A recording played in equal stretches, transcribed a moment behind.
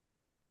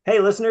Hey,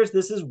 listeners,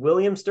 this is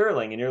William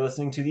Sterling, and you're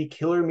listening to the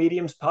Killer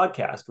Mediums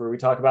podcast, where we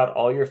talk about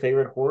all your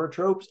favorite horror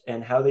tropes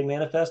and how they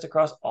manifest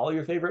across all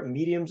your favorite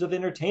mediums of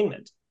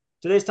entertainment.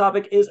 Today's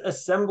topic is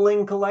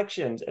assembling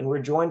collections, and we're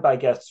joined by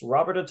guests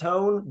Robert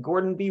Ottone,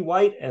 Gordon B.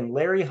 White, and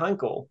Larry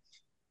Hinkle.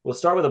 We'll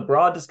start with a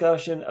broad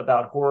discussion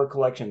about horror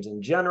collections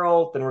in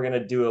general, then we're going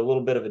to do a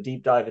little bit of a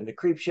deep dive into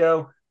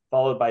Creepshow,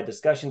 followed by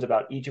discussions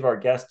about each of our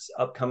guests'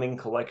 upcoming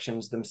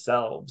collections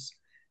themselves.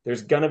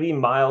 There's going to be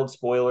mild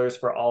spoilers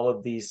for all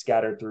of these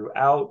scattered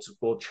throughout.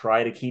 We'll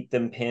try to keep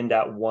them pinned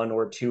at one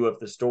or two of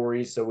the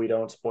stories so we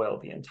don't spoil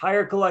the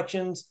entire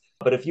collections.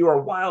 But if you are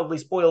wildly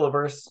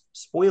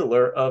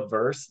spoiler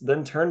averse,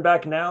 then turn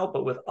back now.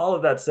 But with all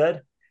of that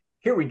said,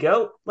 here we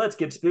go. Let's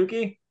get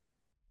spooky.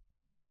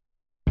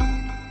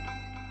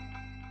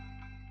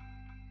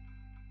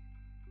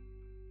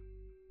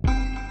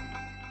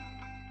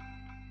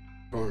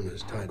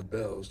 Coroners tied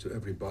bells to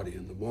everybody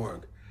in the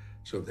morgue.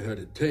 So if they heard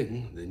a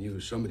ting, they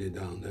knew somebody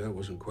down there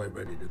wasn't quite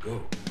ready to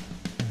go.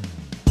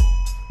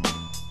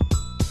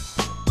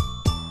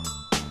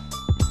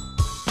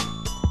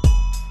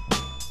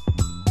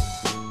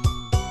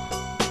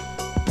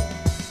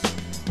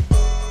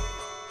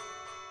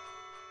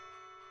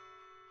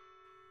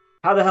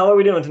 How the hell are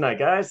we doing tonight,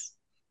 guys?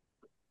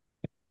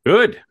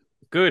 Good,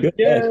 good.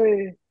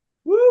 Yay!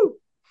 Woo!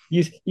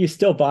 You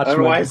still I botched don't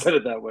know why I my said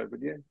it that way,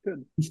 but yeah,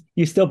 good.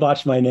 you still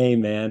botched my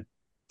name, man.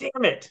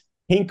 Damn it.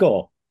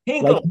 Hinkle, like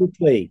Hinkle.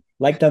 Hinckley,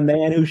 like the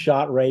man who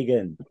shot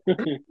Reagan.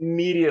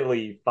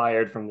 Immediately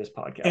fired from this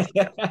podcast.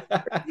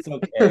 It's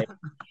okay.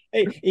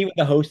 Hey, even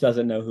the host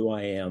doesn't know who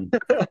I am.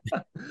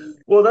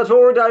 Well, that's what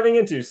we're diving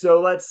into. So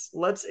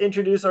let's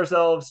introduce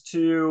ourselves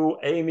to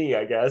Amy,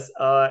 I guess,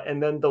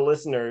 and then the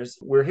listeners.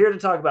 We're here to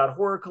talk about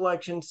horror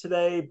collections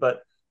today, but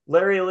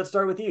Larry, let's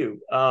start with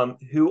you.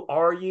 Who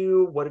are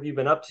you? What have you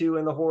been up to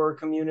in the horror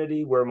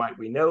community? Where might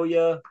we know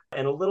you?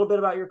 And a little bit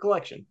about your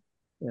collection.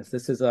 Yes,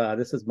 this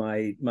is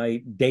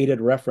my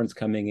dated reference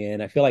coming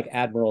in. I feel like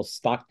Admiral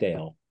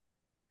Stockdale.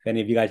 If any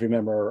of you guys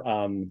remember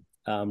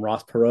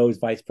Ross Perot's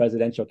vice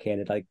presidential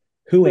candidate, like,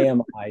 who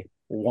am I?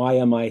 Why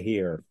am I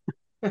here?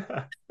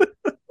 I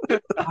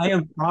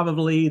am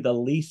probably the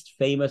least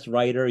famous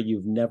writer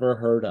you've never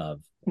heard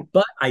of,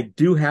 but I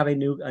do have a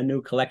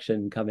new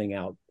collection coming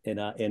out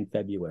in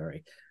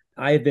February.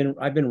 I've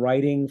been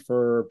writing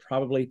for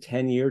probably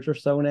 10 years or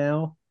so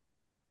now.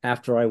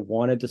 After I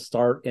wanted to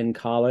start in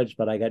college,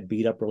 but I got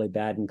beat up really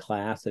bad in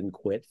class and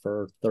quit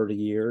for 30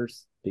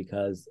 years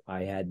because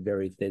I had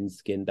very thin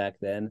skin back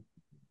then.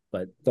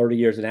 But 30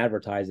 years in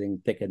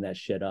advertising thickened that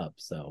shit up.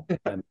 So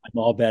I'm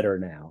all better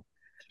now.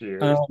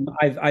 Cheers.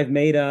 I've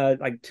made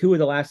like 2 of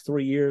the last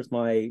 3 years.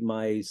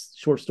 My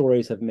short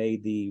stories have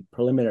made the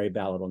preliminary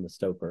ballot on the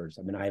Stokers.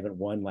 I mean, I haven't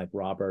won like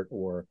Robert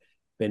or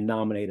been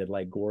nominated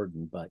like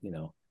Gordon, but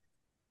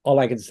all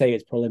I can say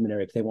is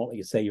preliminary because they won't let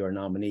you say you're a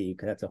nominee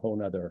because that's a whole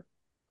nother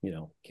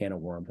can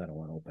of worms I don't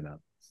want to open up.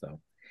 So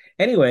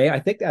anyway, I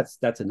think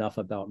that's enough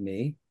about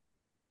me.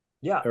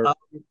 Yeah. Or,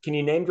 Can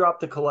you name drop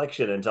the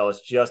collection and tell us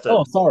just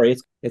oh, sorry,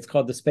 it's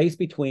called The Space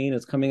Between.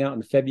 It's coming out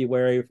in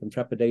February from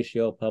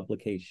Trepidatio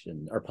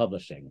Publication or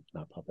Publishing,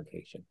 not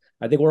publication.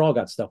 I think we're all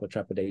got stuff with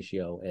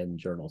Trepidatio and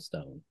Journal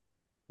Stone.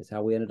 Is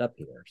how we ended up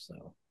here.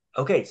 So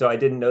Okay, so I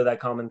didn't know that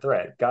common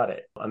thread. Got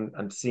it.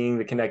 I'm seeing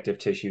the connective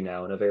tissue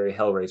now in a very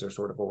Hellraiser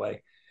sort of a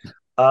way.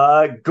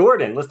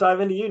 Gordon, let's dive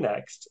into you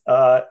next.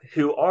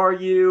 Who are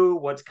you?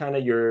 What's kind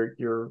of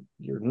your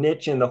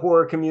niche in the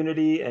horror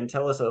community? And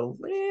tell us a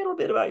little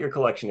bit about your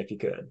collection if you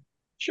could.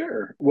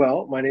 Sure.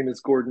 Well, my name is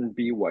Gordon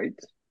B. White,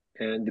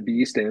 and the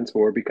B stands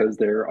for because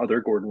there are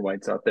other Gordon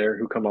Whites out there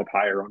who come up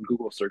higher on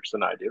Google search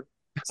than I do.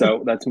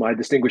 So that's my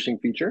distinguishing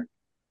feature.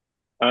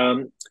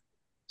 Um,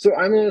 so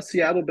I'm a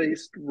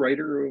Seattle-based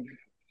writer of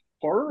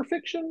horror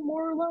fiction,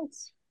 more or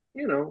less,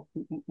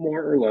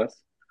 more or less.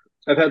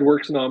 I've had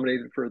works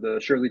nominated for the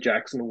Shirley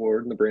Jackson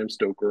Award and the Bram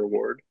Stoker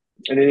Award.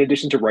 And in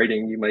addition to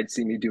writing, you might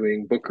see me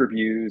doing book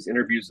reviews,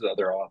 interviews with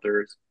other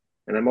authors.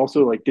 And I'm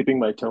also like dipping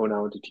my toe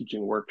now into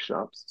teaching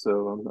workshops.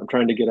 So I'm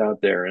trying to get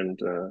out there and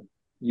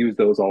use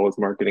those all as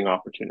marketing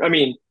opportunities. I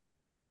mean,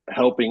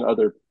 helping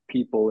other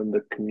people in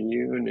the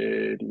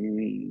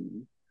community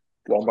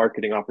while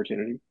marketing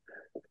opportunity.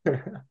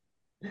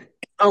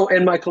 Oh,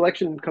 and my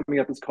collection coming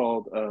up is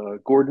called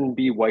Gordon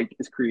B. White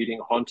is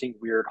Creating Haunting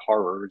Weird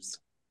Horrors,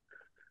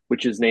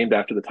 which is named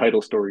after the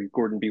title story,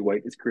 Gordon B.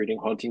 White is Creating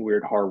Haunting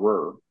Weird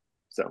Horror.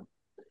 So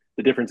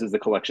the difference is the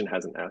collection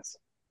has an S.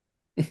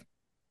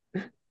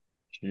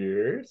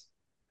 Cheers.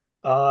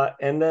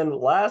 And then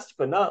last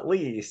but not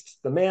least,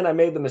 the man I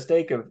made the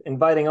mistake of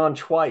inviting on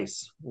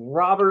twice,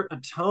 Robert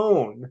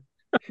Ottone.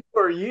 Who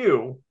are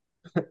you?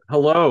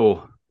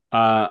 Hello,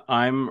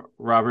 I'm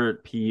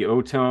Robert P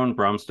Ottone,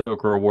 Bram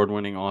Stoker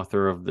award-winning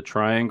author of The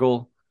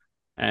Triangle,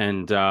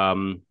 and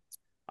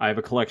I have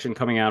a collection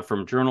coming out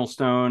from Journal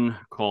Stone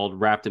called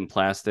Wrapped in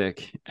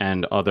Plastic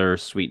and Other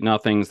Sweet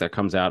Nothings that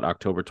comes out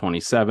October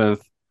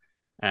 27th.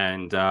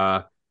 And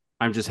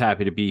I'm just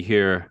happy to be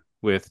here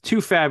with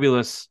 2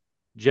 fabulous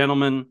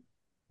gentlemen.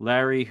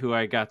 Larry, who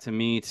I got to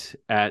meet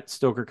at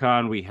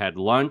StokerCon. We had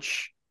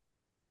lunch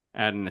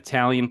at an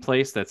Italian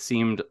place that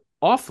seemed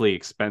awfully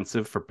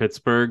expensive for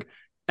Pittsburgh.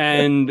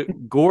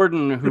 And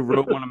Gordon, who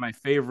wrote one of my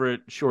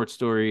favorite short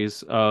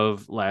stories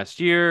of last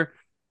year,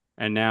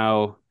 and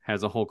now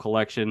has a whole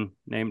collection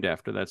named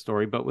after that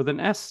story, but with an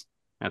S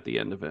at the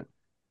end of it.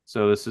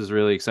 So this is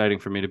really exciting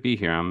for me to be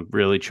here. I'm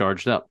really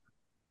charged up.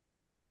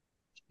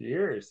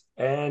 Cheers.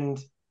 And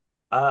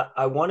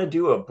I want to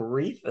do a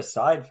brief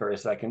aside for a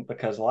second,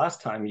 because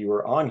last time you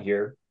were on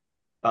here,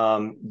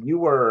 you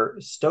were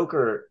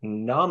Stoker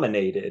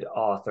nominated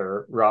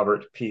author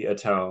Robert P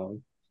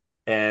Ottone,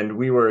 and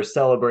we were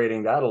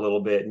celebrating that a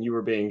little bit, and you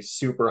were being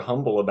super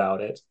humble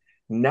about it.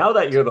 Now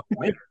that you're the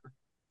winner,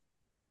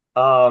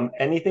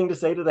 anything to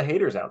say to the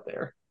haters out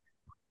there?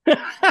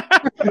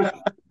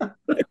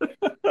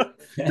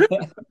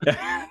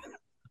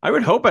 I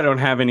would hope I don't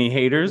have any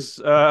haters,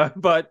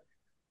 but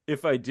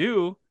if I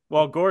do,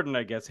 well, Gordon,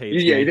 I guess,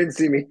 hates Yeah, me. you didn't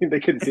see me. They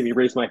couldn't see me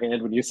raise my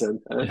hand when you said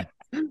that.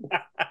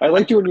 I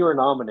liked you when you were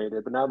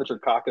nominated, but now that you're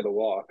cock of the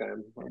walk,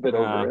 I'm a bit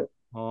over it.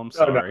 Oh, I'm No,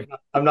 sorry.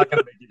 I'm not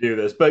going to make you do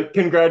this, but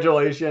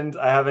congratulations.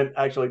 I haven't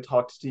actually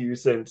talked to you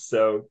since,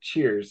 so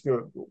cheers.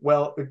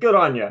 Well, good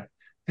on you.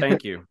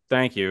 Thank you.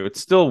 Thank you. It's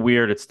still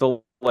weird. It's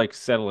still like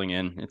settling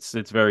in.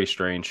 It's very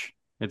strange.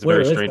 It's a Where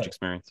very is strange it?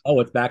 experience. Oh,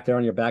 it's back there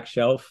on your back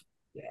shelf.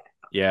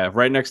 Yeah,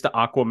 right next to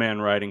Aquaman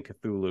riding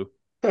Cthulhu.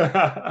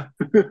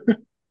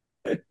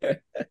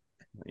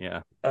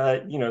 Yeah.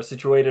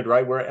 Situated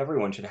right where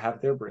everyone should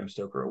have their Bram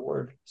Stoker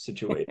Award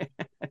situated.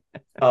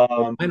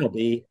 Mine will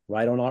be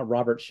right on our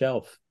Robert's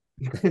shelf.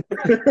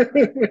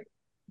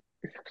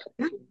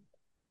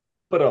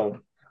 But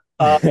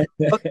okay,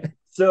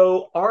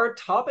 so our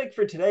topic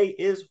for today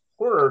is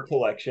horror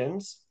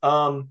collections.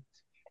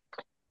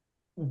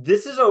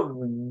 This is a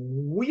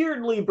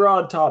weirdly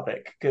broad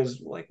topic, because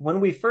like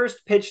when we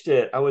first pitched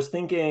it, I was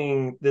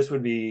thinking this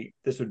would be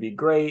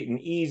great and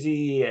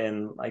easy,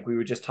 and like we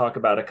would just talk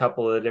about a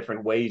couple of the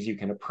different ways you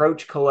can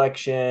approach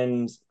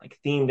collections, like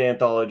themed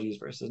anthologies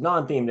versus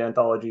non-themed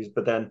anthologies.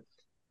 But then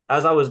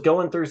as I was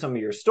going through some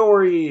of your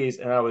stories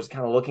and I was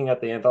kind of looking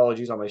at the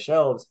anthologies on my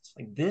shelves, it's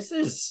like this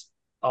is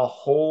a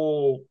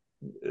whole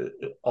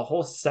a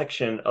whole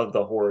section of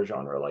the horror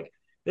genre. Like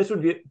this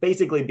would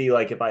basically be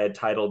like if I had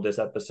titled this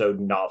episode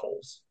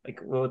novels. Like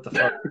what the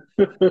fuck?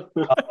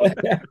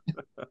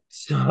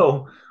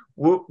 So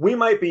we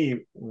might be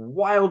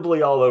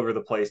wildly all over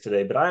the place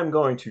today, but I am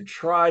going to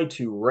try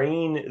to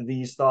rein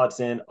these thoughts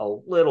in a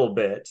little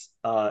bit,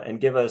 and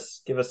give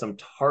us some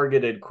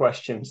targeted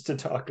questions to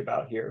talk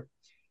about here.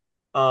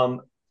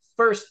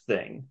 First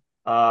thing,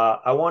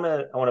 I want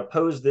to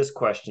pose this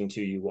question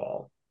to you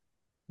all.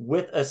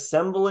 With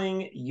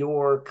assembling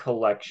your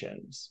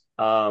collections,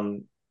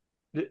 I'm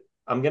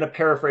going to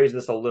paraphrase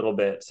this a little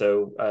bit.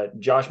 So,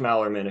 Josh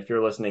Mallerman, if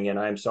you're listening in,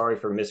 I'm sorry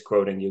for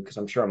misquoting you, because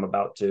I'm sure I'm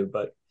about to,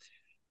 but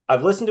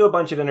I've listened to a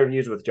bunch of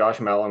interviews with Josh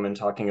Mallerman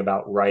talking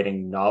about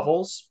writing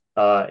novels.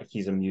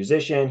 He's a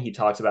musician. He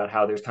talks about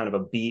how there's kind of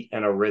a beat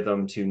and a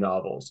rhythm to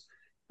novels.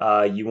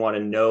 You want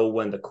to know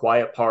when the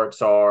quiet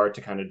parts are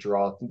to kind of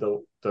draw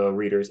the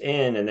readers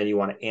in, and then you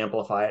want to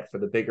amplify it for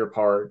the bigger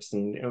parts,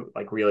 and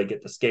like really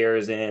get the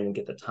scares in and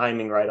get the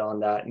timing right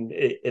on that. And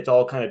it's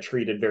all kind of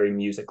treated very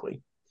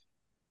musically.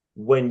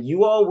 When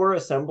you all were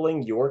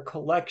assembling your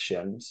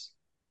collections,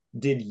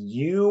 did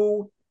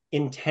you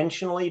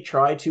intentionally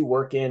try to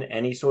work in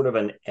any sort of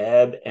an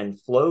ebb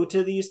and flow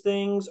to these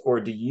things,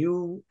 or do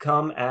you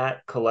come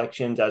at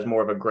collections as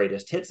more of a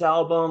greatest hits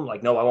album,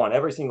 like, no, I want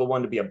every single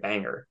one to be a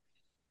banger?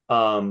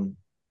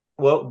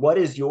 What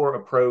is your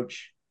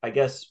approach, I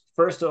guess,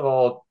 first of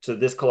all, to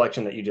this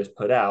collection that you just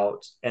put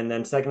out, and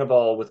then second of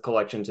all, with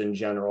collections in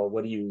general,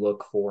 what do you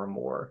look for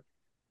more?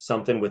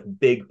 Something with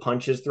big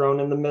punches thrown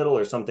in the middle,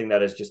 or something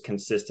that is just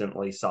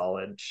consistently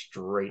solid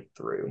straight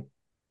through?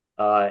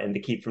 And to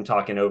keep from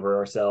talking over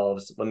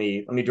ourselves, let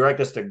me direct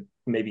us to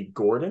maybe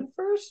Gordon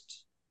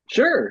first.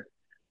 Sure.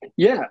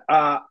 Yeah,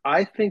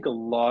 I think a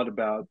lot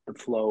about the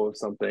flow of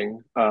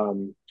something.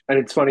 And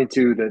it's funny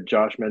too that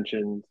Josh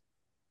mentioned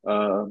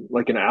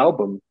like an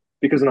album,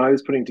 because when I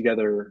was putting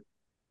together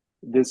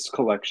this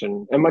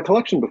collection and my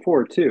collection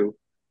before too,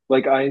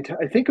 like I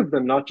think of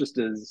them not just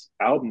as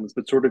albums,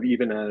 but sort of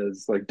even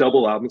as like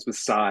double albums with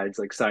sides,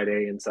 like side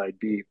A and side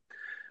B.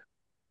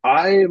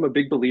 I am a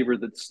big believer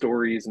that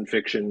stories and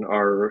fiction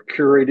are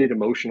curated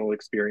emotional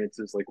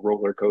experiences like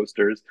roller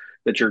coasters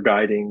that you're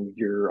guiding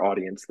your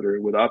audience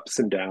through with ups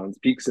and downs,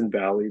 peaks and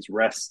valleys,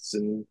 rests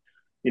and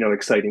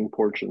exciting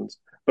portions.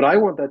 But I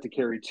want that to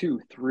carry too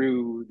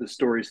through the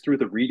stories, through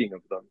the reading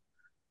of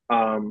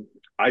them.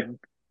 I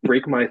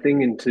break my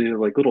thing into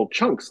like little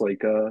chunks,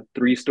 like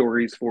 3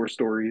 stories, 4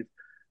 stories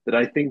that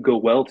I think go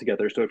well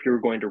together. So if you were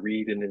going to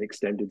read in an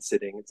extended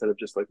sitting, instead of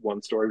just like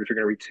one story, but you're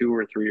going to read 2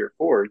 or 3 or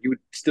 4, you would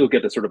still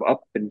get a sort of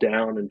up and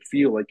down and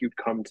feel like you'd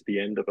come to the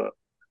end of a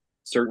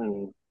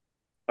certain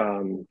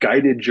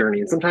guided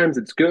journey. And sometimes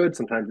it's good,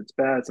 sometimes it's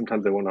bad,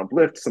 sometimes they want to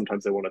uplift,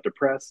 sometimes they want to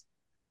depress.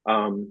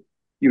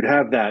 You'd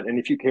have that. And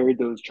if you carried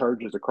those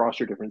charges across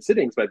your different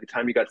sittings, by the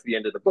time you got to the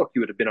end of the book,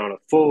 you would have been on a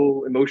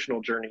full emotional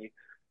journey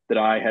that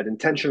I had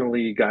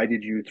intentionally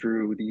guided you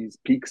through these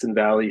peaks and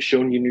valleys,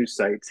 shown you new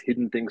sights,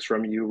 hidden things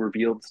from you,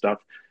 revealed stuff,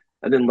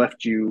 and then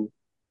left you.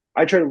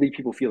 I try to leave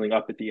people feeling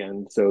up at the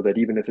end so that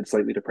even if it's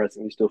slightly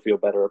depressing, you still feel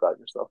better about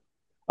yourself.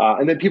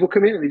 And then people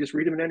come in and they just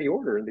read them in any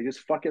order and they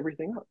just fuck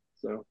everything up.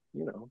 So,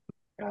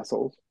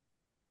 assholes.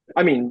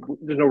 I mean,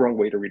 there's no wrong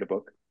way to read a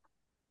book.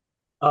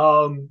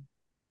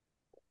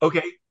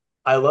 Okay.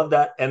 I love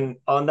that. And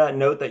on that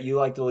note that you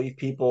like to leave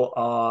people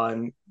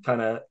on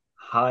kind of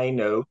high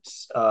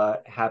notes,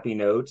 happy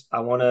notes,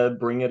 I want to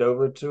bring it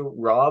over to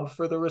Rob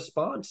for the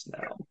response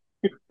now.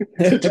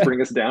 To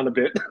bring us down a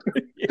bit.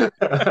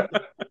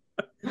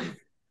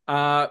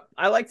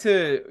 I like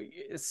to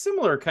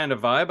similar kind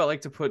of vibe. I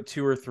like to put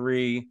 2 or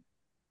 3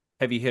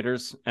 heavy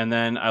hitters, and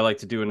then I like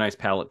to do a nice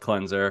palate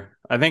cleanser.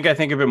 I think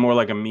of it more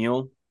like a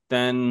meal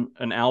than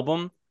an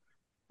album.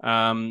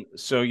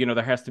 So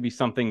there has to be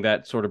something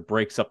that sort of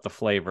breaks up the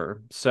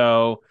flavor.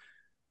 So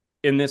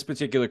in this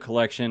particular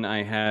collection,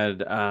 I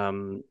had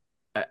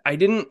I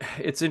didn't.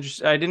 It's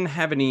interesting. I didn't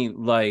have any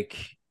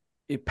like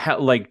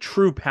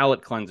true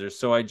palate cleansers.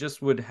 So I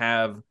just would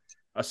have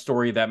a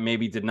story that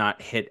maybe did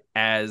not hit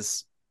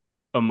as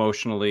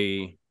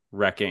emotionally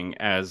wrecking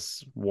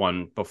as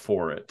one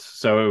before it.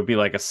 So it would be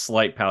like a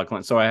slight palate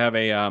cleanse. So I have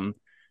a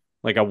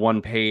like a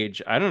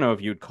 1-page. I don't know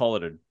if you'd call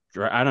it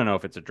I don't know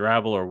if it's a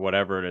drabble or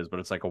whatever it is, but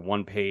it's like a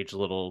 1-page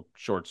little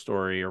short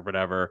story or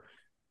whatever.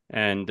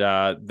 And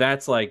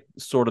that's like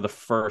sort of the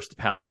first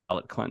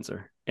palate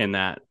cleanser in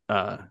that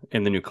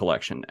in the new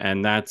collection.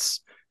 And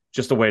that's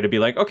just a way to be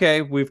like,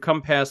 okay, we've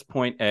come past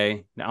point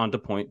A, now on to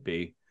point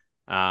B.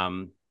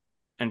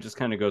 And just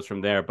kind of goes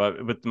from there.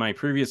 But with my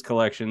previous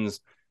collections,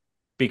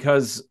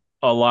 because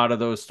a lot of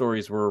those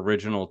stories were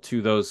original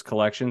to those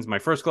collections, my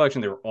first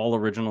collection, they were all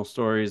original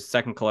stories.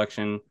 Second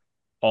collection,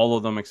 all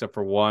of them except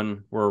for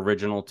one were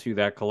original to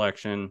that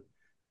collection.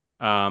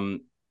 In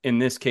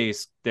this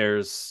case,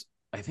 there's,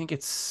 I think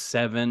it's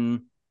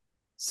seven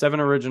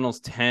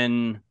originals,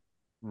 10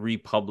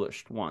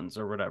 republished ones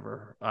or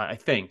whatever. I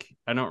think,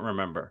 I don't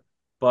remember,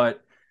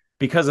 but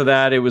because of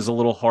that, it was a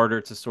little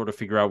harder to sort of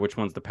figure out which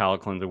one's the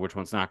palate cleanser, which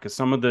one's not. Because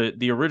some of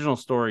the original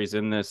stories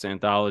in this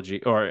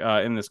anthology or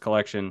in this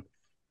collection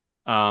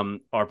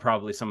are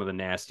probably some of the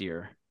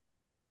nastier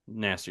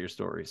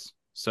stories.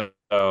 So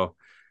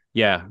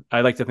yeah,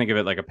 I like to think of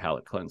it like a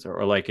palate cleanser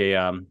or like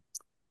a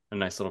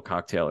nice little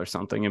cocktail or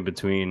something in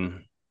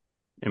between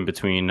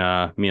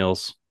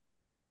meals.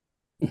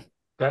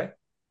 Okay.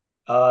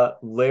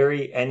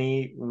 Larry,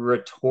 any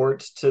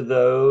retorts to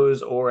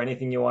those or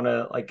anything you want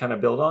to like kind of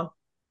build on?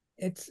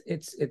 It's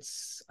this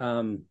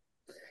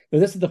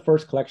is the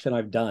first collection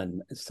I've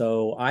done.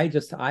 So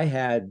I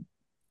had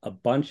a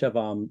bunch of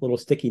little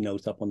sticky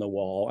notes up on the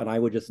wall, and I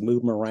would just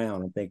move them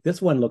around and think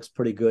this one looks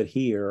pretty good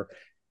here.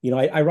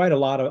 I write a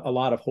lot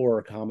of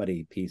horror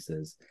comedy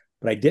pieces,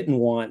 but I didn't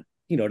want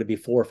to be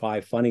 4 or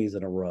 5 funnies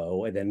in a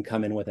row and then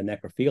come in with a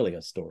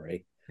necrophilia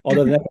story.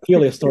 Although the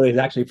necrophilia story is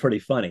actually pretty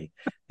funny.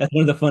 That's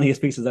one of the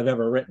funniest pieces I've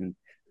ever written.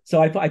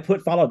 So I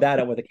followed that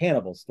up with a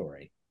cannibal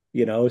story.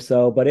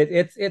 So but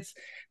it's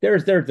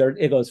there's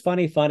it goes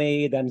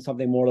funny, then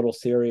something more a little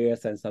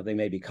serious, and something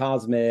maybe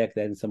cosmic,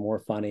 then some more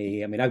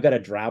funny. I mean, I've got a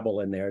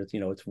drabble in there. It's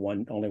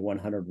only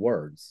 100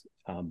 words,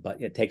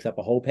 but it takes up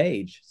a whole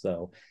page,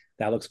 so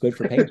that looks good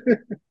for page.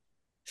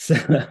 So,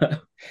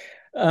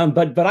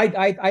 but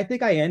I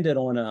think I ended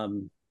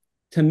on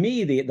to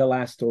me the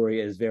last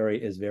story is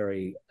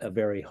a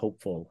very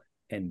hopeful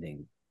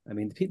ending. I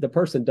mean, the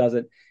person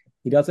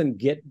doesn't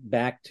get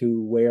back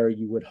to where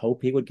you would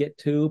hope he would get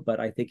to,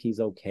 but I think he's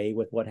okay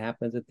with what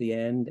happens at the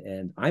end,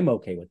 and I'm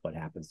okay with what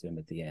happens to him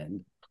at the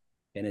end.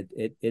 And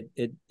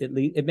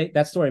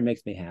that story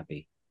makes me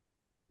happy.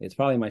 It's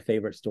probably my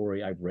favorite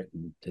story I've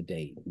written to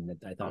date, and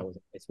I thought it was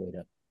a nice way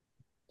to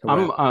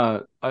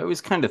I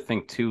always kind of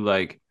think too,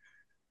 like,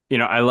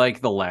 I like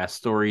the last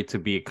story to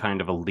be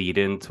kind of a lead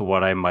in to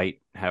what I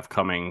might have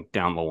coming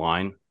down the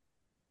line.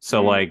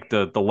 So like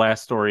the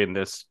last story in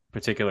this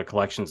particular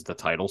collection is the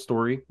title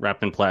story.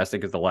 Wrapped in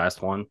Plastic is the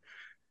last one.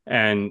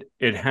 And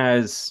it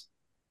has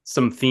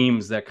some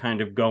themes that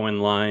kind of go in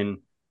line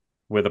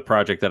with a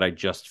project that I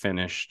just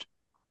finished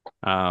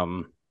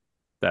that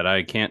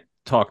I can't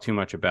talk too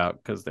much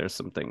about because there's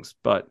some things,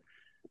 but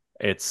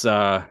it's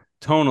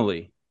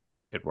tonally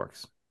it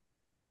works.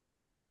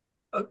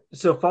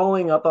 So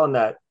following up on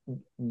that,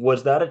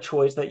 was that a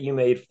choice that you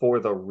made for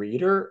the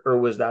reader, or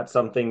was that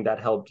something that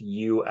helped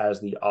you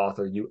as the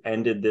author? You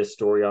ended this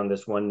story on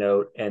this one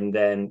note, and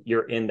then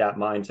you're in that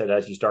mindset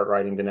as you start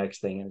writing the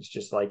next thing, and it's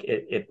just like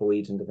it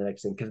bleeds into the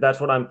next thing. Because that's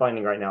what I'm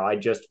finding right now. I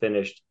just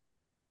finished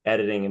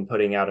editing and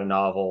putting out a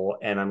novel,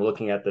 and I'm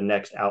looking at the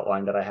next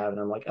outline that I have,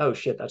 and I'm like, oh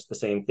shit, that's the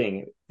same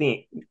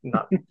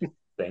not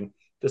thing,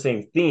 the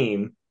same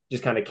theme,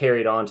 just kind of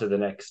carried on to the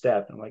next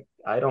step. I'm like,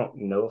 I don't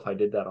know if I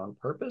did that on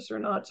purpose or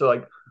not. So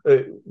like,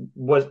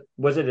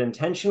 was it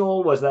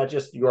intentional? Was that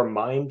just your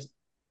mind,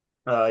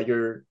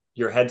 your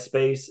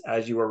headspace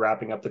as you were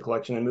wrapping up the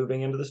collection and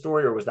moving into the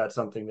story, or was that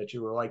something that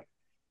you were like,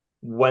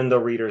 when the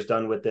reader's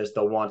done with this,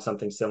 they'll want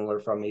something similar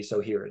from me, so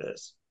here it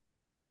is?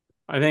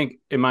 I think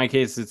in my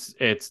case,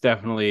 it's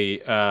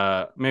definitely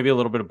maybe a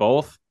little bit of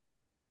both.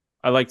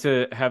 I like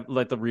to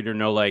let the reader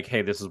know, like,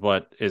 hey, this is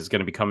what is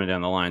going to be coming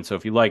down the line. So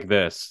if you like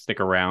this, stick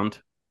around,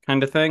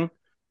 kind of thing.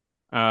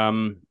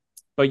 Um,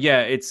 but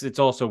yeah, it's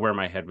also where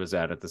my head was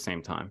at the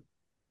same time,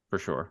 for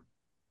sure.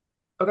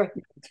 Okay.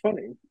 It's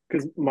funny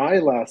because my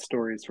last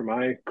stories for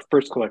my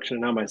first collection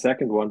and now my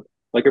second one,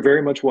 like, are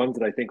very much ones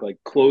that I think like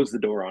close the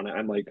door on it.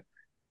 I'm like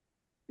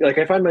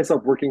I find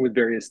myself working with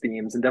various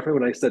themes, and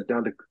definitely when I sit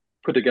down to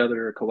put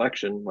together a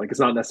collection, like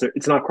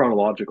it's not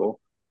chronological.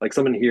 Like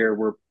some in here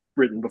were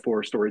written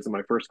before stories in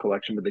my first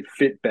collection, but they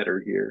fit better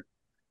here.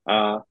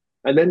 Uh,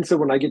 and then so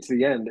when I get to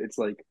the end, it's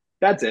like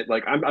that's it.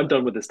 Like I'm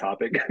done with this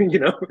topic, you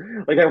know.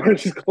 Like I want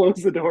to just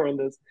close the door on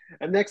this.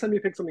 And next time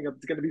you pick something up,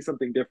 it's going to be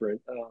something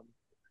different.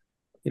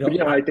 You But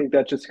know, yeah, I think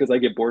that's just because I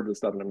get bored with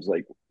stuff, and I'm just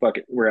like, fuck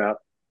it, we're out.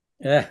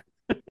 eh,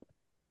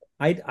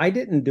 I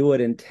didn't do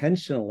it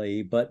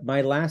intentionally, but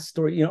my last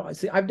story,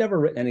 see, I've never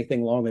written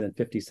anything longer than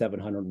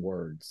 5,700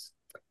 words.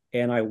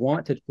 And I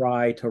want to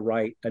try to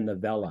write a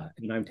novella.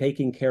 And I'm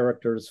taking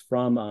characters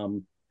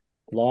from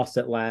Lost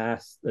at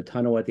Last, The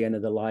Tunnel at the End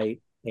of the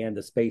Light, and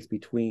The Space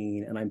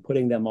Between, and I'm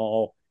putting them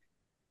all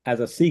as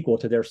a sequel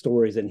to their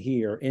stories in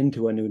here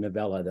into a new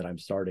novella that I'm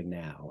starting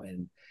now.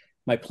 And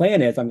my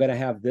plan is I'm going to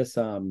have this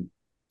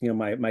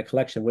my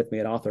collection with me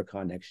at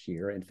AuthorCon next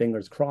year, and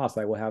fingers crossed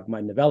I will have my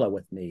novella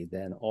with me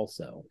then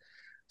also.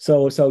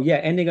 So yeah,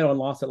 ending it on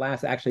Lost at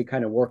Last actually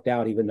kind of worked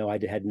out, even though I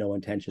had no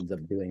intentions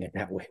of doing it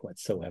that way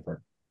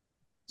whatsoever.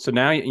 So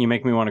now you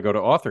make me want to go to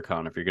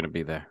AuthorCon if you're going to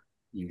be there.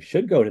 You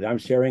should go to that. I'm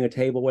sharing a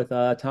table with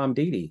Tom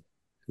Deedy,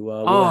 who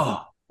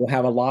Oh, will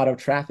have a lot of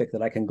traffic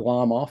that I can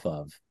glom off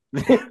of.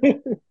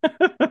 Otherwise,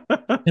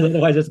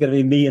 it's going to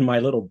be me and my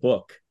little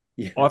book.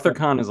 Yeah.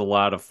 AuthorCon is a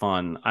lot of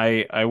fun.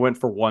 I went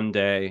for one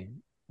day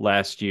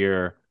last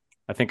year.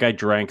 I think I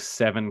drank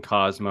 7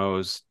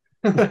 Cosmos,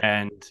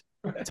 and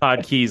Todd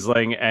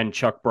Kiesling and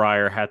Chuck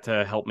Breyer had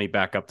to help me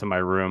back up to my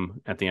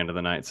room at the end of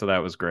the night. So that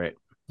was great.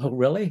 Oh,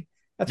 really?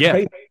 That's Yeah.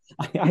 crazy.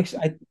 I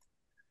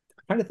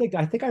trying to think.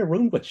 I think I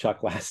roomed with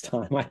Chuck last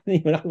time. I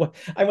didn't even.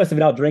 I must have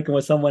been out drinking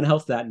with someone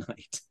else that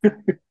night.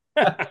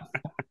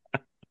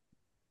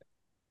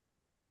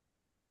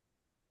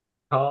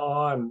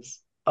 Cons.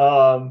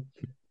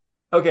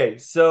 Okay,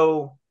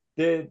 so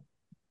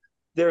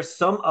there's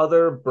some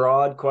other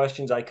broad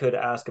questions I could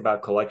ask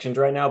about collections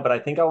right now, but I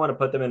think I want to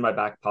put them in my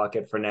back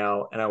pocket for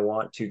now, and I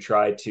want to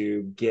try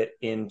to get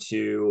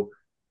into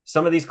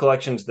some of these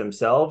collections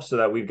themselves so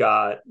that we've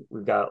got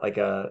like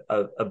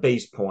a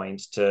base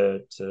point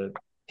to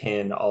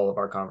pin all of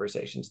our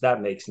conversations.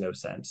 That makes no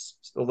sense.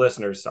 The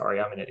listeners, sorry,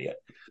 I'm an idiot.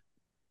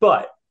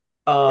 But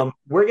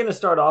we're going to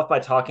start off by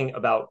talking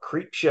about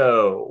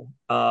CREEPSHOW.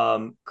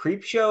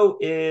 CREEPSHOW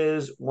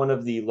is one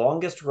of the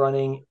longest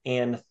running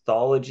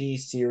anthology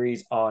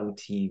series on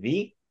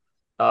TV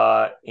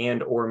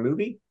and or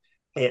movie.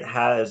 It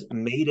has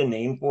made a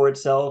name for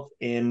itself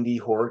in the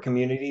horror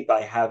community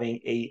by having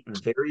a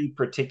very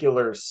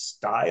particular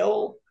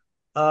style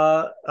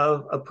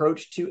of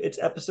approach to its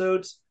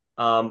episodes.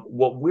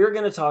 What we're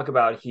going to talk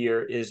about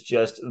here is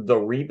just the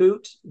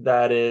reboot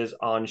that is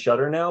on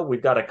Shudder now.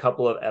 We've got a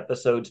couple of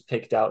episodes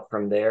picked out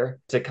from there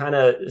to kind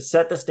of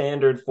set the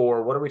standard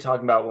for what are we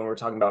talking about when we're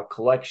talking about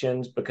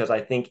collections, because I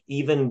think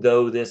even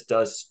though this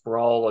does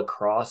sprawl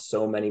across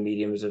so many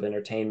mediums of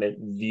entertainment,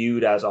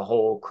 viewed as a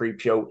whole,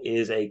 CREEPSHOW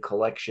is a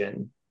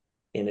collection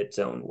in its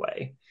own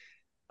way.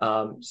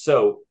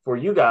 So for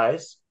you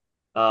guys,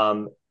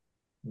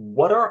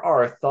 what are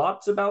our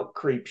thoughts about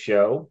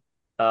CREEPSHOW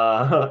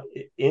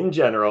in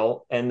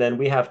general? And then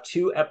we have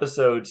 2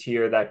 episodes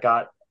here that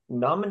got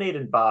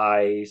nominated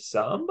by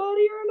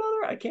somebody or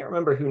another. I can't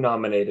remember who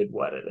nominated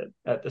what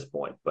at this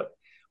point, but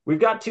we've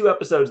got 2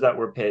 episodes that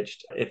were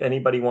pitched. If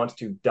anybody wants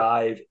to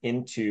dive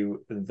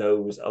into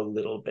those a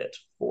little bit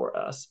for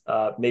us,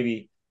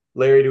 maybe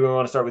Larry, do we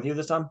want to start with you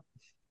this time?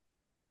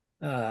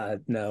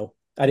 No,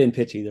 I didn't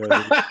pitch either.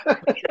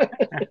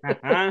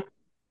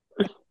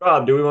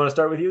 Rob, do we want to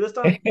start with you this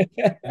time?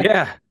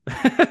 Yeah.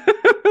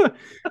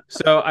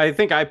 So I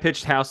think I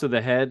pitched House of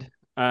the Head,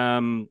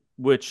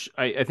 which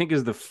I think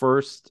is the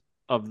first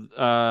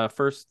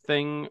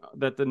thing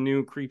that the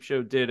new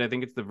CREEPSHOW did. I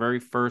think it's the very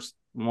first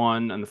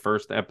one and the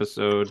first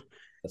episode.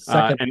 The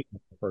second and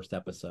the first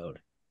episode.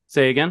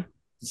 Say again?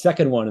 The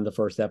second one in the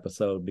first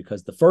episode,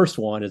 because the first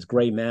one is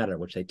Gray Matter,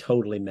 which they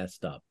totally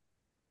messed up.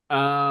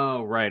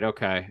 Oh, right.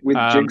 Okay. With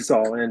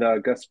Jigsaw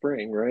and Gus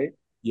Spring, right?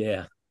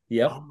 Yeah.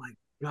 Yep. Oh my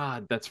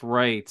God, that's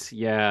right.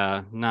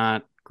 Yeah,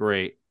 not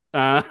great.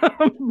 House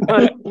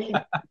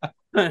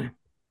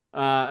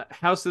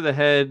of the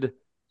Head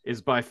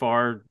is by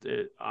far,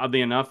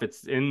 oddly enough,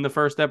 it's in the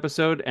first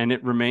episode, and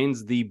it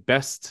remains the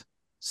best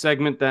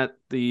segment that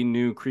the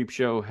new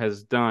CREEPSHOW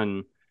has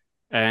done.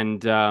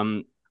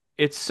 And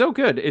it's so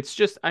good. It's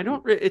just,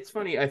 it's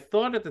funny. I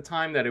thought at the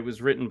time that it was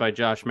written by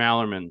Josh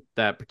Mallerman,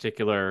 that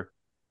particular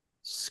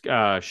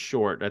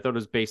short. I thought it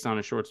was based on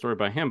a short story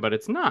by him, but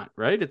it's not,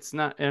 right? It's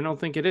not. I don't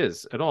think it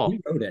is at all. He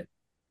wrote it.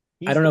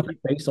 I don't know if it's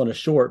based on a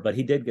short, but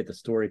he did get the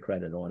story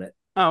credit on it.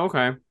 Oh,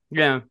 okay.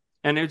 Yeah.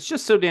 And it's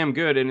just so damn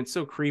good, and it's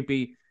so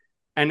creepy.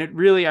 And it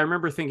really, I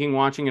remember thinking,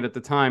 watching it at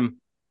the time,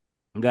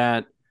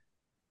 that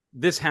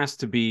this has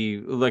to be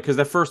like, because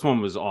the first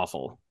one was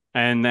awful.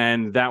 And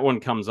then that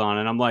one comes on,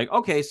 and I'm like,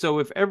 okay, so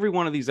if every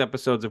one of these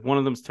episodes, if one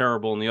of them's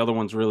terrible and the other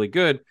one's really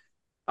good,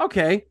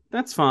 okay,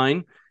 that's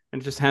fine.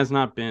 And it just has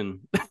not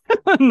been.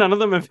 None of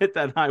them have hit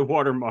that high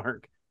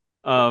watermark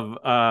of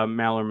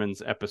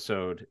Mallerman's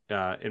episode,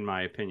 in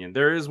my opinion.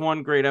 There is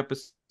one great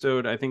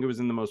episode, I think it was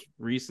in the most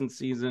recent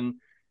season,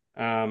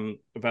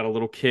 about a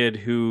little kid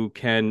who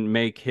can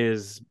make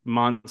his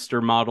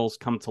monster models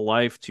come to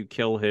life to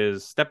kill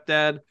his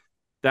stepdad.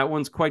 That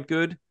one's quite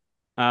good.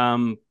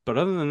 But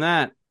other than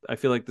that, I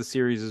feel like the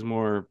series is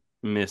more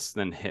miss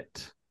than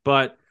hit.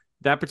 But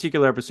that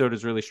particular episode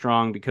is really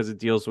strong because it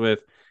deals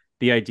with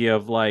the idea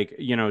of, like,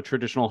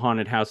 traditional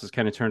haunted houses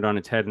kind of turned on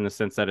its head in the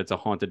sense that it's a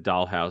haunted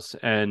dollhouse.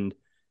 And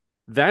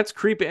that's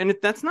creepy. And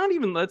that's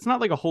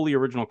not like a wholly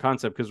original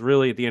concept, because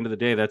really at the end of the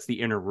day, that's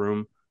The Inner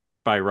Room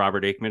by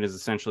Robert Aikman, is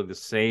essentially the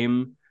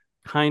same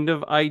kind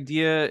of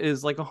idea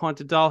as like a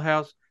haunted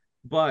dollhouse,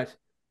 but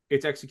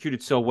it's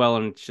executed so well,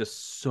 and it's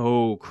just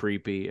so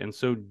creepy and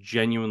so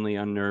genuinely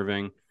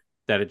unnerving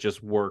that it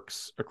just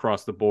works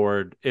across the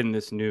board in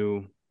this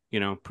new,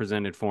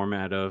 presented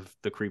format of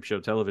the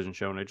Creepshow television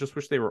show. And I just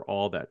wish they were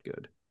all that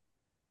good.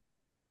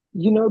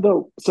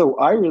 Though, so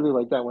I really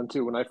like that one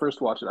too. When I first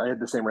watched it, I had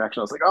the same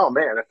reaction. I was like, oh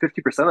man, if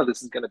 50% of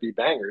this is going to be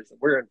bangers,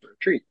 we're in for a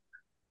treat.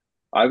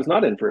 I was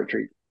not in for a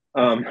treat.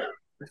 But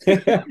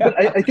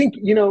I think,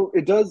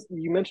 it does,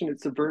 you mentioned it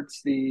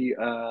subverts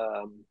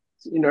or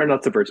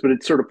not subverts, but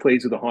it sort of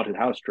plays with the haunted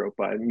house trope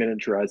by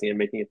miniaturizing and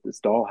making it this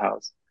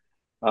dollhouse.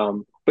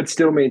 But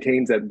still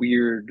maintains that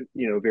weird,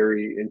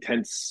 very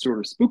intense sort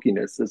of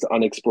spookiness as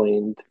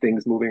unexplained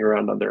things moving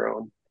around on their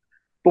own.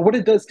 But what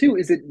it does too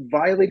is it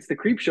violates the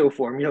Creepshow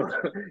formula,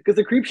 because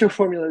the Creepshow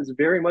formula is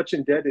very much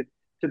indebted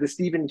to the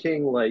Stephen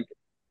King, like,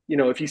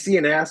 if you see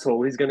an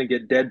asshole, he's going to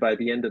get dead by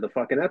the end of the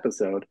fucking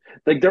episode.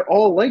 Like, they're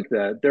all like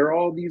that. They're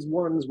all these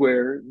ones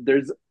where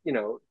there's,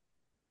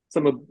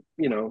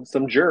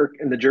 some jerk,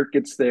 and the jerk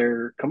gets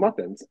their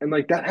comeuppance. And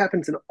like that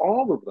happens in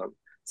all of them.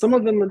 Some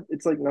of them,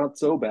 it's like not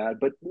so bad,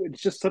 but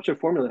it's just such a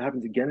formula that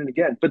happens again and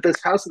again. But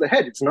this House of the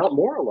Head, it's not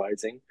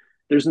moralizing.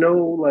 There's no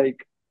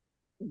like,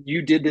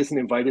 you did this and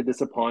invited this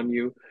upon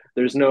you.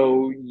 There's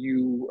no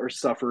you are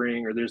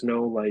suffering, or there's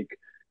no like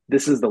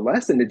this is the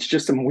lesson. It's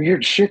just some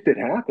weird shit that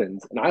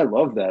happens. And I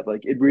love that.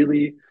 Like it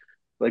really,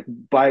 like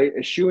by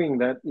eschewing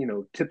that,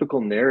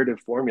 typical narrative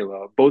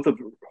formula, both of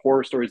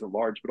horror stories at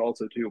large, but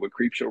also too what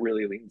Creepshow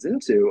really leans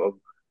into of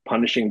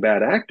punishing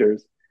bad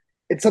actors,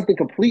 it's something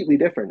completely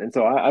different. And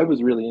so I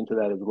was really into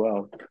that as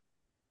well.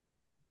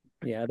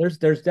 Yeah, there's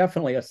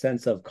definitely a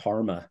sense of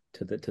karma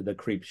to the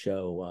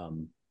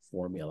Creepshow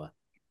formula.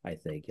 I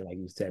think, like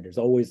you said, there's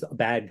always a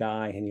bad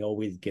guy, and he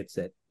always gets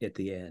it at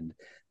the end.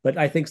 But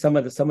I think some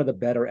of the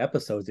better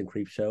episodes in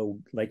Creepshow,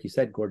 like you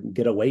said, Gordon,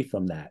 get away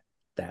from that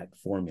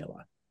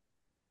formula.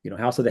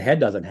 House of the Head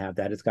doesn't have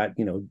that. It's got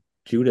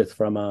Judith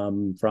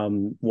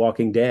from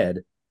Walking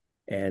Dead,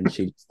 and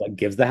she like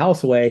gives the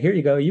house away. Here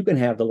you go. You can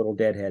have the little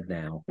deadhead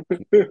now.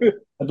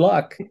 Good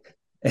luck.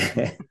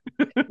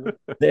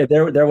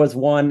 there was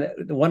one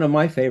of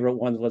my favorite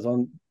ones was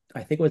on,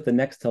 I think it was the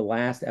next to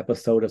last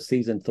episode of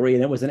season 3,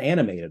 and it was an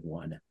animated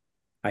one.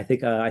 I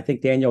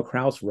think Daniel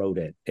Kraus wrote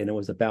it, and it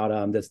was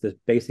about this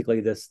basically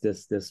this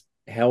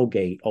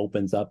hellgate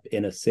opens up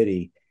in a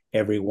city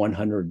every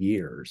 100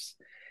 years.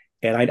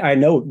 And I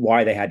know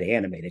why they had to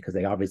animate it, because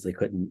they obviously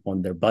couldn't,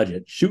 on their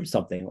budget, shoot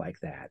something like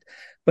that.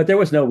 But there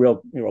was no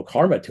real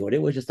karma to it.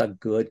 It was just a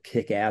good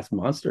kick-ass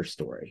monster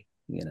story,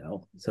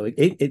 So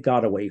it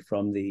got away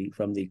from the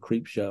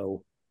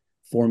Creepshow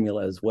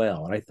formula as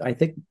well. And I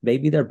think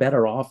maybe they're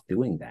better off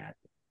doing that.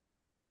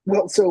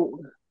 Well, so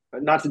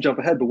not to jump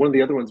ahead, but one of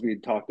the other ones we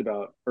talked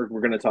about, or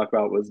we're going to talk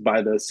about, was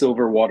By the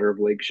Silver Water of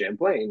Lake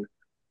Champlain,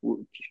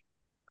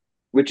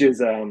 which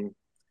is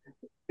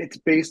it's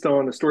based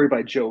on a story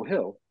by Joe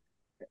Hill.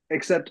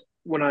 Except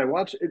when I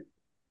watched it,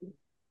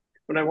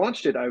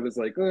 I was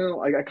like,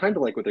 well, I kind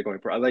of like what they're going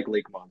for. I like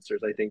lake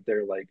monsters. I think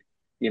they're like,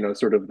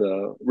 sort of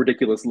the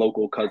ridiculous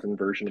local cousin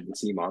version of the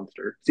sea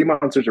monster. Sea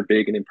monsters are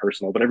big and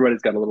impersonal, but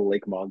everybody's got a little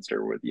lake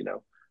monster with,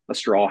 a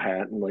straw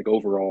hat and like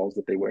overalls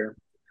that they wear.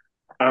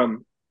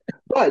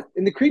 But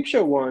in the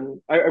Creepshow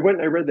one, I went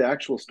and I read the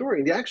actual story.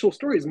 And the actual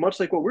story is much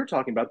like what we're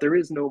talking about. There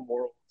is no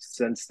moral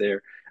sense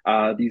there.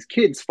 These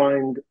kids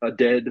find a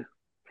dead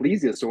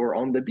plesiosaur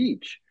on the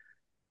beach,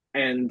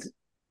 and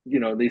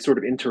they sort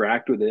of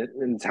interact with it,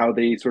 and it's how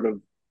they sort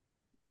of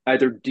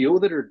either deal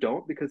with it or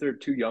don't, because they're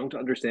too young to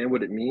understand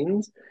what it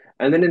means.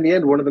 And then in the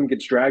end, one of them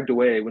gets dragged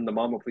away when the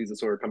mama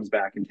plesiosaur comes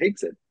back and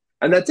takes it,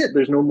 and that's it.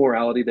 There's no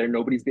morality there.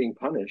 Nobody's being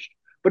punished.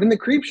 But in the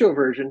Creepshow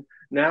version,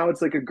 now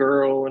it's like a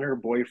girl and her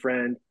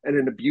boyfriend and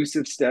an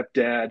abusive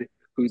stepdad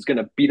who's going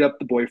to beat up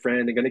the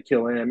boyfriend and going to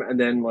kill him, and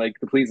then like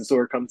the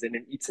plesiosaur comes in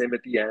and eats him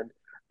at the end.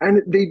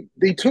 And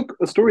they took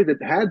a story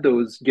that had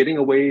those getting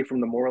away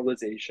from the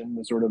moralization,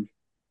 the sort of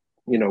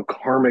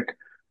karmic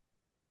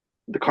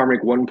the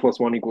karmic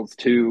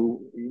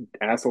 1+1=2,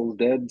 assholes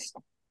dead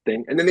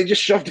thing, and then they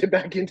just shoved it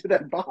back into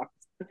that box,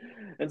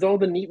 and so all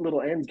the neat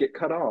little ends get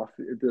cut off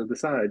at the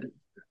side.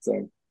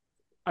 So,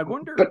 I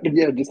wonder. but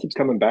yeah, it just keeps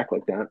coming back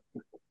like that.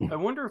 I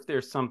wonder if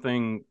there's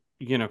something,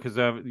 because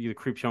the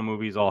Creepshow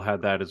movies all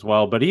had that as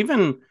well. But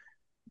even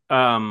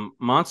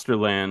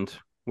Monsterland,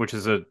 which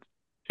is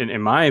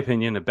in my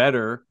opinion, a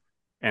better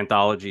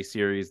anthology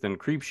series than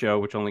Creepshow,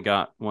 which only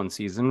got one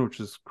season, which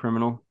is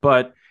criminal.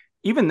 But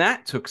even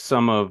that took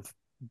some of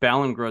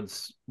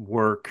Ballingrud's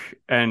work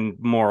and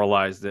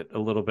moralized it a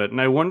little bit.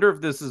 And I wonder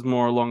if this is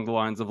more along the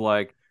lines of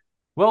like,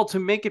 well, to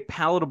make it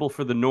palatable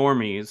for the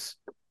normies,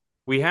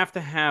 we have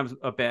to have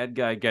a bad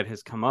guy get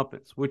his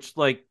comeuppance, which,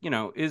 like,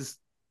 is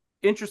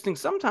interesting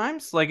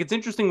sometimes. Like, it's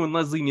interesting when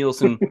Leslie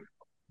Nielsen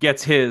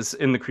gets his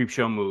in the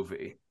Creepshow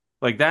movie.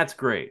 Like, that's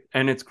great.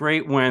 And it's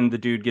great when the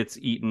dude gets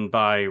eaten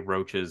by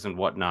roaches and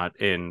whatnot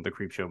in the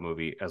Creepshow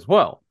movie as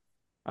well.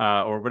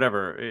 Or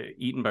whatever,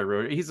 eaten by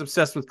roaches. He's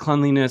obsessed with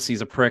cleanliness.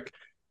 He's a prick.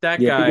 That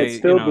guy, he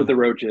gets filled with the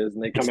roaches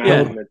and they come out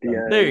yeah, of him at the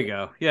end. There you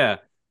go. Yeah.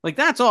 Like,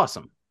 that's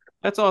awesome.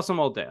 That's awesome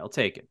all day. I'll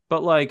take it.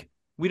 But, like,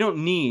 we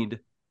don't need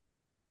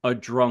a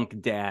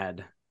drunk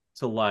dad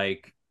to,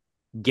 like,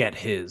 get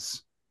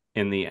his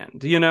in the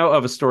end,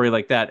 of a story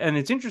like that. And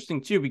it's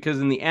interesting, too,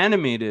 because in the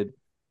animated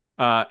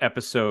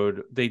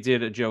episode, they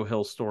did a Joe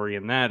Hill story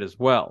in that as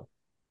well.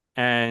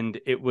 And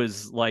it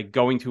was like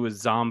going to a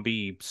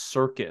zombie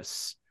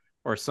circus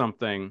or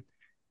something.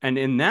 And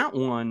in that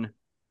one,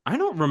 I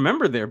don't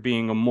remember there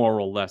being a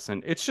moral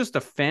lesson. It's just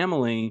a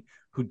family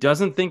who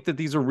doesn't think that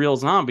these are real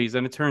zombies,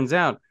 and it turns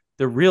out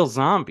they're real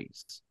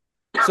zombies.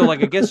 So,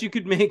 like, I guess you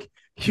can make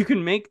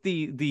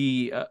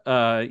the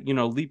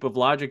leap of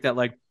logic that,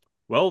 like,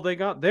 well, they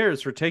got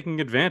theirs for taking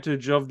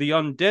advantage of the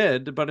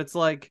undead, but it's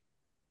like,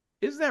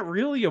 is that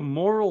really a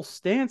moral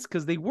stance?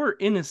 Because they were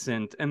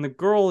innocent, and the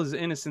girl is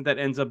innocent that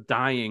ends up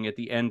dying at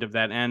the end of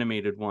that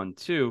animated one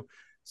too.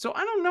 So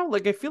I don't know.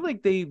 Like, I feel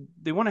like they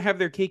want to have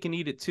their cake and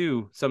eat it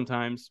too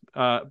sometimes,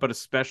 but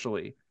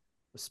especially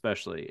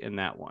in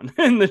that one.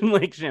 And then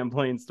Lake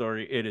Champlain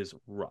story, it is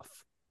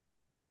rough.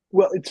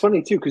 Well, it's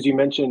funny too because you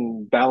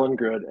mentioned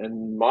Ballingrud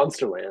and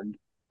Monsterland,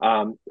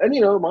 and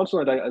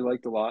Monsterland I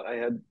liked a lot. I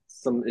had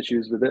some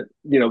issues with it,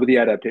 with the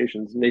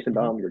adaptations. Nathan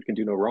Ballingrud can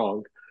do no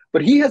wrong,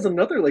 but he has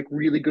another like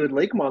really good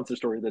lake monster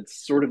story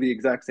that's sort of the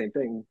exact same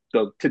thing.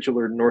 The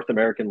titular North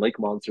American lake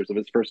monsters of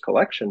his first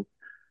collection,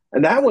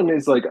 and that one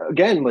is like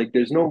again like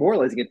there's no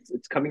moralizing.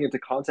 It's coming into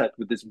contact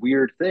with this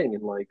weird thing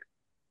and like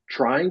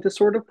trying to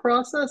sort of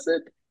process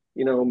it.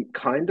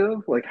 Kind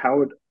of like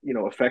how it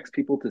affects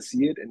people to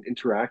see it and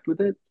interact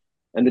with it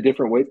and the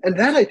different ways. And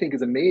that I think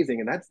is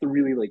amazing. And that's the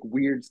really like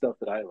weird stuff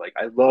that I like.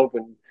 I love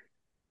when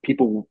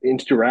people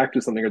interact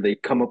with something or they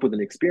come up with an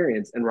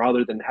experience, and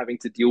rather than having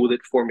to deal with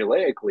it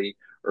formulaically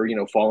or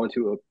fall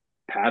into a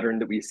pattern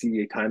that we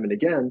see time and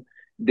again,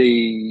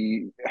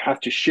 they have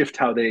to shift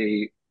how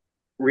they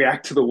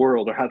react to the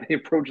world or how they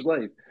approach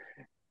life.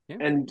 Yeah.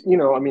 And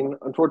I mean,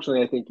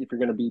 unfortunately, I think if you're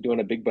going to be doing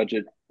a big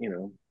budget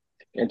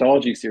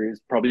anthology series,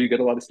 probably you get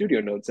a lot of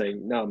studio notes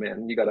saying, no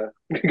man, you gotta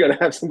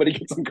have somebody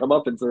get some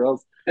comeuppance or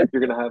else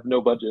you're gonna have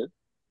no budget.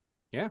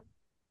 Yeah.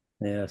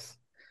 Yes.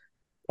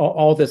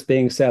 All this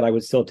being said, I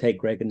would still take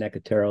Greg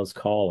Nicotero's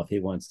call if he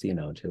wants to,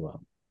 to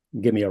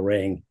give me a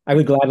ring. I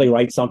would gladly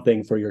write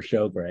something for your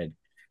show, Greg.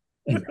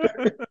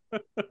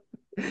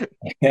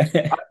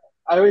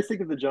 I always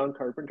think of the John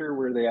Carpenter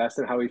where they asked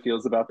him how he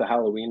feels about the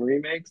Halloween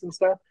remakes and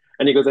stuff.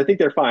 And he goes, I think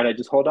they're fine. I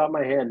just hold out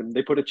my hand and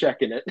they put a check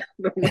in it.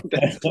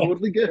 That's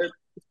totally good.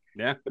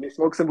 Yeah. But he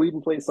smokes some weed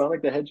and plays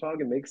Sonic the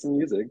Hedgehog and makes some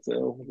music.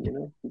 So,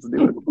 let's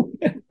do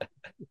it.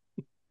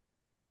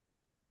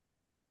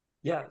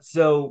 Yeah,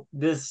 so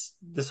this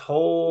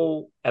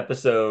whole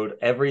episode,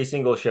 every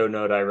single show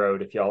note I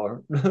wrote, if y'all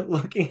are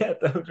looking at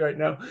those right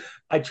now,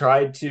 I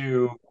tried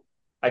to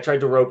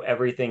rope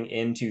everything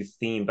into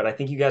theme, but I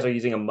think you guys are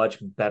using a much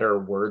better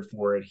word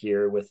for it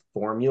here with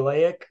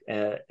formulaic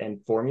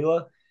and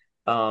formula,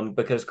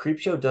 because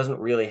Creepshow doesn't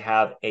really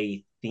have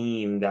a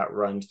theme that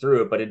runs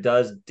through it, but it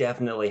does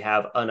definitely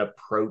have an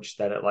approach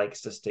that it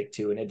likes to stick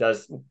to, and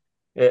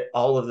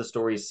all of the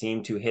stories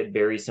seem to hit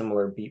very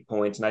similar beat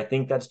points. And I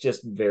think that's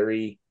just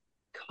very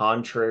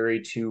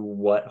contrary to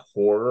what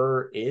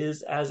horror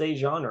is as a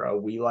genre.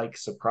 We like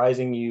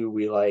surprising you.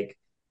 We like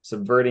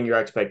subverting your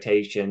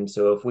expectations.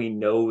 So if we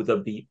know the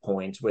beat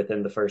points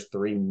within the first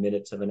 3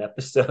 minutes of an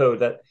episode,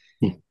 that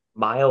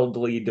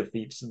mildly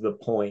defeats the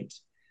point.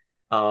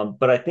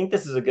 But I think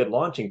this is a good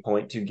launching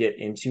point to get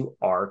into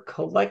our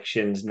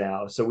collections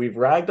now. So we've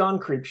ragged on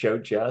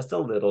Creepshow just a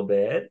little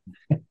bit.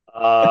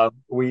 I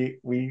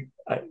won't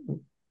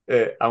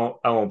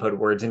put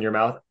words in your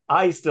mouth.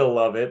 I still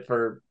love it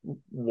for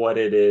what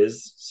it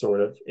is,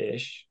 sort of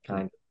ish,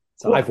 kind of.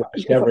 So I've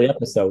watched every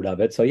episode of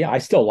it, so yeah, I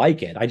still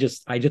like it. I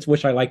just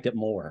wish I liked it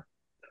more.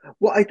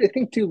 Well, I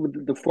think too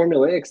with the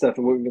formulaic stuff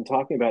and what we've been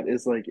talking about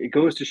is like it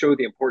goes to show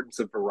the importance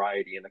of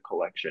variety in a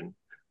collection.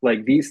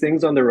 Like these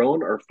things on their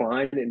own are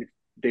fine, and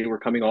they were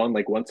coming on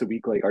like once a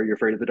week, like Are You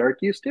Afraid of the Dark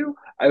used to,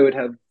 I would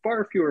have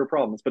far fewer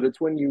problems. But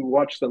it's when you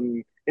watch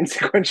them in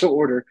sequential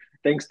order,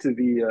 thanks to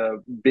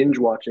the binge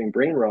watching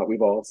brain rot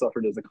we've all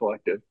suffered as a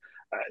collective,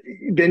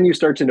 then you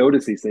start to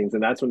notice these things,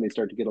 and that's when they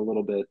start to get a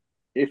little bit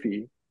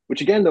iffy.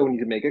 Which again, though, when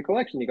you make a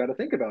collection, you got to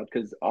think about,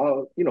 because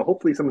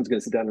hopefully someone's going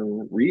to sit down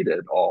and read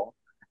it all,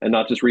 and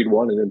not just read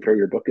one and then throw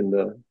your book in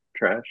the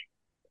trash.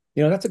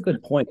 That's a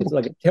good point. Because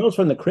like Tales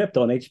from the Crypt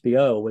on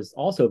HBO was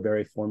also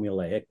very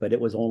formulaic, but it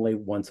was only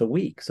once a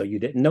week, so you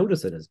didn't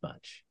notice it as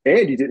much.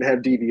 And you didn't have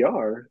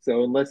DVR,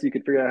 so unless you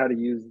could figure out how to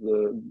use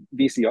the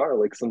VCR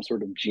like some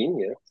sort of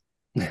genius,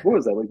 what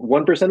was that? Like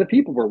 1% of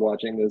people were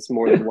watching this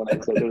more than one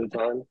episode at a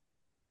time.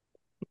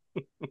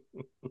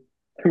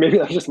 Maybe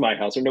that's just my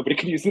house, or nobody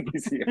could use the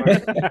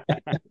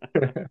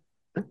VCR.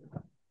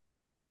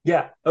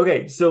 Yeah.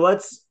 Okay. So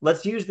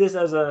let's use this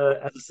as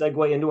a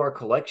segue into our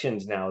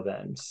collections now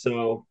then.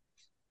 So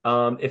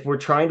if we're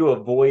trying to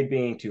avoid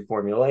being too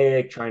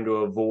formulaic, trying to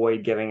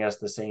avoid giving us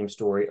the same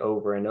story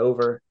over and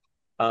over,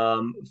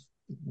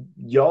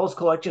 y'all's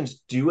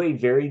collections do a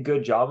very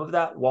good job of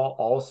that while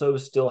also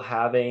still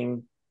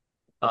having,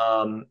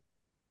 I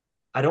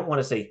don't want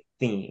to say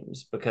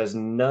themes, because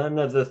none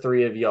of the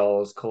three of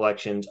y'all's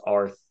collections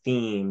are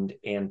themed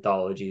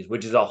anthologies,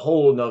 which is a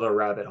whole nother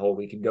rabbit hole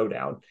we could go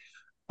down.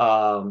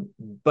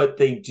 But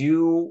they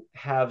do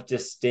have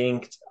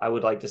distinct, I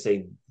would like to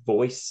say,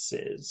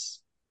 voices.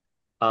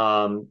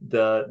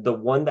 The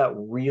one that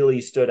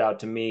really stood out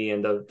to me,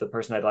 and the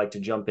person I'd like to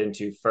jump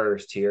into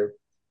first here,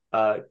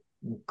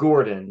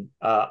 Gordon,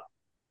 a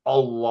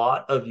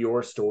lot of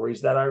your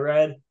stories that I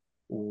read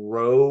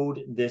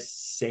rode this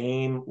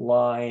same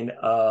line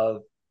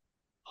of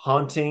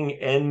haunting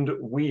and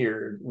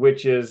weird,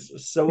 which is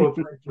so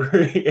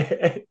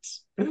appropriate.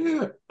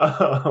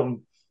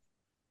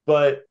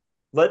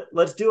 But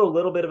let's do a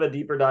little bit of a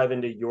deeper dive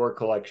into your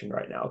collection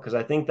right now, because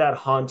I think that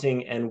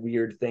haunting and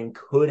weird thing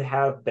could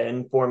have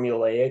been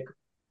formulaic,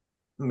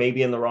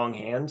 maybe in the wrong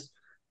hands.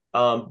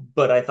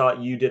 But I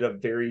thought you did a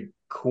very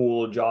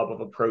cool job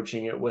of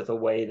approaching it with a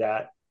way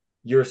that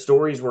your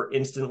stories were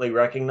instantly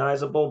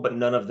recognizable, but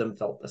none of them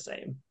felt the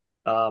same.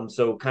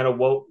 So kind of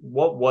what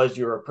was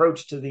your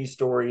approach to these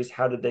stories?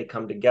 How did they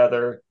come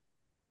together?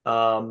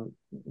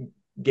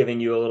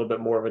 Giving you a little bit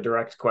more of a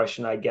direct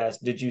question, I guess.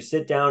 Did you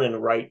sit down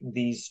and write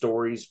these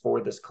stories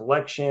for this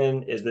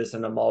collection? Is this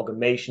an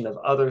amalgamation of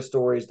other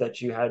stories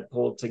that you had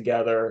pulled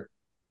together?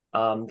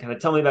 Kind of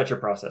tell me about your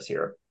process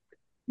here.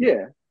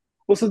 Yeah.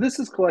 Well, so this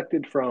is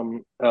collected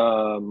from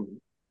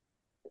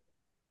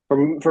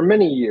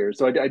many years.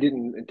 So I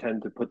didn't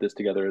intend to put this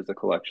together as a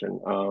collection.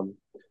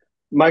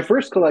 My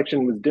first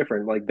collection was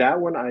different. Like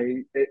that one,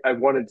 I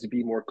wanted to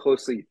be more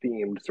closely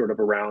themed, sort of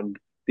around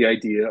the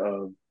idea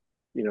of,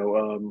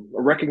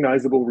 a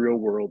recognizable real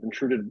world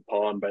intruded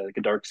upon by like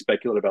a dark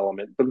speculative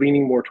element, but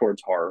leaning more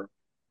towards horror.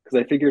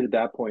 Because I figured at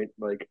that point,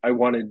 like I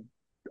wanted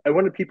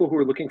people who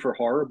were looking for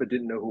horror but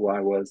didn't know who I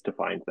was to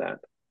find that.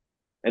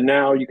 And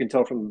now you can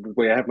tell from the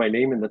way I have my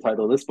name in the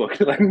title of this book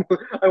that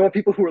I want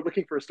people who are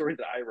looking for a story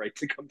that I write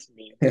to come to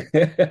me.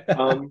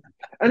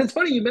 And it's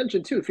funny you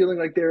mentioned too, feeling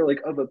like they're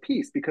like of a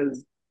piece,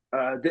 because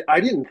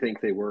I didn't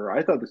think they were.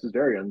 I thought this was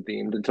very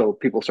unthemed until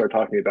people start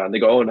talking about it and they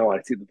go, "Oh no,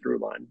 I see the through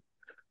line."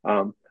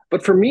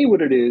 But for me,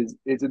 what it is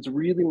it's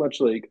really much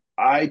like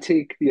I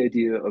take the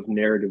idea of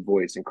narrative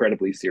voice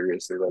incredibly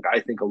seriously. Like I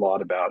think a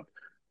lot about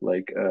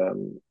like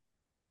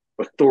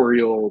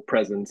authorial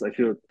presence. I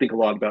think a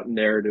lot about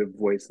narrative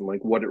voice and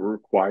like what it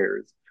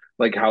requires.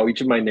 Like how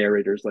each of my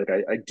narrators, like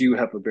I do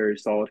have a very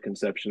solid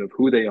conception of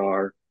who they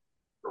are,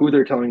 who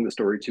they're telling the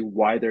story to,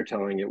 why they're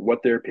telling it,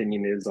 what their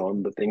opinion is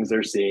on the things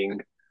they're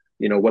seeing,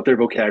 what their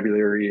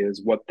vocabulary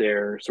is, what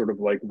their sort of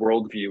like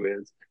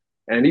worldview is.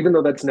 And even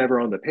though that's never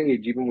on the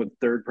page, even with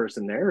third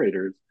person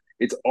narrators,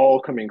 it's all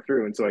coming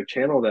through. And so I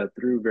channel that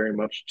through very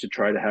much to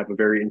try to have a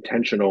very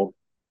intentional,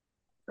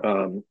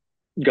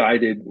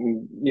 guided,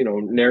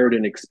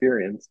 narrated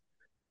experience.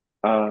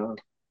 But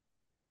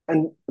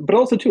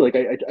also too, like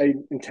I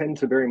intend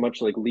to very much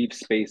like leave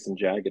space and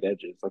jagged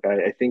edges. Like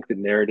I think the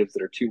narratives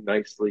that are too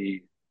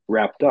nicely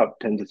wrapped up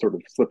tend to sort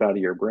of slip out of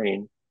your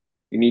brain.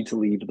 You need to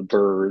leave the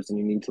burrs and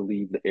you need to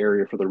leave the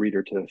area for the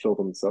reader to fill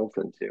themselves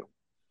into.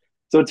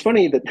 So it's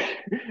funny that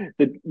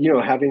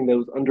having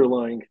those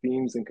underlying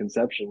themes and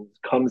conceptions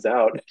comes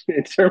out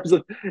in terms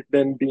of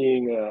them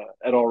being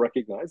at all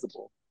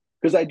recognizable.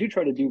 Because I do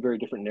try to do very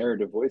different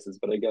narrative voices,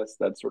 but I guess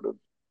that sort of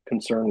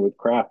concern with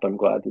craft I'm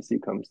glad to see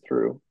comes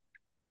through.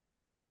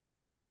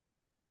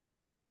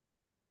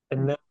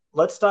 And then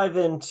let's dive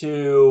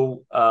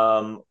into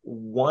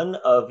one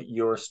of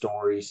your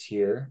stories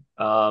here.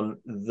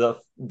 The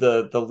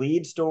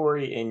lead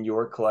story in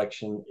your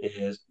collection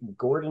is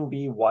Gordon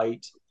B.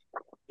 White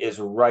is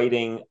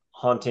writing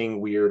haunting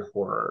weird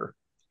horror.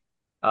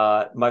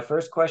 My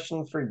first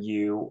question for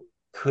you: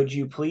 could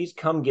you please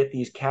come get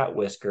these cat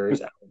whiskers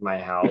out of my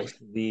house?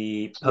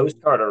 The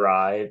postcard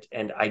arrived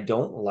and I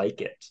don't like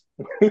it.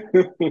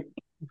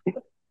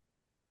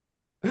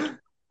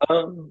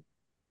 um,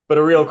 But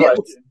a real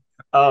question.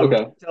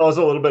 Okay. Tell us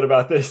a little bit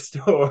about this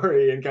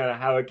story and kind of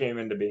how it came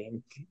into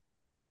being.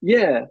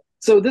 Yeah.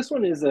 So this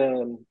one is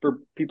for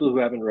people who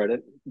haven't read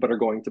it but are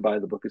going to buy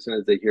the book as soon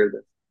as they hear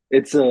this.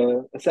 It's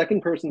a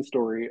second person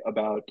story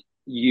about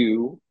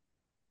you,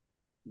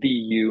 the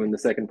you in the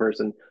second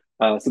person,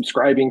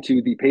 subscribing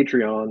to the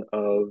Patreon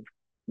of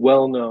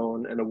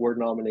well-known and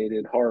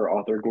award-nominated horror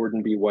author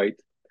Gordon B.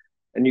 White,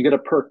 and you get a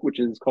perk which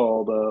is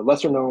called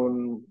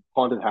lesser-known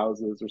haunted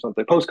houses or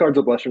something, postcards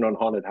of lesser-known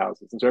haunted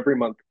houses. And so every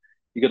month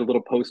you get a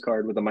little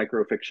postcard with a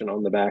microfiction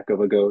on the back of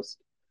a ghost.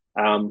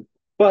 Um,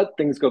 but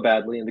things go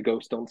badly, and the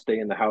ghosts don't stay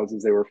in the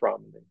houses they were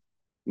from. They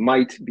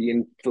might be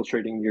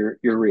infiltrating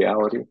your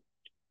reality.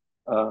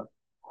 Uh,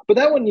 but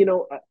that one,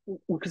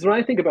 because when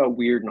I think about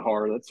weird and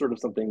horror, that's sort of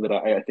something that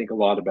I think a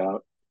lot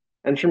about.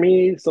 And for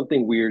me,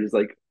 something weird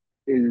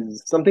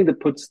is something that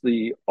puts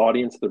the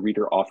audience, the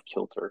reader, off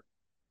kilter.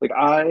 Like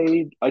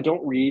I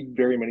don't read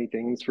very many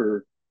things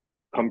for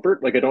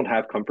comfort. Like I don't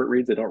have comfort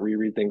reads. I don't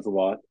reread things a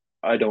lot.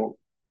 I don't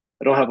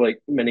I don't have like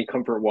many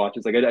comfort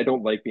watches. Like I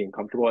don't like being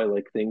comfortable. I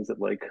like things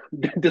that like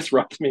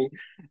disrupt me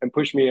and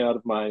push me out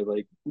of my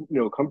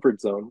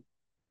comfort zone.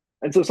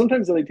 And so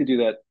sometimes I like to do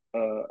that.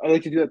 I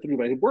like to do that through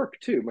my work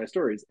too, my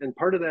stories. And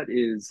part of that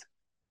is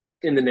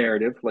in the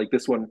narrative. Like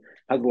this one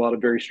has a lot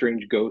of very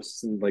strange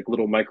ghosts and like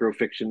little micro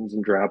fictions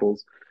and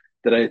drabbles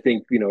that I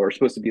think are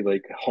supposed to be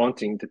like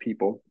haunting to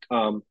people.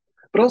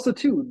 But also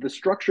too, the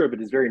structure of it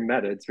is very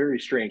meta. It's very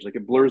strange. Like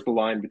it blurs the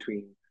line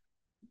between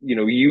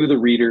you the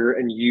reader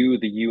and you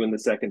the you in the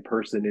second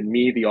person and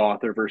me the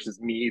author versus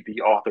me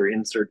the author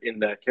insert in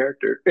that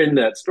character in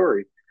that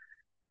story.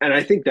 And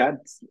I think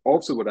that's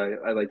also what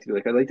I like to do.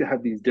 Like I like to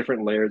have these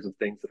different layers of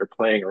things that are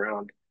playing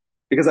around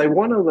because I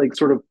want to like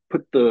sort of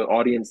put the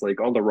audience like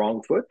on the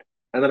wrong foot,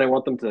 and then I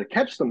want them to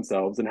catch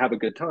themselves and have a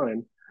good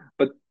time,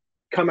 but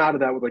come out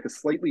of that with like a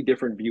slightly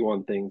different view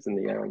on things in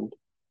the end.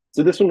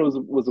 So this one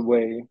was a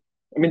way.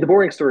 I mean, the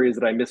boring story is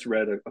that I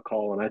misread a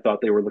call and I thought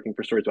they were looking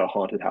for stories about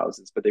haunted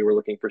houses, but they were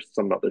looking for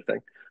some other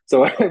thing.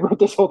 So I wrote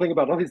this whole thing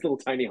about all these little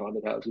tiny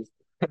haunted houses.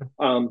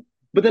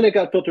 But then it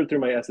got filtered through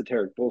my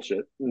esoteric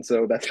bullshit, and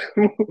so that's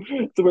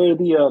where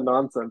the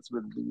nonsense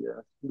with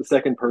the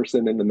second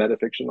person and the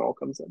metafiction all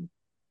comes in.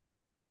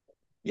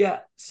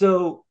 Yeah.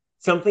 So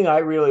something I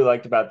really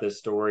liked about this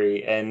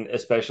story, and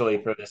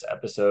especially for this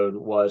episode,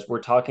 was we're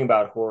talking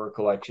about horror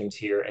collections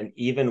here. And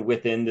even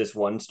within this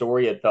one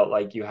story, it felt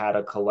like you had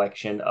a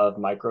collection of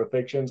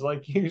microfictions,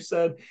 like you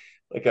said,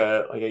 like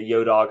a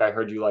yo dog. I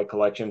heard you like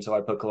collections, so I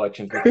put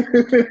collections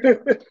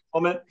with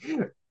moment.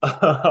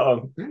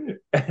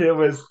 And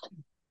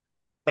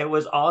it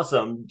was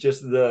awesome,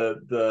 just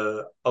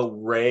the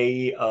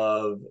array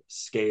of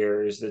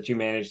scares that you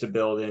managed to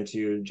build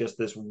into just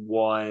this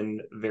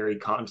one very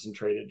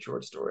concentrated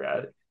short story.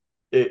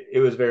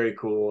 It was very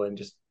cool, and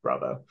just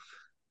bravo.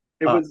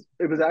 uh,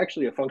 It was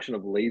actually a function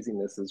of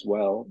laziness as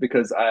well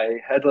because I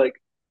had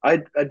like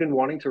I'd been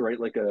wanting to write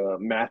like a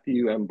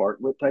Matthew M.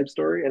 Bartlett type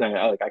story, and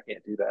I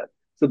can't do that.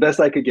 So the best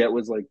I could get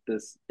was like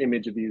this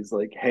image of these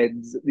like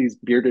heads, these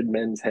bearded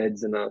men's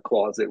heads in a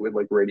closet with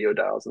like radio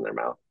dials in their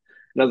mouth.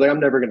 And I was like, I'm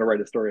never going to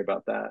write a story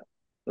about that.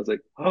 I was like,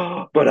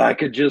 oh, but I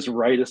could just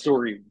write a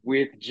story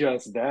with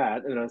just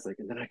that. And I was like,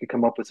 and then I could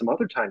come up with some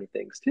other tiny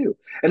things too.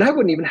 And I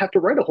wouldn't even have to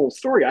write a whole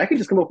story. I could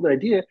just come up with an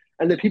idea,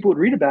 and then people would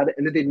read about it,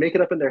 and then they'd make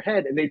it up in their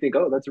head, and they'd think,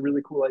 oh, that's a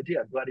really cool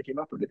idea. I'm glad I came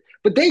up with it.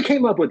 But they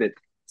came up with it.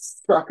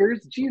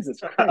 Suckers. Jesus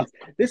Christ.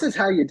 This is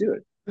how you do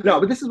it. No,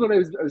 but this is what I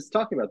was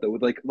talking about though,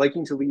 with like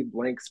liking to leave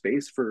blank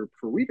space for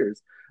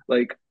readers.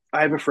 Like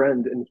I have a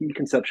friend and he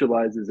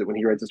conceptualizes it when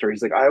he writes a story.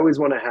 He's like, I always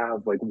want to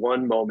have like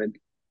one moment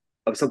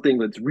of something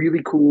that's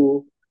really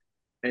cool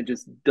and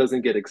just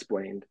doesn't get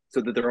explained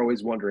so that they're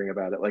always wondering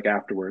about it like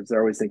afterwards.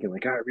 They're always thinking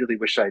like, oh, I really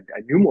wish I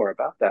knew more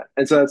about that.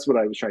 And so that's what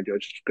I was trying to do. I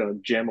was just gonna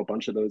jam a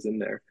bunch of those in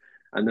there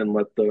and then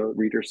let the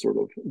reader sort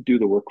of do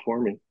the work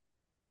for me.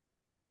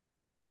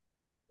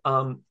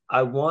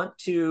 I want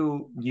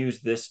to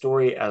use this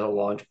story as a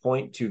launch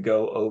point to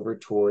go over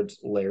towards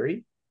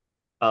Larry.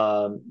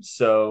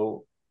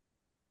 So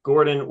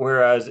Gordon,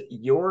 whereas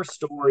your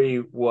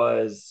story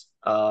was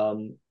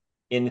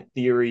in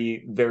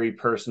theory very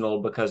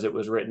personal because it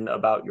was written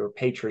about your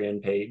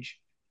Patreon page,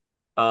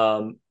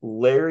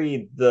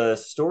 Larry, the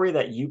story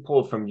that you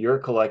pulled from your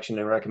collection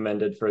and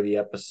recommended for the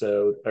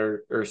episode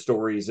or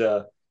stories,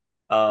 the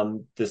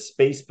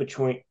space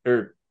between,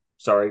 or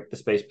sorry, the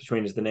space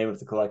between is the name of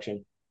the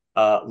collection.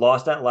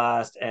 Lost at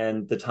Last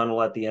and The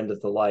Tunnel at the End of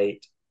the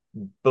Light.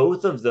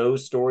 Both of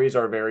those stories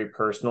are very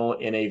personal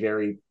in a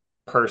very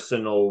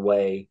personal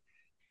way.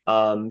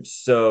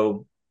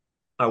 So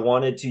I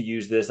wanted to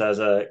use this as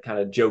a kind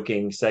of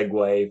joking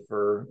segue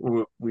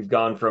for we've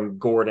gone from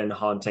Gordon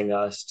haunting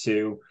us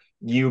to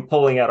you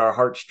pulling at our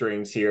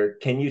heartstrings here.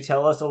 Can you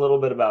tell us a little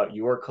bit about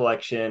your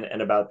collection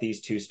and about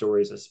these two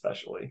stories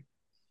especially?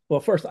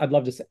 Well, first, I'd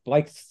love to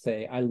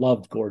say I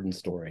loved Gordon's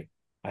story.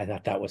 I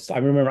thought that was. I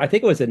remember. I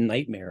think it was a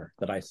nightmare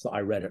that I saw.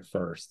 I read it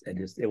first, and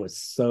just it was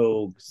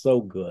so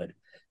good.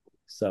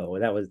 So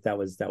that was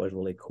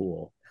really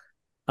cool.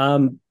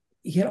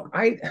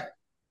 I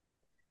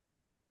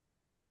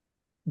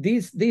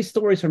these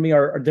stories for me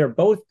they're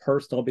both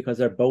personal because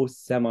they're both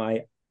semi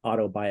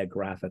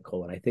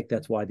autobiographical, and I think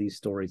that's why these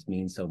stories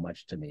mean so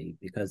much to me,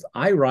 because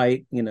I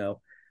write, I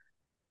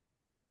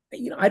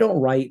don't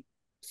write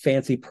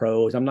fancy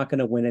prose. I'm not going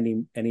to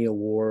win any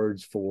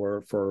awards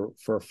for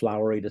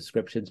flowery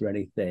descriptions or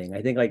anything.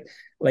 I think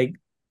like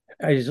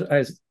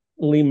as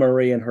Lee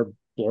Murray and her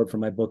blurb for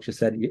my book just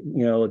said,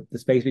 the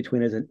space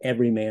between is an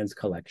everyman's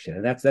collection,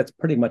 and that's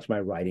pretty much my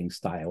writing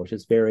style, which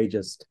is very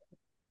just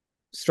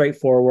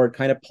straightforward,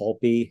 kind of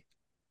pulpy,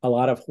 a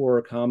lot of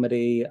horror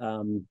comedy.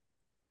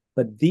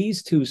 But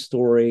these two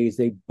stories,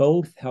 they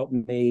both helped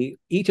me.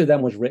 Each of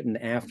them was written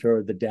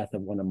after the death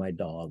of one of my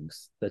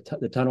dogs.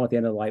 The Tunnel at the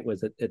End of the Light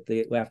was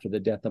after the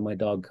death of my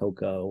dog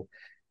Coco,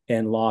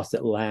 and Lost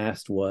at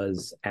Last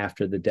was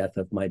after the death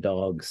of my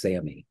dog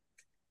Sammy.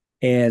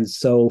 And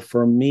so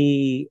for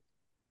me,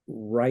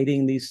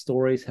 writing these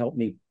stories helped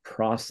me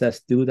process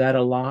through that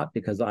a lot,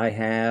 because I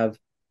have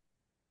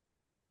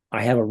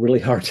a really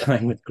hard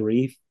time with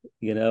grief,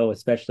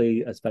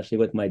 especially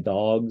with my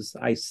dogs.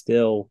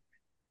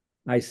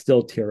 I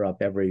still tear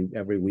up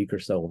every week or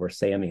so over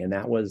Sammy, and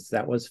that was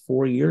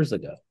 4 years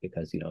ago,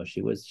 because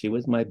she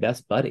was my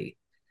best buddy.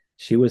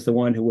 She was the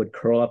one who would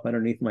curl up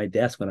underneath my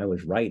desk when I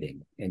was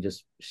writing, and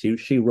just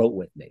she wrote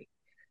with me,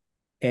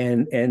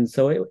 and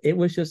so it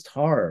was just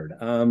hard.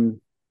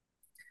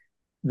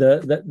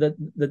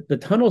 The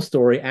tunnel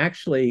story,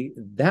 actually,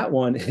 that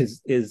one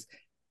is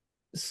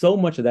so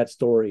much of that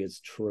story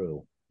is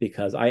true,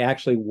 because I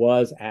actually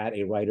was at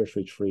a writer's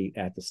retreat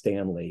at the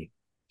Stanley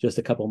just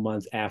a couple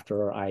months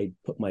after I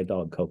put my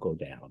dog Coco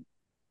down.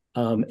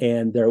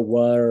 And there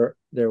were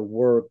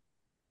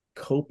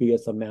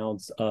copious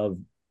amounts of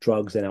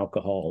drugs and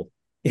alcohol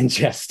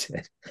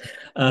ingested.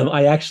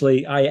 I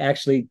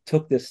actually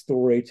took this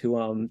story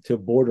to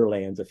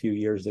Borderlands a few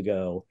years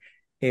ago,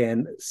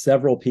 and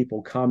several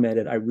people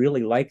commented, "I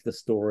really like the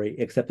story,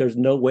 except there's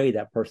no way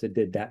that person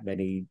did that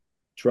many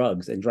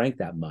drugs and drank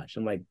that much."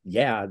 I'm like,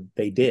 "Yeah,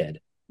 they did."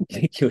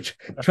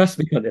 Trust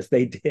me on this,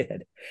 they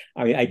did.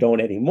 I mean, I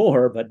don't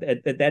anymore, but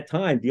at that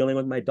time, dealing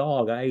with my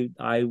dog, I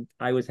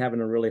was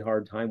having a really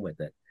hard time with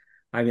it.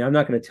 I mean, I'm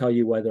not going to tell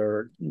you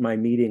whether my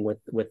meeting with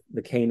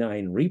the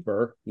canine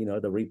Reaper,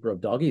 the Reaper of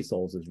doggy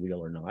souls, is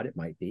real or not. It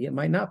might be, it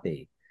might not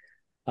be.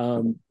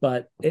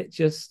 But it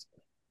just,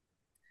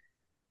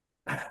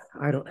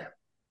 I don't.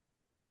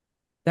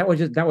 That was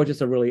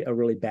just a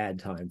really bad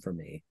time for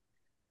me.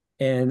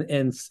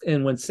 And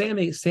when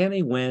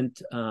Sammy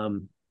went,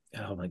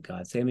 oh my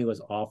God, Sammy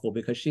was awful,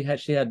 because she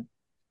had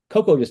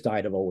Coco just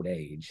died of old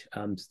age.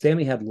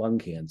 Sammy had lung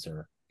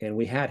cancer, and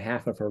we had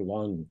half of her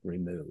lung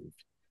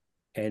removed,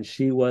 and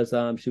she was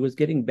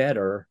getting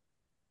better,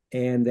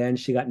 and then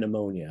she got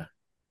pneumonia,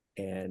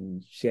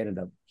 and she ended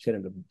up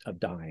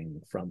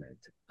dying from it.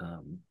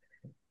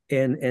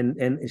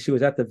 And she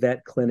was at the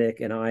vet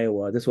clinic in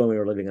Iowa. This is when we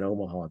were living in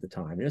Omaha at the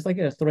time. And it was like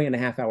a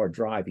 3.5 hour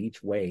drive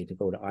each way to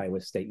go to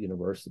Iowa State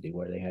University,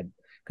 where they had,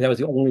 because that was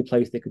the only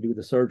place they could do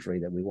the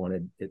surgery that we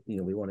wanted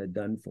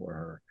done for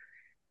her.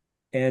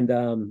 And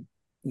I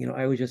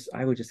was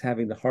just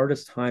having the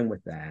hardest time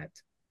with that.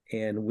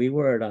 And we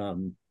were at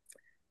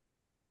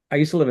I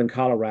used to live in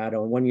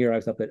Colorado, and one year I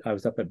was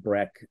up at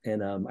Breck,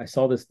 and I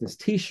saw this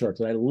T-shirt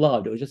that I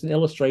loved. It was just an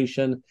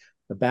illustration,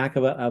 the back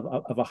of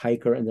a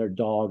hiker and their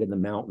dog in the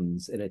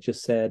mountains, and it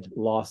just said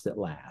 "Lost at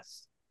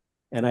Last."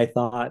 And I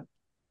thought,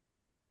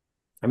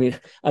 I mean,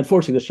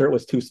 unfortunately, the shirt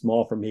was too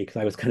small for me because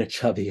I was kind of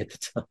chubby at the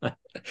time.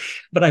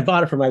 But I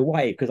bought it for my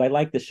wife because I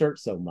liked the shirt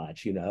so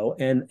much,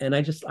 And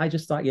I just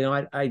thought,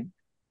 I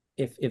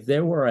if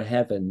there were a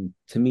heaven,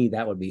 to me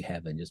that would be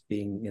heaven, just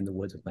being in the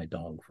woods with my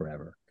dog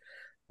forever.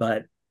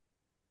 But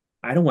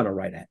I don't want to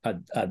write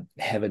a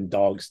heaven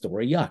dog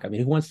story. Yuck. I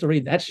mean, who wants to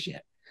read that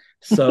shit?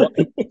 So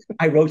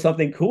I wrote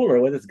something cooler,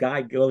 where this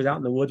guy goes out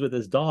in the woods with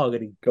his dog,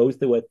 and he goes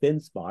through a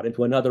thin spot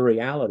into another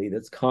reality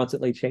that's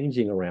constantly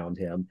changing around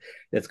him.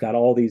 That's got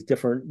all these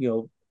different,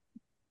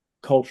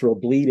 cultural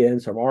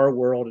bleed-ins from our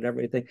world and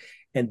everything.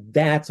 And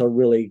that's a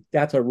really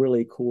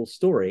cool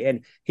story.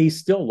 And he's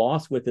still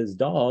lost with his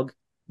dog.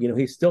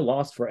 He's still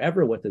lost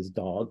forever with his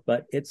dog,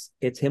 but it's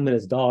him and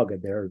his dog,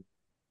 and they're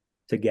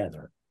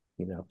together,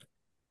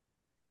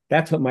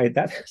 That's what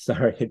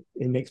sorry,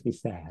 it makes me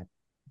sad.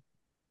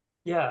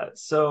 Yeah.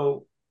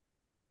 So,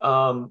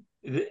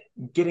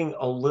 getting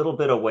a little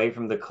bit away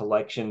from the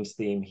collections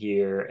theme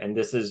here, and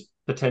this is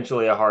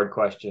potentially a hard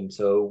question,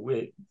 so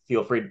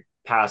feel free to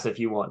pass if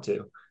you want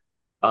to.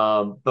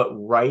 But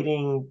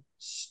writing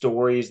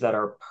stories that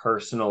are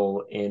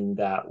personal in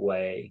that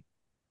way,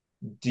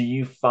 do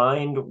you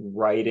find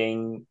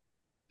writing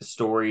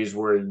stories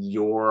where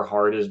your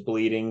heart is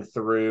bleeding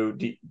through,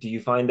 do you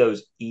find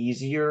those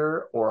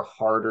easier or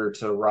harder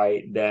to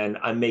write than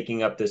I'm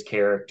making up this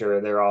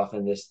character, they're off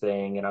in this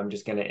thing, and I'm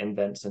just going to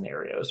invent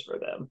scenarios for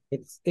them?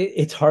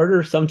 It's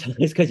harder sometimes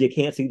because you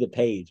can't see the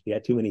page. You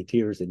got too many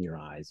tears in your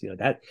eyes.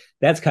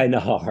 That's kind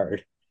of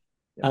hard.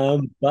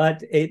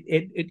 But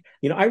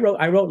I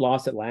wrote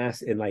Lost at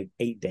Last in like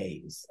 8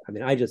 days. I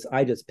mean, I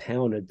just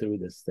pounded through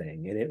this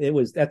thing, and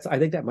I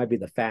think that might be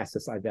the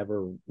fastest I've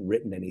ever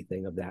written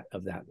anything of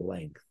that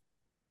length,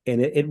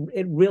 and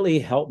it really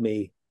helped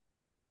me.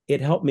 It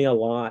helped me a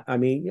lot. I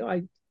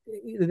mean,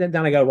 then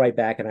I go right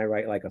back and I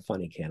write like a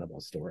funny cannibal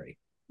story.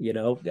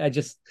 I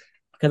just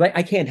because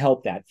I can't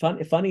help that.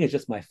 Funny is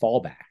just my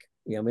fallback.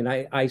 I mean,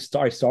 I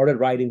started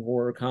writing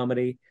horror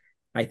comedy.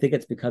 I think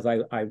it's because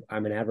I'm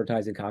an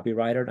advertising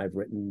copywriter and I've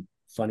written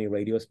funny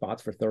radio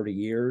spots for 30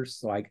 years.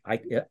 So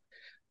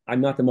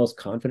I'm not the most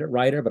confident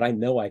writer, but I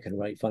know I can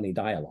write funny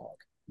dialogue.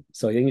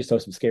 So then you throw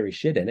some scary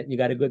shit in it, and you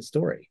got a good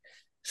story.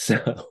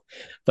 So,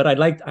 but I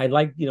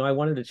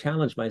wanted to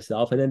challenge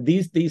myself. And then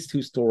these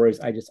two stories,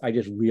 I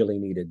just really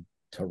needed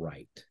to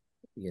write,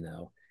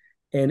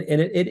 and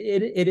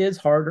it is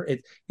harder.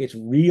 It's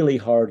really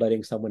hard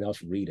letting someone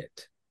else read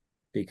it,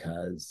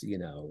 because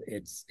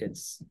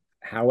it's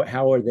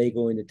how are they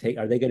going to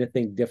are they going to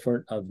think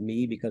different of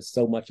me, because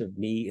so much of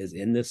me is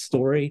in this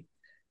story.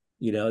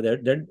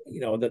 They're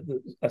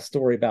a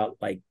story about,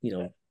 like,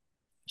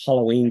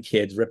 Halloween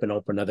kids ripping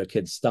open another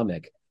kid's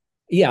stomach.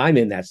 Yeah, I'm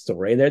in that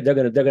story, and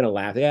they're gonna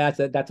laugh. Yeah,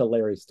 that's a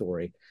Larry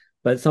story.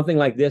 But something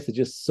like this is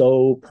just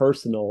so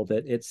personal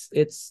that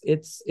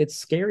it's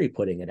scary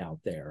putting it out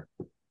there.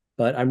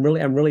 But I'm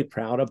really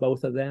proud of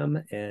both of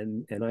them,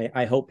 and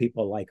I hope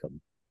people like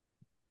them.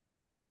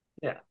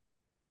 Yeah.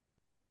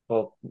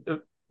 Well, I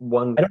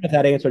don't know if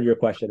that answered your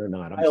question or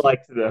not. I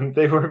liked them.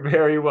 They were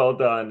very well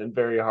done and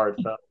very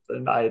heartfelt,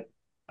 and I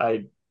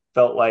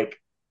felt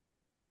like,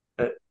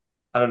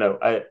 I don't know.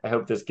 I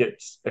hope this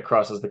gets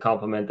across as the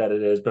compliment that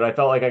it is, but I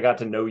felt like I got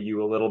to know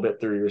you a little bit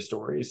through your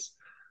stories,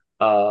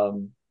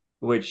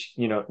 which,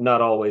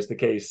 not always the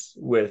case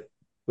with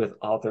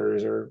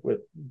authors or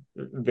with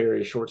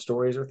very short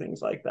stories or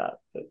things like that.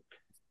 But,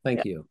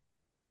 Thank you.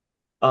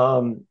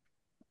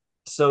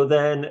 So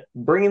then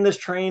bringing this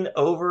train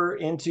over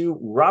into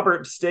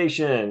Robert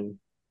Station.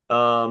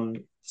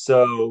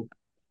 So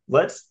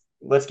let's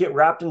get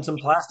wrapped in some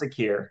plastic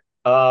here.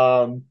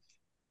 The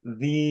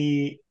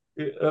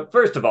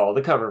First of all,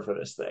 the cover for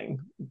this thing,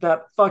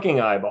 that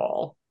fucking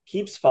eyeball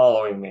keeps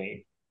following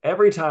me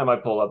every time I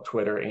pull up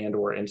Twitter and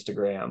or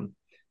Instagram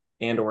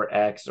and or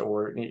X,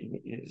 or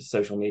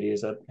social media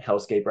is a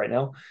hellscape right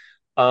now.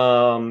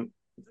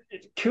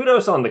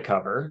 Kudos on the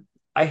cover.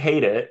 I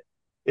hate it.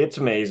 It's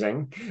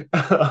amazing.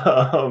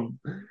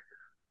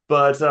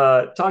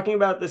 But talking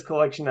about this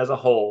collection as a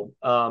whole,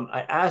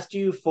 I asked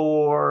you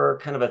for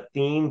kind of a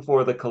theme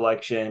for the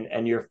collection,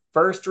 and your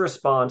first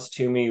response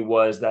to me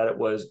was that it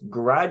was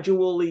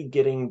gradually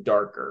getting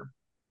darker.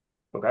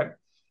 Okay.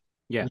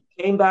 Yeah.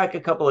 You came back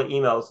a couple of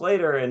emails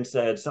later and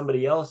said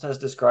somebody else has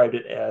described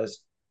it as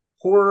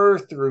horror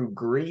through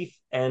grief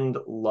and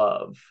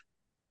love.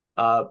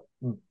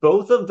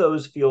 Both of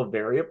those feel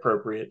very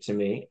appropriate to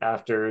me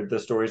after the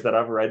stories that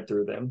I've read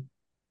through them.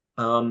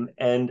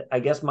 And I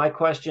guess my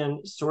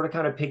question, sort of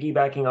kind of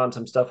piggybacking on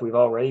some stuff we've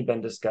already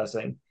been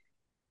discussing,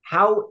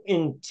 how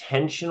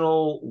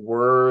intentional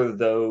were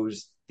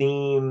those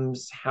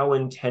themes? How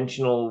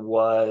intentional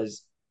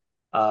was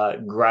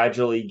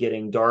gradually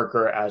getting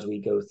darker as we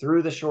go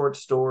through the short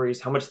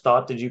stories? How much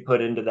thought did you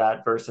put into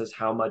that versus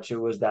how much it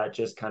was that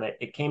just kind of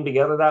it came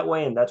together that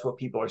way and that's what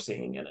people are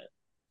seeing in it?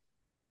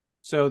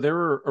 So there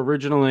were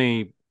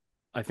originally,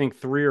 I think,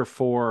 3 or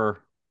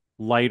 4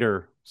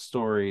 lighter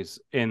stories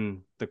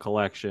in the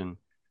collection.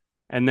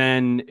 And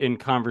then in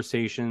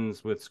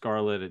conversations with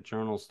Scarlett at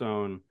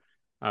Journalstone,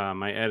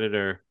 my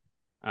editor,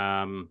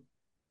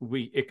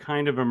 it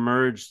kind of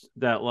emerged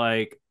that,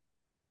 like,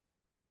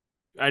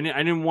 I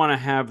didn't want to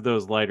have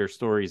those lighter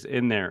stories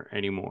in there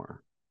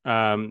anymore,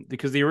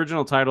 because the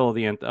original title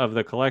of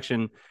the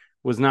collection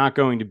was not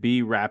going to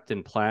be Wrapped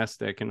in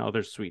Plastic and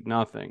Other Sweet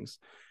Nothings.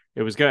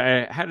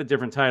 I had a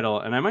different title,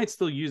 and I might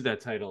still use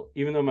that title,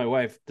 even though my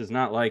wife does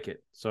not like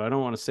it. So I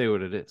don't want to say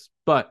what it is.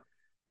 But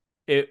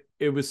it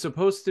was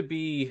supposed to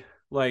be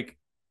like,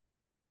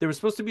 there was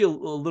supposed to be a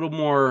little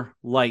more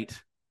light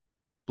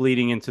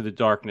bleeding into the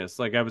darkness.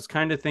 Like, I was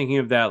kind of thinking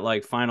of that,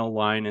 like, final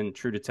line in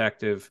True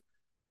Detective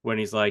when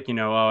he's like,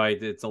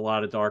 it's a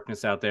lot of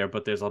darkness out there,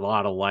 but there's a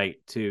lot of light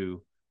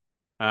too.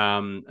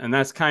 And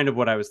that's kind of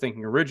what I was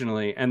thinking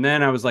originally. And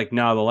then I was like,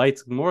 no,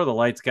 more of the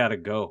lights got to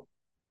go.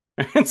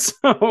 And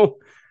so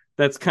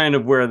that's kind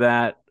of where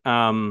that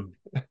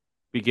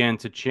began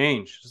to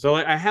change. So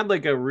I had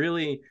like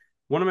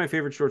one of my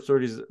favorite short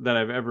stories that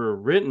I've ever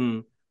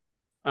written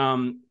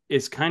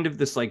is kind of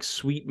this like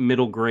sweet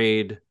middle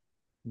grade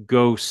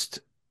ghost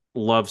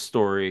love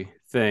story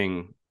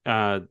thing.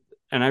 And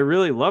I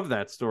really love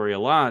that story a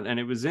lot. And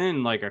it was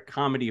in like a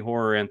comedy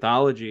horror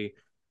anthology,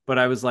 but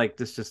I was like,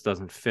 this just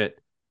doesn't fit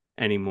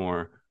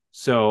anymore.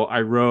 So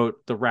I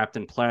wrote the Wrapped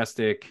in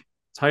Plastic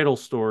title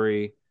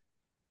story.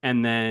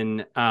 And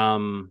then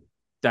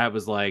that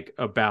was like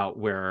about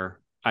where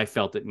I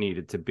felt it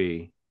needed to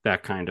be,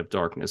 that kind of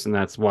darkness. And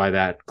that's why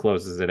that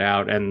closes it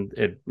out. And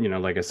it,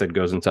 like I said,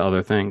 goes into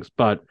other things.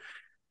 But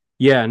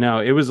yeah, no,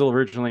 it was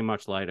originally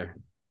much lighter.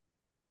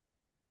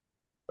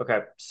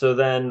 Okay. So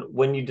then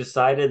when you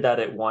decided that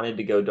it wanted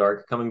to go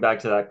dark, coming back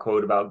to that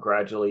quote about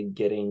gradually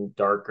getting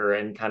darker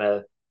and kind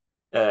of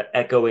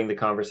echoing the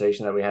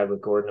conversation that we had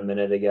with Gordon a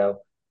minute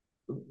ago,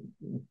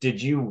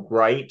 did you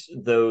write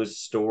those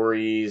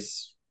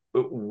stories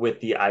with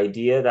the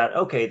idea that,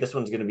 okay, this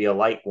one's going to be a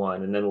light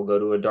one and then we'll go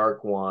to a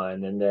dark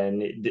one, and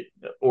then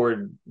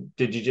or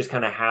did you just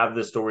kind of have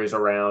the stories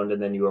around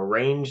and then you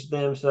arranged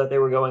them so that they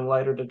were going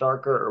lighter to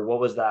darker, or what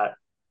was that?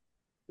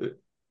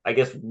 I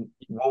guess,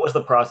 what was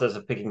the process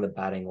of picking the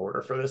batting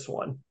order for this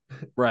one?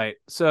 Right.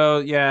 So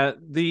yeah,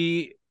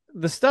 the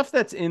stuff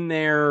that's in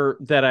there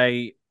that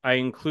I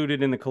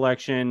included in the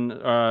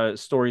collection,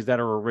 stories that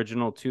are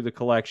original to the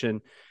collection,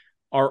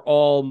 are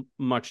all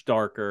much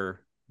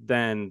darker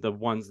than the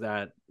ones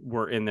that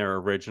were in there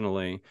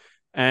originally.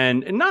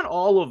 And not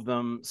all of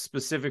them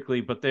specifically,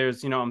 but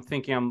there's, I'm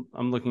thinking,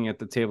 I'm looking at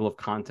the table of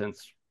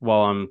contents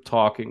while I'm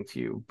talking to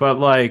you. But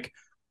like,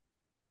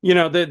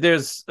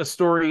 there's a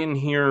story in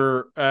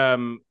here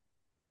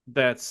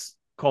that's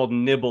called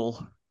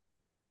Nibble,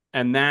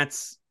 and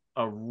that's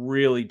a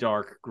really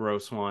dark,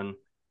 gross one.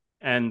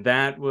 And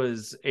that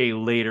was a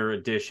later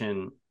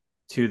addition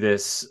to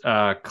this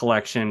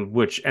collection,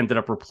 which ended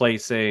up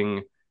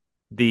replacing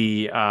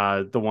the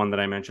one that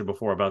I mentioned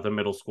before about the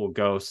middle school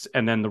ghosts,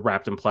 and then the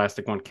Wrapped in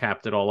Plastic one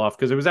capped it all off,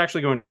 because it was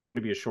actually going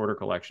to be a shorter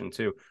collection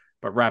too,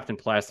 but Wrapped in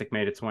Plastic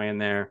made its way in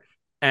there.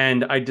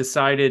 And I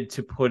decided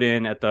to put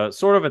in at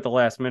the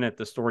last minute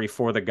the story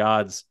For the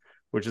Gods,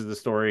 which is the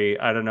story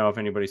I don't know if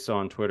anybody saw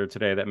on Twitter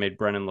today that made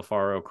Brennan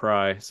LaFaro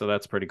cry, so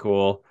that's pretty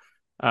cool.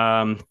 So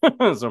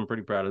I'm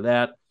pretty proud of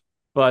that.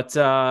 But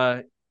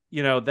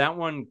that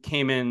one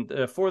came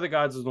in. For the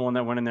Gods is the one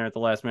that went in there at the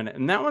last minute,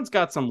 and that one's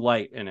got some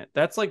light in it.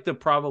 That's like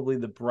probably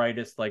the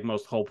brightest, like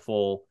most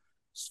hopeful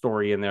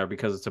story in there,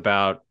 because it's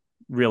about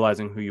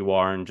realizing who you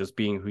are and just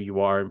being who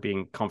you are and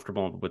being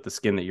comfortable with the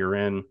skin that you're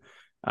in,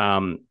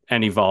 and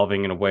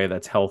evolving in a way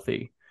that's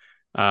healthy,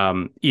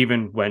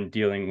 even when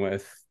dealing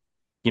with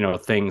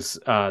things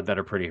that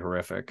are pretty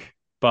horrific.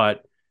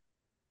 But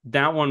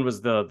that one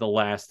was the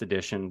last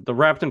edition. The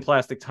Wrapped in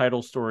Plastic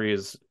title story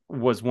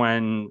was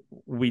when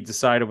we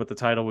decided what the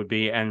title would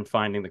be, and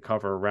finding the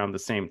cover around the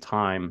same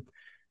time,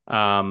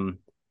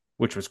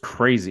 which was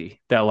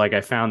crazy. That like I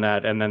found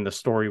that, and then the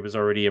story was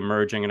already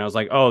emerging, and I was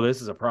like, oh,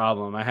 this is a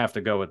problem. I have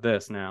to go with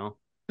this now.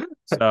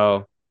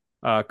 So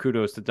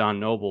kudos to Don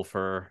Noble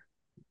for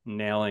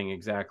nailing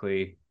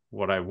exactly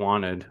what I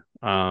wanted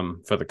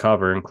for the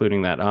cover,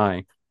 including that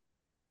eye.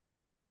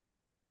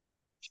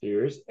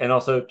 Cheers. And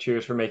also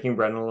cheers for making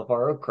Brendan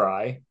LaFaro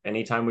cry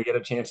anytime we get a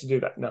chance to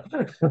do that. No.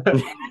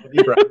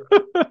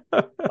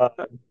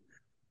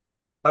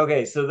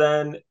 Okay, so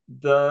then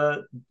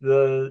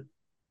the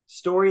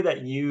story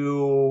that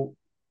you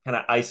kind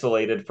of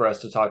isolated for us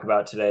to talk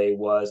about today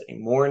was A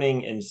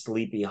Morning in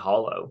Sleepy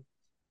Hollow.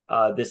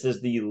 This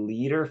is the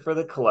leader for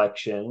the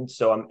collection,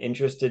 so I'm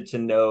interested to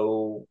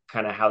know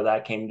kind of how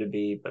that came to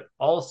be, but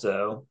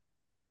also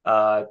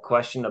a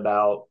question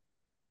about,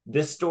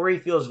 this story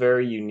feels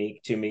very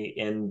unique to me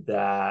in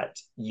that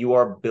you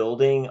are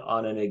building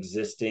on an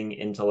existing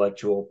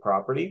intellectual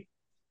property.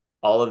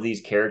 All of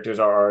these characters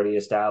are already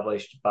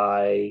established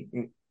by,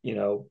 you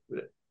know,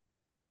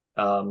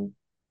 um,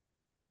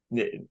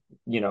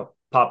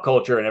 pop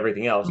culture and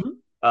everything else.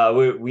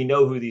 Mhm. We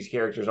know who these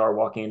characters are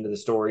walking into the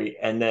story,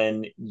 and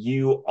then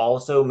you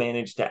also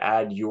manage to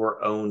add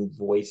your own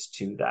voice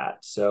to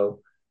that.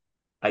 So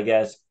I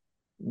guess,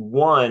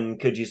 one,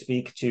 could you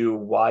speak to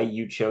why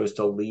you chose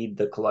to lead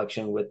the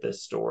collection with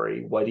this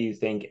story? What do you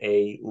think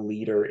a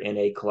leader in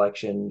a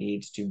collection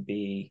needs to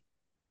be?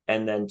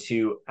 And then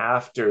two,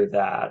 after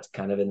that,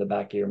 kind of in the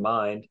back of your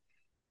mind,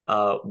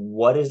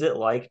 what is it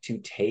like to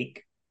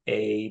take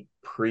a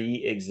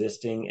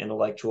pre-existing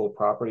intellectual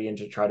property and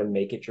to try to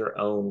make it your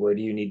own? Where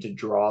do you need to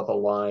draw the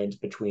lines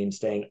between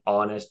staying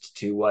honest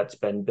to what's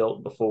been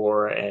built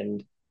before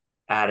and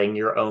adding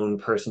your own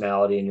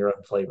personality and your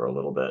own flavor a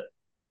little bit?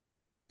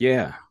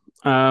 Yeah.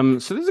 So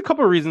there's a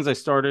couple of reasons I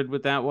started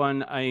with that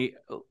one.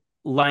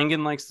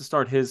 Langan likes to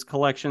start his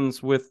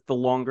collections with the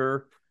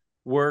longer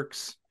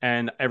works,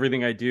 and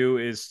everything I do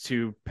is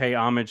to pay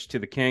homage to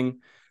the king.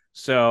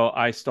 So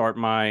I start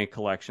my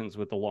collections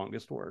with the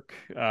longest work,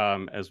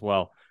 as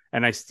well.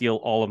 And I steal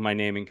all of my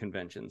naming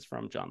conventions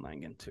from John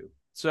Langan too.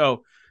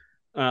 So,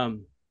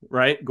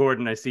 right,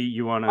 Gordon, I see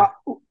you want to.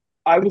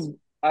 I was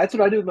that's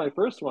what I did with my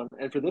first one,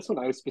 and for this one,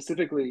 I was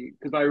specifically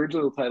because my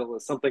original title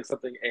was something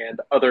something and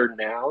other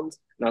nouns,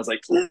 and I was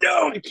like,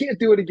 no, I can't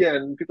do it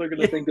again. People are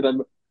going to think that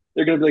I'm.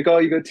 They're going to be like, oh,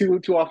 you go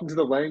too often to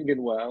the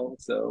Langan well.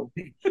 So,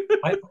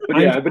 I, but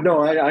I'm yeah, but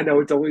no, I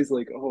know it's always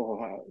like,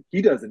 oh,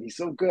 he doesn't. He's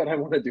so good. I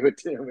want to do it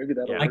too. Maybe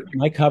that'll Yeah. work.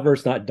 my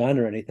cover's not done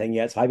or anything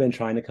yet, so I've been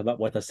trying to come up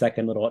with a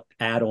second little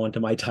add-on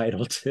to my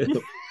title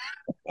too.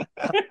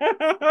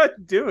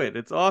 Do it.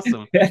 It's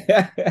awesome.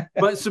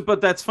 But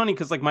that's funny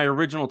because like my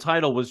original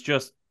title was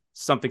just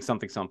something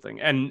something something,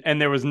 and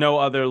there was no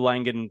other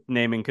Langan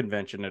naming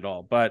convention at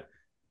all. But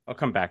I'll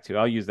come back to.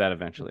 I'll use that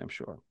eventually, I'm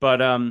sure.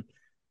 But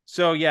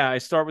So yeah, I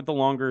start with the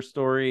longer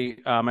story.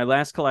 My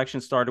last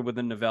collection started with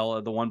a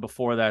novella. The one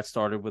before that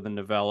started with a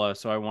novella.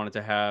 So I wanted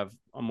to have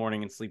a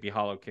Morning in Sleepy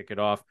Hollow kick it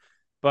off.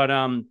 But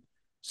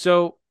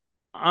so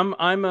I'm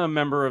a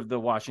member of the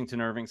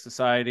Washington Irving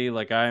Society.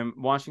 Like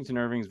Washington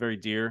Irving is very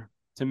dear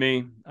to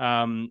me.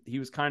 He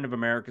was kind of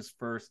America's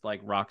first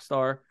like rock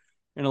star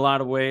in a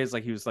lot of ways.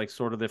 Like he was like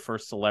sort of the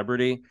first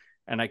celebrity,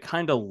 and I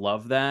kind of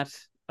love that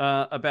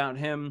about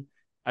him.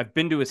 I've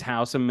been to his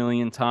house a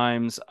million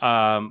times.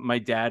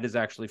 My dad is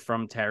actually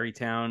from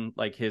Tarrytown.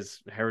 Like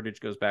his heritage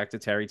goes back to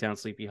Tarrytown,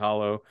 Sleepy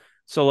Hollow.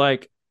 So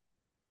like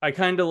I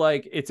kind of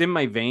like it's in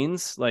my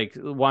veins. Like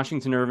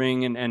Washington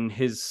Irving and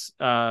his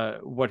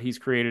what he's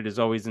created is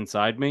always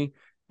inside me.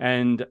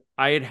 And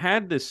I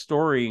had this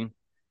story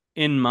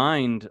in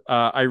mind.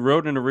 I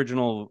wrote an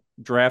original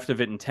draft of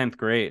it in 10th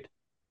grade.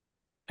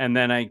 And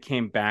then I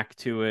came back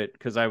to it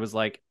because I was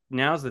like,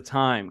 now's the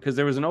time. Because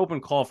there was an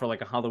open call for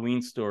like a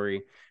Halloween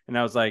story. And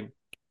I was like,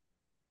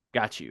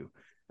 got you.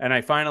 And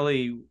I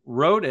finally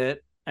wrote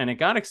it and it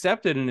got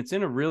accepted. And it's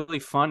in a really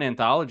fun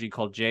anthology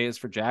called J is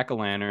for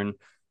Jack-o'-lantern.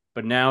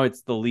 But now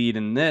it's the lead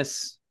in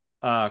this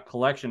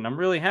collection. I'm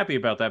really happy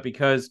about that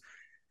because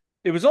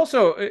there was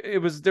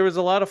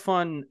a lot of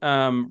fun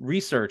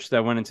research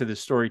that went into this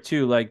story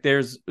too. Like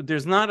there's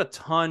not a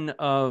ton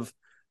of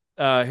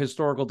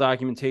historical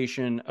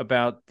documentation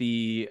about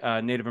the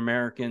Native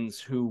Americans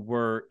who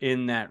were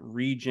in that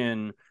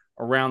region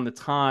around the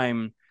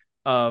time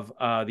of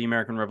the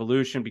American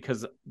Revolution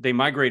because they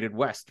migrated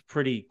west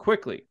pretty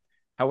quickly.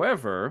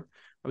 However,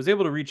 I was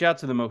able to reach out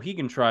to the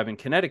Mohegan tribe in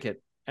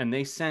Connecticut, and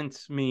they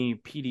sent me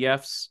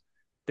PDFs.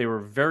 They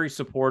were very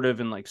supportive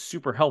and like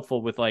super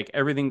helpful with like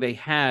everything they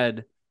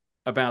had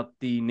about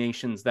the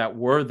nations that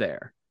were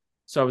there.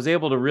 So I was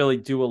able to really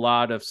do a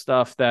lot of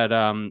stuff that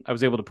I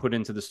was able to put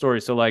into the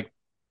story. So like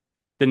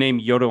the name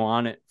Yodo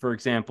on it, for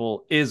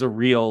example, is a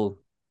real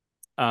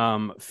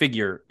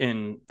figure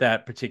in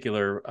that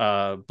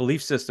particular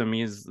belief system.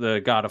 He's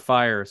the god of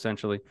fire,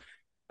 essentially.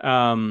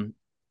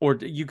 Or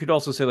you could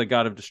also say like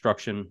god of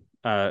destruction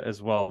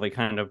as well. They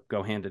kind of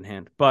go hand in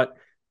hand. But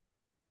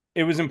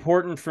it was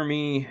important for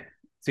me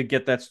to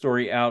get that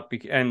story out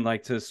and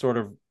like to sort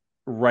of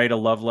write a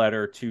love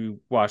letter to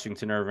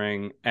Washington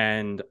Irving.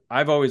 And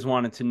I've always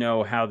wanted to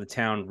know how the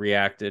town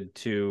reacted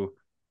to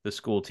the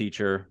school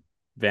teacher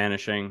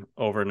vanishing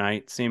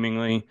overnight,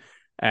 seemingly.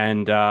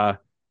 And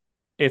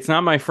it's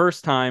not my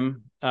first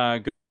time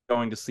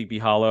going to Sleepy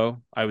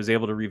Hollow. I was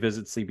able to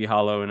revisit Sleepy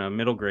Hollow in a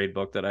middle grade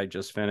book that I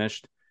just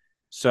finished.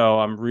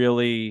 So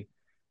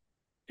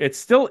it's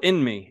still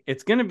in me.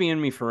 It's going to be in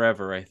me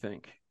forever, I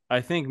think. I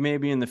think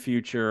maybe in the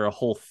future, a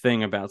whole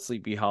thing about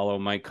Sleepy Hollow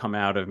might come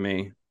out of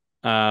me.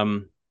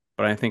 But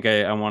I think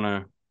I want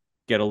to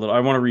I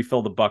want to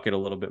refill the bucket a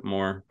little bit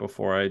more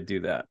before I do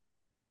that.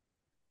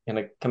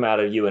 Gonna come out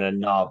of you in a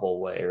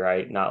novel way,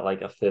 right? Not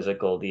like a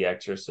physical The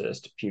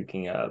Exorcist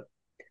puking up.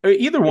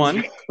 Either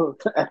one.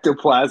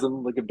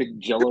 Ectoplasm, like a big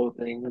jello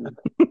thing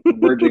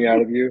emerging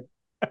out of you,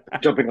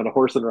 jumping on a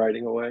horse and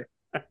riding away.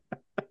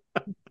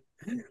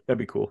 That'd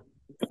be cool.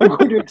 I'm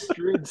going to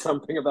extrude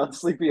something about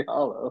Sleepy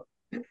Hollow.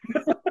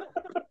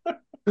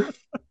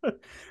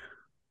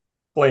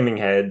 Flaming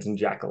heads and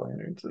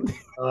jack-o'-lanterns.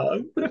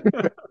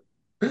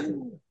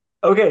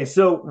 Okay,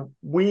 so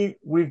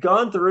we've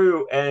gone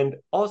through, and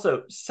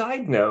also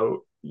side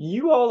note,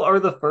 you all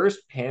are the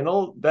first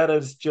panel that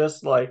has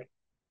just like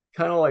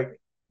kind of like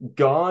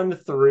gone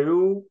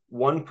through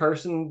one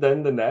person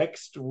then the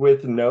next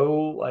with no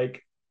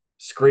like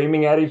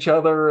screaming at each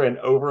other and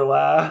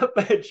overlap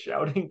and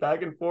shouting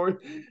back and forth.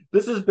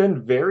 This has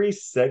been very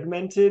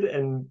segmented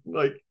and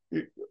like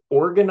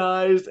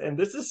organized, and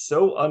this is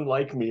so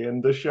unlike me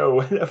in the show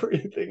and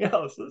everything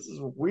else. This is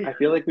weird. I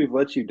feel like we've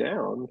let you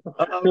down.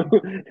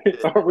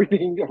 Are we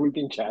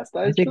being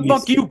chastised?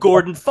 Fuck you,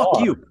 Gordon. Fuck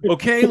you.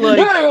 Okay, like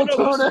hey,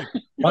 Ottone.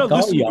 Fuck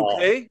all y'all.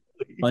 Okay,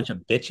 bunch of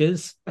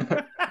bitches.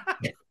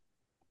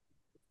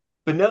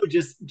 But no,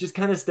 just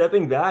kind of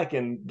stepping back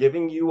and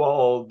giving you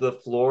all the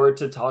floor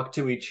to talk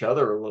to each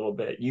other a little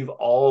bit. You've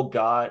all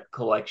got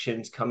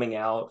collections coming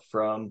out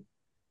from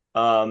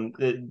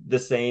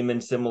the same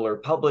and similar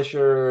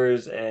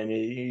publishers, and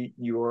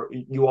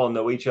you all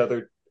know each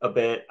other a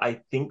bit.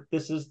 I think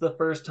this is the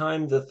first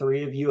time the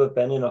three of you have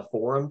been in a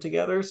forum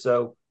together.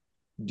 So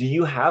do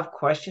you have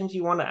questions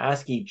you want to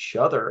ask each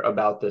other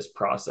about this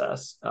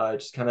process?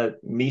 Just kind of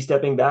me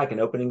stepping back and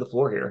opening the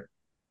floor here.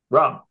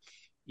 Rob.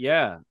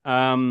 Yeah.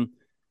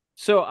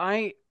 So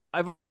I've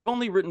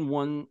only written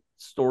one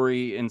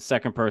story in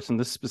second person,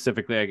 this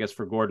specifically, I guess,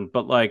 for Gordon,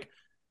 but like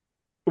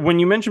when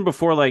you mentioned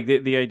before, like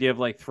the idea of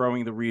like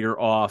throwing the reader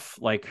off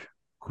like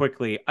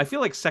quickly, I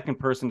feel like second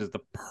person is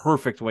the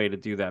perfect way to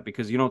do that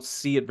because you don't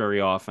see it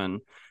very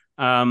often.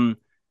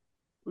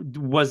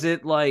 Was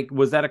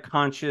that a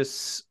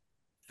conscious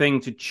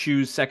thing to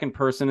choose second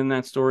person in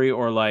that story?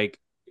 Or like,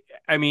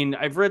 I mean,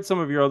 I've read some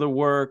of your other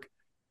work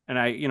and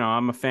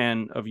I'm a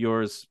fan of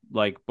yours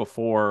like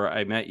before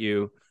I met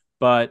you,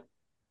 but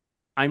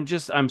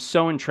I'm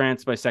so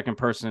entranced by second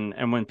person.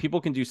 And when people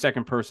can do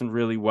second person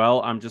really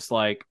well, I'm just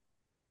like,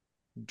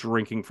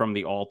 drinking from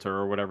the altar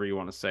or whatever you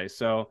want to say.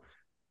 So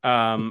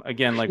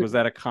again, like, was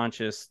that a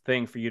conscious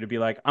thing for you to be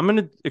like, I'm going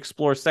to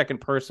explore second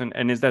person,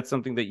 and is that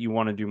something that you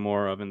want to do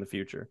more of in the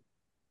future?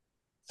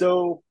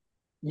 So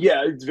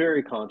yeah, it's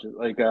very conscious.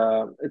 Like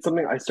it's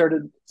something I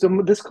started.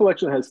 So this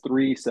collection has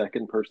three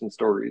second person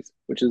stories,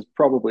 which is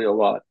probably a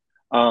lot.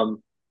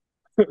 Um,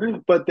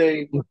 but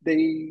they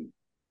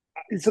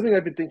it's something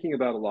I've been thinking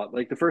about a lot.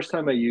 Like the first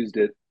time I used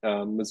it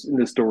was in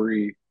the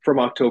story from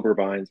October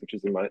Vines, which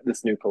is in my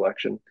this new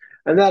collection,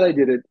 and that I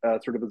did it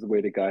sort of as a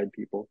way to guide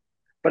people.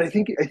 But I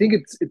think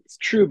it's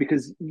true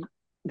because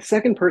the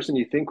second person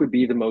you think would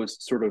be the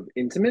most sort of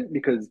intimate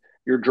because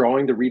you're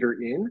drawing the reader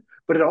in,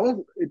 but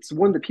it's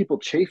one that people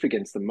chafe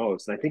against the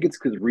most. And I think it's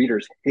because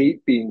readers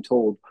hate being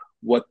told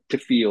what to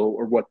feel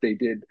or what they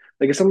did.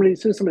 Like as soon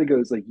as somebody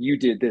goes like, "You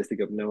did this," they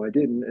go, "No, I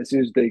didn't." As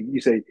soon as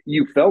you say,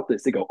 "You felt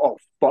this," they go, "Oh,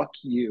 fuck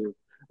you."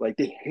 Like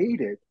they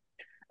hate it.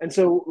 And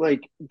so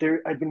like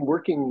I've been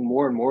working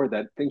more and more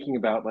that thinking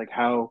about like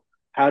how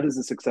does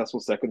a successful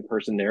second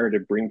person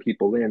narrative bring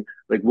people in?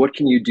 Like what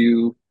can you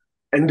do?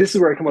 And this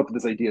is where I come up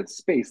with this idea of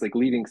space, like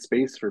leaving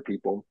space for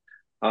people.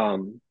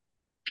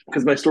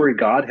 Because my story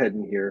Godhead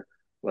in here,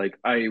 like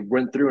I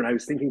went through and I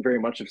was thinking very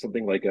much of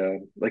something like a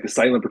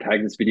silent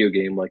protagonist video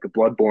game, like a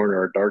Bloodborne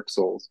or a Dark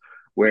Souls,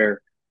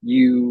 where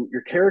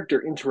your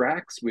character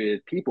interacts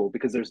with people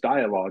because there's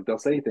dialogue. They'll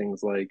say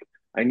things like,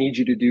 I need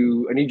you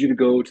to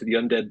go to the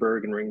undead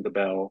burg and ring the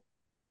bell.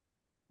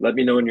 Let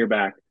me know when you're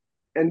back.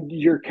 And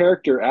your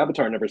character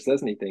avatar never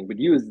says anything, but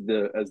you as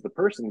the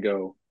person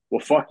go, well,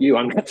 fuck you,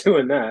 I'm not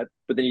doing that.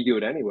 But then you do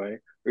it anyway.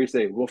 Or you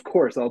say, well, of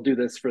course, I'll do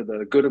this for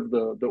the good of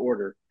the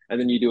order, and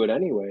then you do it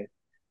anyway.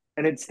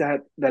 And it's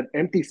that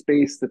empty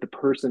space that the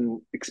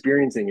person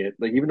experiencing it,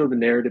 like even though the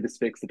narrative is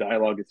fixed, the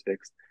dialogue is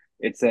fixed,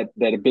 it's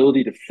that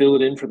ability to fill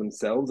it in for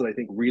themselves that I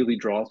think really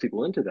draws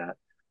people into that.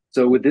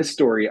 So with this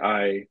story,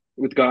 I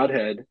with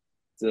Godhead,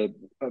 it's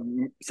a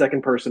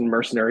second person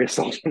mercenary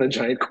assault on a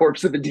giant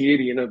corpse of a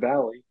deity in a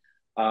valley.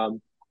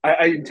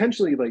 I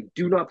intentionally like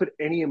do not put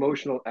any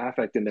emotional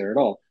affect in there at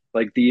all.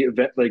 Like the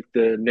event, like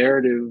the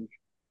narrative,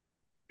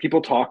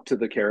 people talk to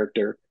the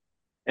character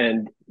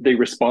and they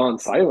respond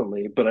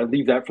silently, but I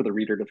leave that for the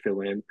reader to fill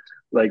in.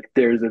 Like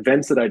there's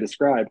events that I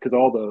describe because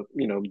all the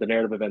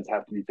narrative events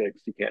have to be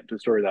fixed. You can't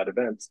destroy that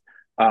events.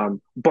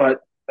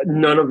 But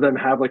none of them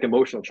have like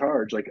emotional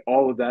charge. Like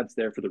all of that's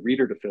there for the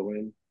reader to fill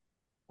in.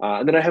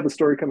 And then I have a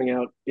story coming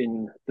out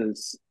in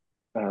this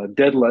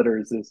Dead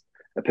Letters, this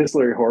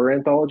epistolary horror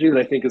anthology that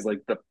I think is like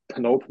the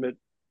penultimate.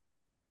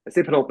 I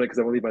say penultimate because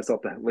I want to leave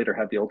myself to later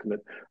have the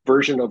ultimate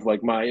version of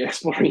like my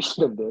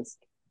exploration of this.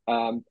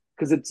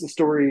 Because it's a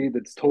story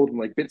that's told in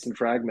like bits and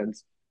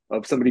fragments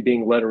of somebody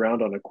being led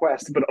around on a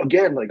quest. But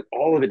again, like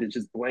all of it is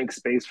just blank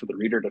space for the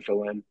reader to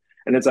fill in.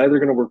 And it's either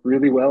going to work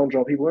really well and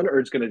draw people in, or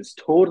it's going to just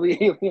totally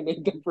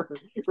alienate them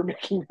for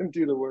making them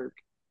do the work.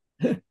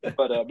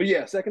 But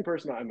yeah, second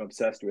person I'm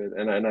obsessed with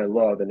and I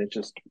love, and it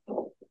just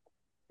so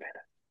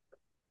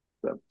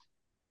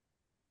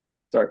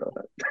sorry about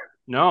that.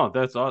 No,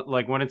 that's all.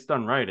 Like when it's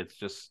done right, it's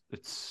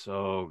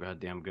so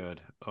goddamn good.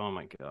 Oh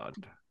my God.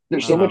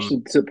 There's so much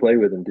to play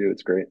with and do.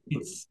 It's great.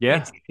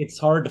 It's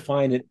hard to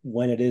find it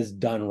when it is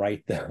done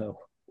right though.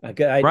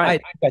 Right.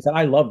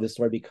 I love this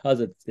story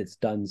because it's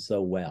done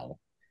so well.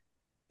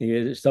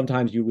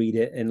 Sometimes you read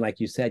it and like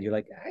you said, you're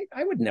like,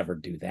 I would never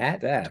do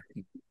that.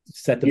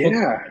 Set the book.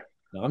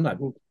 No, I'm not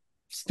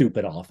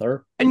stupid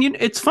author. And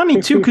it's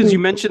funny too because you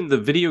mentioned the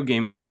video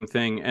game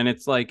thing, and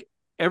it's like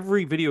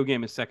every video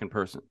game is second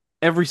person,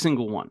 every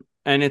single one,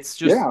 and it's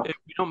just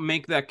we don't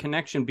make that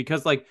connection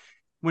because like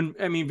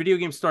video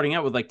games starting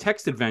out with like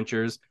text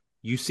adventures,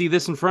 you see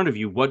this in front of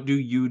you, what do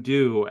you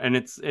do, and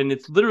it's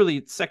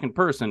literally second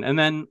person, and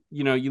then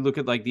you look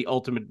at like the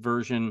ultimate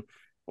version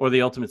or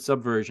the ultimate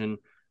subversion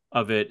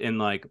of it in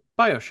like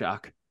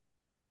BioShock.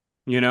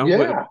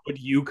 Would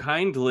you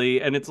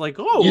kindly, and it's like,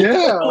 oh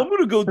yeah, I'm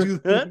gonna go do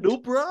that, no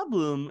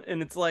problem,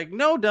 and it's like,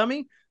 no,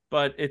 dummy.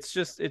 But it's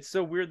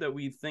so weird that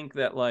we think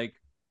that like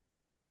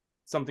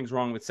something's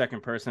wrong with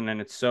second person,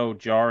 and it's so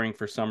jarring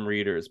for some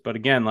readers. But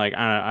again, like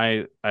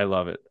I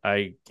love it.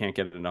 I can't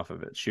get enough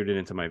of it. Shoot it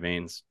into my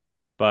veins.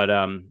 But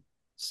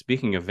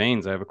speaking of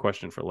veins, I have a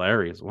question for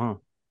Larry as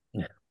well.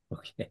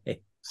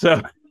 Okay.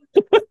 So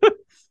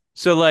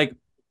like,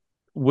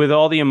 with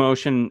all the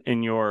emotion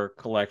in your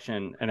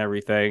collection and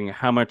everything,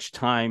 how much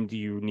time do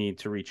you need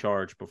to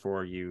recharge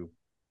before you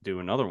do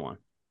another one?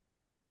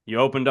 You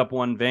opened up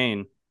one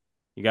vein,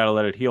 you got to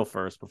let it heal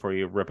first before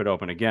you rip it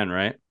open again,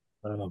 right?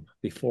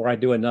 Before I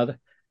do another,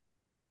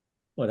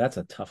 well, that's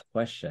a tough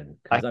question.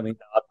 I mean,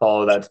 I'll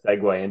follow that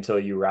segue until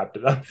you wrapped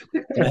it up.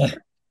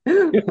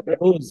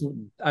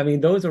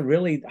 Those are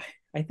really,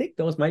 I think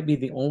those might be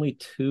the only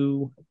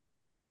two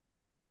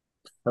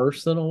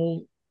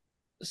personal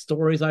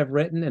stories I've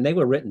written, and they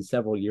were written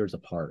several years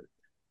apart.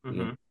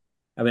 Mm-hmm.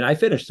 I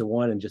finished the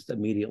one and just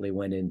immediately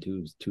went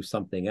into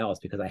something else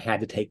because I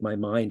had to take my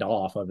mind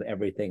off of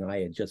everything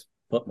I had just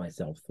put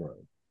myself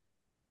through.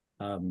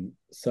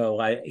 So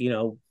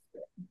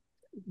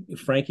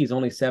Frankie's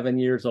only 7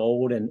 years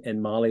old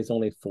and Molly's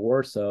only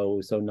 4.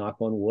 So knock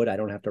on wood, I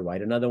don't have to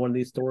write another one of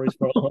these stories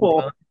for a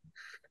long time.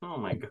 Oh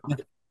my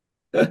God.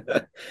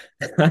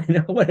 I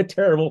know, what a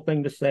terrible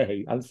thing to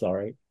say. I'm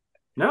sorry.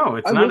 No,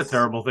 it's not a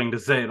terrible thing to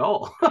say at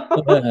all.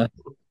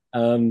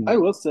 I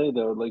will say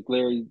though, like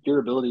Larry, your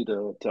ability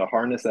to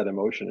harness that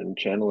emotion and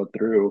channel it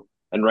through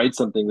and write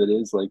something that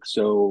is like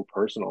so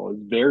personal is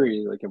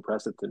very like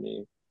impressive to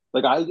me.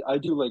 Like I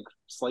do like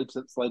sleight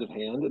of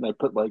hand and I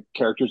put like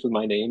characters with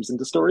my names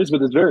into stories,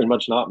 but it's very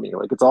much not me.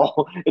 Like it's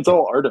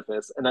all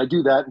artifice, and I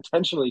do that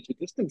intentionally to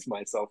distance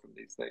myself from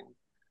these things.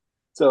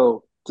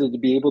 So to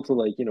be able to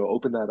like,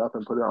 open that up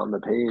and put it on the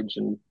page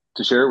and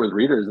to share it with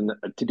readers and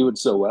to do it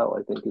so well,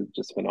 I think is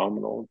just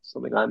phenomenal. It's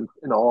something I'm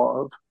in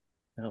awe of.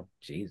 Oh,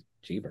 geez,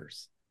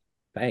 jeebers.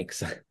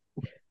 Thanks.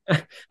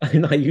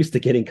 I'm not used to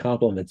getting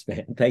compliments,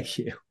 man. Thank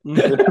you.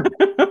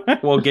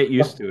 Well, get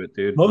used to it,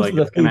 dude. Most like, of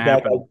the it's gonna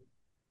feedback happen.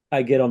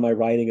 I get on my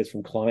writing is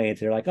from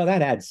clients. They're like, "Oh,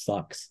 that ad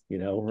sucks."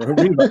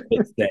 Read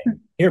this thing.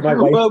 Here, my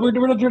wife. Well, we're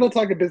not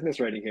talking business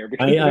writing here.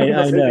 Because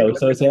I know.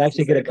 So to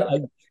actually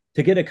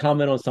get a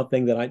comment on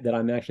something that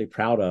I'm actually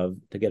proud of,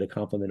 to get a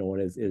compliment on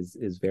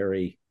is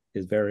very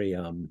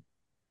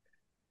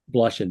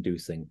blush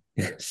inducing.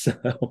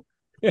 So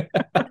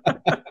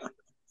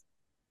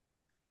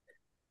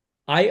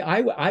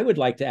I would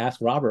like to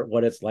ask Robert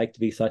what it's like to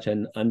be such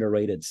an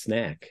underrated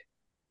snack.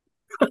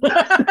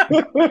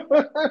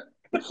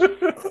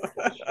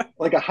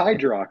 Like a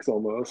Hydrox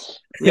almost.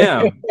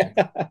 Yeah.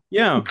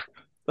 Yeah.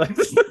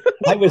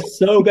 I was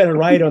so gonna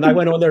write on. I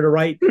went on there to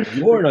write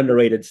you're an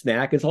underrated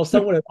snack until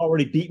someone had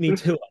already beat me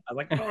to it. I'm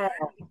like, oh.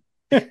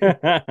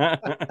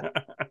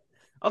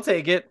 I'll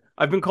take it.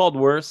 I've been called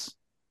worse.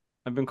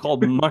 I've been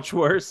called much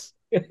worse.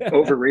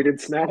 Overrated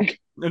snack.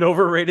 An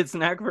overrated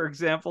snack, for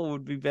example,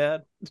 would be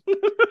bad.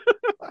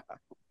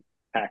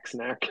 Hack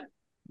snack.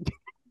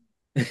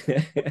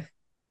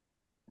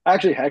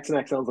 Actually, hack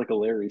snack sounds like a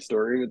Larry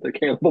story with the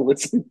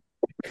cannibalism.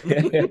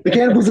 The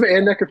cannibalism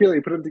and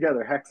necrophilia, put them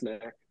together. Hack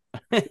snack.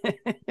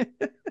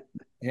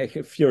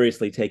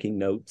 Furiously taking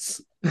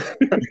notes. I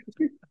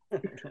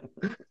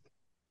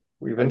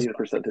need a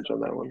percentage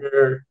on that one.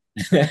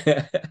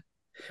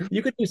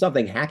 You could do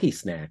something hacky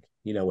snack,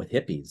 with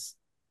hippies.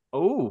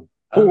 Oh,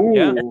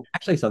 yeah.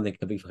 Actually, something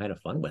could be kind of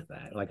fun with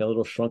that, like a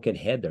little shrunken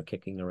head they're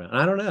kicking around.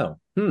 I don't know.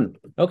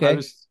 Okay.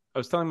 I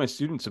was telling my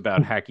students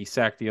about hacky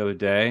sack the other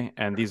day,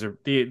 and this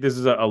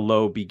is a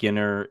low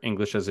beginner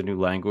English as a new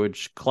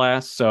language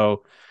class.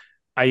 So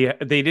they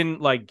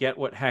didn't like get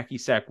what hacky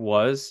sack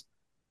was,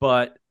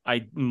 but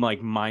I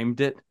like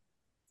mimed it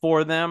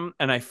for them,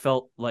 and I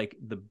felt like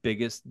the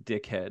biggest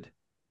dickhead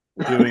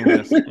doing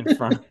this in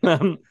front of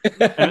them.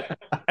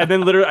 And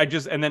then literally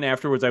and then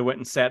afterwards I went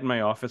and sat in my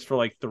office for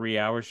like 3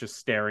 hours just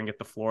staring at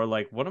the floor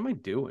like, what am I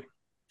doing?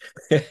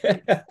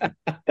 That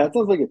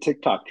sounds like a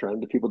TikTok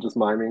trend of people just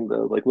miming the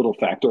like little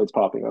factoids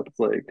popping up. It's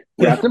like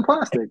wrapped in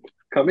plastic,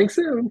 coming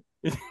soon.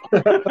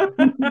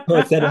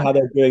 Instead of how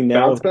they're doing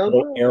now bounce, with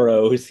little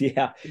arrows,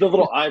 yeah, the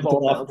little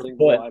eyeball bouncing,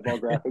 the little eyeball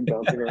graphic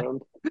bouncing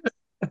around.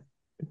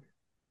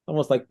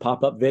 Almost like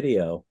pop-up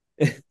video.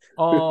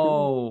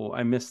 Oh,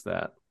 I missed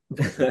that.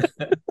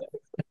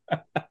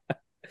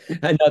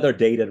 Another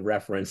dated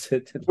reference.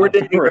 We're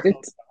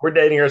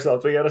dating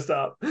ourselves. We gotta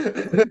stop.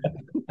 The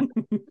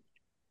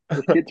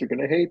kids are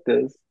gonna hate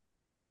this.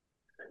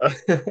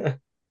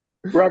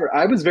 Robert,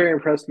 I was very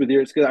impressed with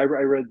yours because I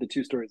read the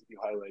 2 stories that you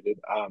highlighted.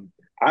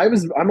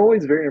 I'm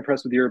always very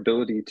impressed with your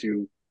ability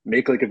to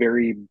make like a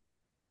very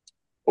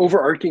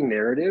overarching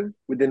narrative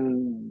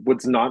within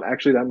what's not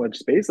actually that much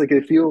space. Like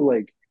I feel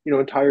like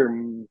entire.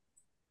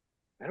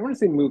 I don't want to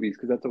say movies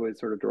because that's always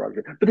sort of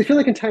derogatory, but they feel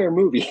like entire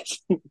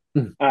movies.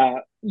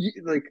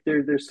 Like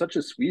there's such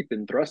a sweep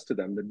and thrust to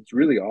them that it's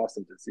really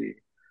awesome to see.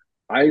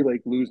 I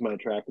like lose my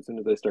track as soon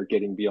as I start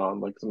getting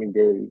beyond like something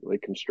very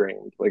like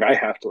constrained. Like I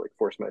have to like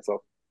force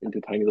myself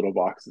into tiny little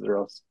boxes or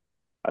else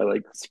I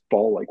like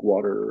fall like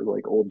water or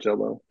like old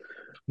jello.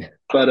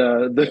 But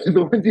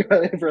the ones you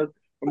had for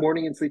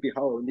Morning in Sleepy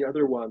Hollow and the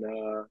other one,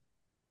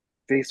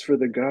 Face for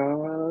the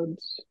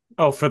Gods.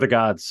 Oh, For the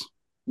Gods.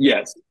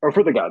 Yes. Or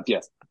For the Gods,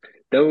 yes.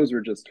 Those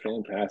were just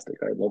fantastic.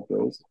 I love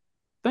those.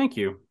 Thank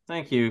you.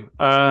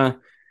 I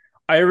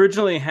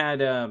originally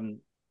had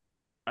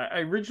I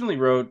originally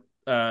wrote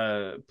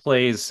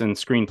plays and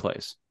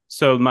screenplays.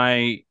 So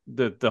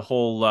the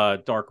whole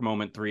dark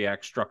moment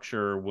 3-act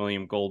structure,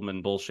 William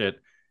Goldman bullshit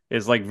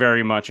is like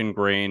very much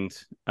ingrained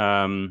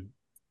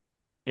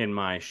in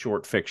my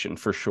short fiction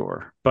for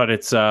sure. But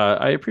it's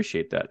I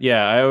appreciate that.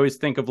 Yeah, I always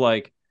think of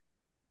like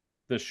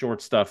the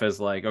short stuff as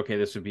like, okay,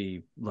 this would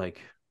be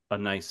like a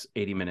nice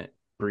 80-minute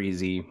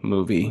breezy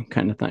movie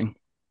kind of thing.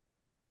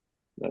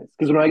 Nice.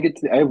 Because when I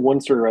have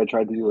one story where I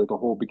tried to do like a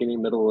whole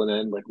beginning, middle, and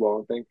end, like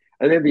long thing.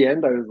 And at the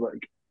end, I was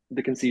like,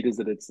 the conceit is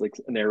that it's like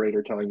a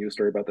narrator telling you a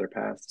story about their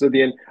past. So at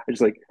the end, I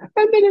just like, and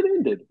then it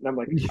ended. And I'm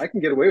like, I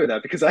can get away with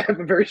that because I have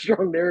a very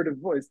strong narrative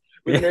voice.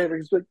 With the narrator,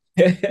 just like,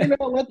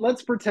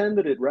 let's pretend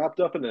that it wrapped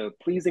up in a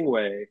pleasing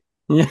way.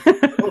 Yeah.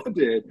 Both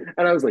did,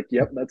 and I was like,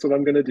 "Yep, that's what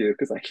I'm gonna do,"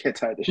 because I can't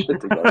tie this shit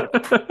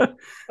together.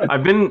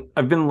 I've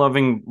been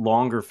loving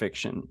longer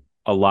fiction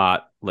a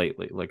lot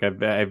lately. Like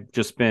I've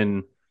just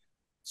been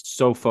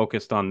so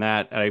focused on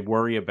that. I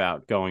worry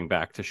about going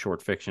back to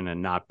short fiction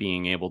and not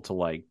being able to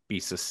like be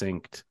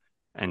succinct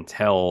and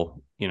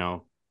tell,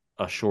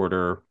 a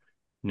shorter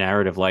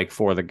narrative like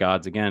For the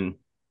Gods again.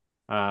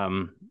 So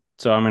I'm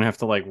gonna have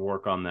to like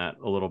work on that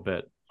a little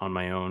bit on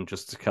my own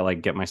just to kind of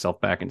like get myself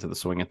back into the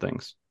swing of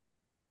things.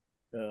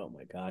 Oh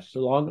my gosh.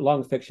 So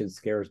long fiction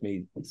scares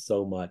me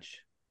so much.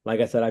 Like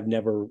I said, I've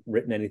never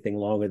written anything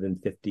longer than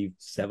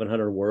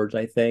 5,700 words,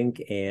 I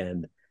think.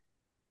 And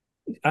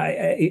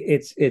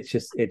it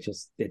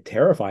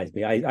terrifies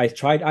me. I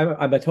tried,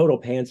 I'm a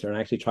total pantser, and I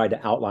actually tried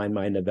to outline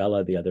my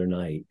novella the other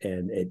night,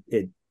 and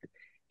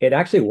it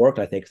actually worked,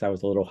 I think, because I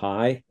was a little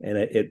high, and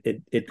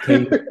it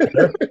came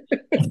together.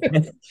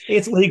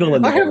 It's legal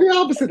in the I have the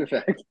opposite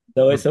effect.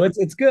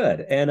 it's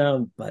good.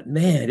 And but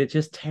man, it's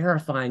just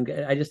terrifying.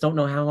 I just don't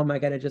know how am I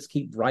gonna just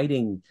keep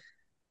writing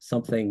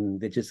something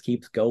that just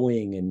keeps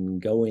going and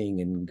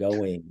going and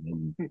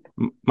going.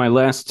 And My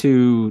last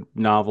two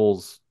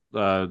novels,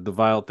 the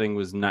Vile Thing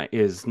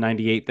is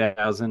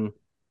 98,000,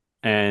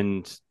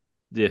 and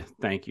yeah,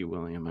 thank you,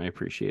 William. I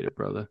appreciate it,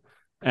 brother.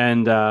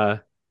 And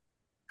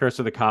Curse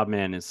of the Cobb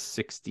Man is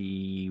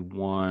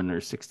 61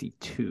 or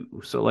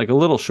 62, so like a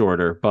little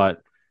shorter,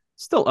 but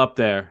still up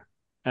there.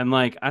 And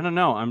like I don't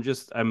know, I'm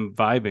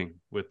vibing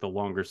with the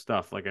longer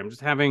stuff. Like I'm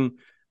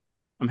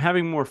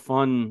having more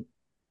fun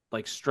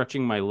like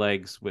stretching my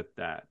legs with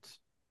that.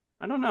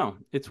 I don't know.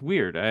 It's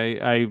weird.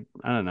 I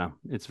don't know.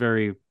 It's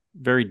very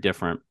very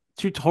different.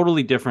 Two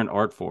totally different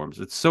art forms.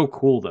 It's so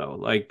cool though.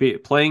 Like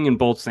playing in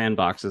both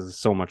sandboxes is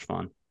so much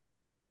fun.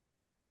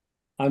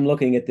 I'm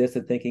looking at this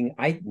and thinking,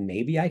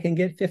 maybe I can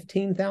get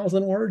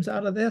 15,000 words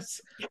out of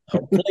this.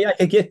 Hopefully, I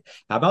can get.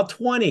 How about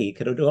 20?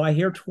 Do I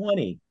hear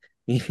 20?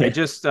 I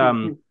just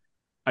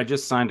I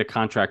just signed a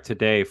contract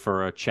today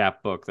for a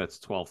chapbook that's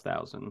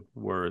 12,000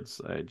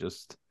 words.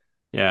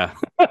 Yeah.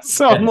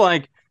 So I'm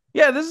like,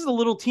 yeah, this is a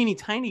little teeny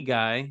tiny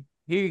guy.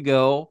 Here you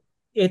go.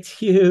 It's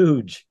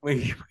huge.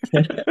 My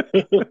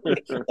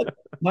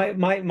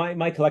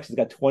collection's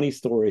got 20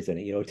 stories in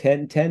it,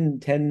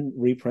 10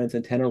 reprints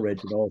and 10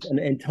 originals. And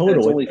in total,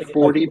 it's only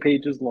 40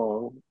 pages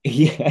long.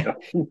 Yeah.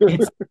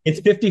 It's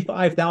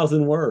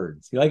 55,000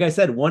 words. Like I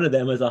said, one of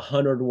them is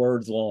 100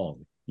 words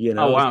long,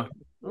 Oh, wow.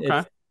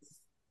 Okay.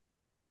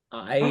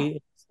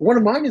 One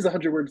of mine is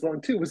 100 words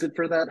long too. Was it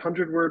for that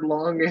 100-word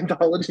long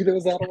anthology that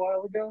was out a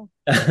while ago?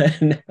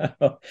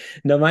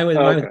 No, mine was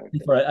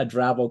for a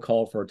travel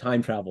call for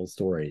time travel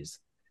stories.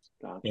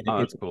 Gotcha.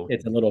 That's cool.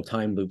 It's a little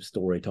time loop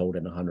story told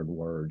in 100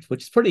 words,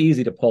 which is pretty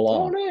easy to pull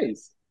off. Oh,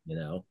 nice.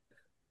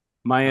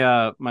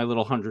 My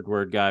little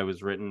 100-word guy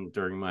was written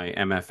during my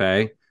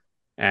MFA,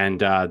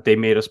 and they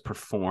made us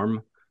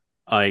perform,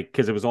 like,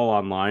 because it was all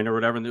online or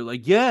whatever, and they're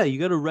like, yeah, you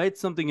got to write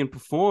something and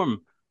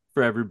perform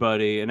for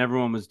everybody, and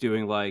everyone was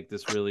doing like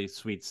this really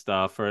sweet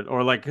stuff,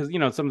 or like, because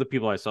some of the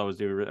people I saw was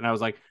doing, and I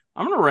was like,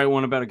 I'm gonna write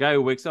one about a guy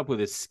who wakes up with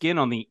his skin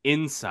on the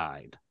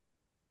inside.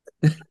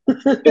 How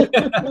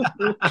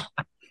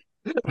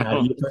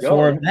do you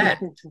perform that?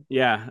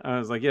 Yeah, I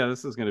was like, yeah,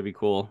 this is gonna be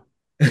cool.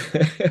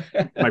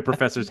 My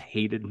professors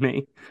hated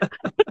me.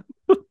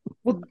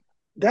 Well,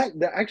 that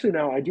actually,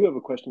 now I do have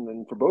a question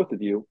then for both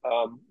of you.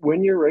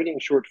 When you're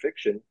writing short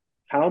fiction,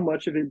 how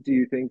much of it do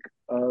you think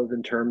of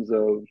in terms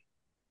of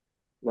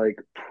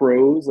like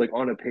prose, like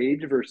on a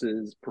page,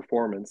 versus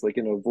performance, like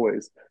in a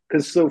voice?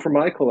 Because so for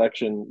my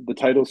collection, the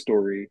title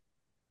story,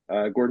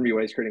 Gordon B.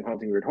 White's Creating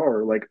Haunting Weird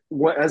Horror, like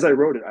as I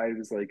wrote it, I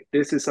was like,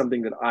 this is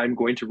something that I'm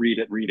going to read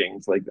at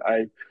readings. Like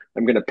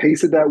I'm going to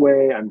pace it that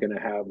way. I'm going to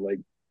have like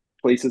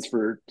places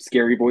for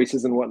scary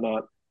voices and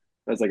whatnot.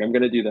 I was like, I'm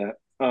going to do that.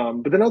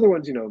 But then other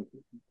ones,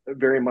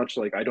 very much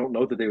like I don't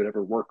know that they would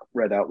ever work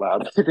read out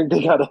loud. I think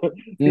they gotta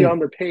be on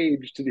the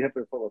page to have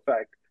their full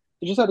effect.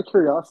 So just out of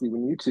curiosity,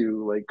 when you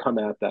two like come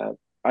at that,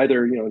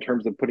 either in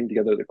terms of putting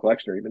together the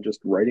collection or even just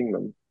writing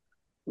them,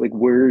 like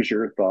where's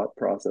your thought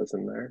process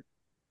in there?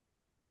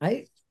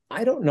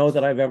 I don't know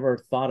that I've ever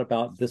thought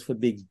about this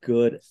would be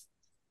good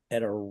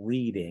at a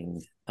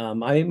reading.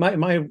 My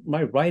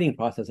writing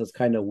process is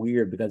kind of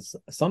weird because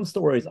some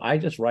stories I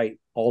just write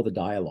all the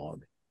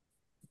dialogue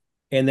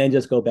and then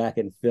just go back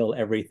and fill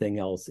everything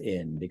else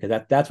in, because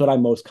that's what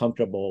I'm most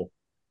comfortable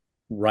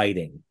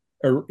writing.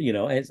 Or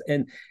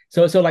and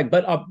so like,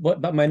 but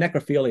my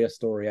necrophilia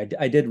story,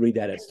 I did read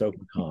that at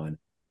StokerCon,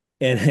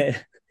 and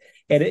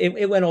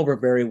it went over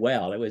very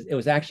well. It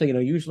was actually,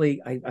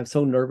 usually I'm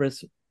so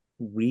nervous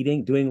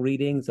doing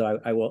readings, so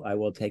I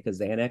will take a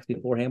Xanax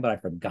beforehand, but I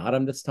forgot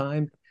them this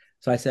time.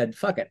 So I said,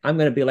 fuck it, I'm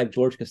going to be like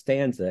George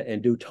Costanza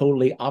and do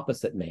totally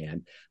opposite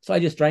man. So I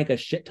just drank a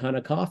shit ton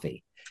of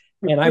coffee,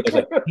 and I was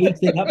like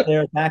pacing up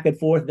there back and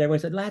forth, and everyone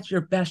said, that's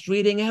your best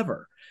reading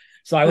ever.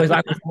 So I was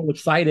so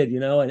excited,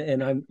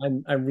 and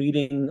I'm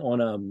reading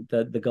on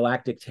the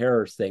Galactic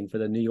Terrors thing for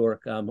the New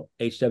York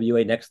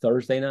HWA next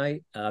Thursday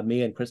night.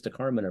 Me and Krista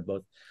Carmen are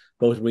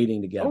both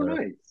reading together. Oh,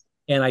 nice.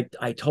 And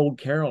I told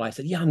Carol, I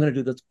said, yeah, I'm going to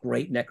do this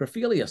great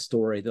necrophilia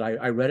story that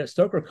I read at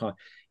StokerCon.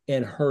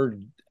 And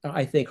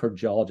I think her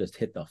jaw just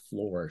hit the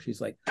floor.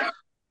 She's like,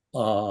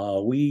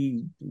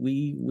 we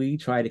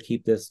try to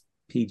keep this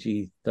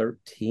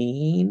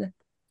PG-13.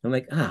 I'm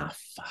like,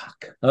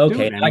 fuck. Okay,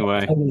 Do it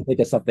anyway. I'm gonna think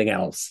of something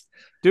else.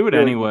 Do it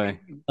anyway.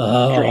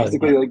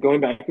 Drastically, like going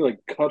back to like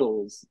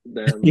cuddles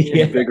them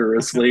Yeah.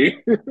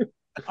 vigorously.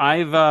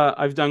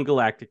 I've done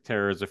Galactic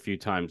Terrors a few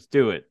times.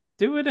 Do it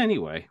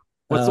anyway.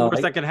 What's the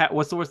worst that could happen?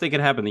 What's the worst that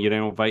could happen? That you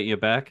don't invite you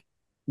back?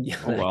 Yeah,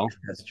 oh well,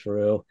 that's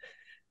true.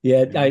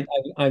 Yeah,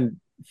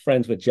 I'm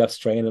friends with Jeff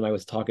Strand, and I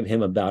was talking to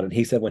him about it.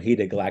 He said when he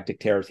did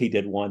Galactic Terrors, he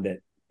did one that,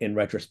 in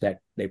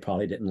retrospect, they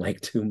probably didn't like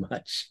too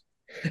much.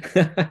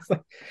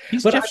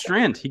 He's Jeff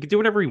Strand. He could do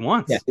whatever he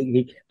wants.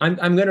 Yeah, I'm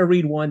going to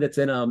read one that's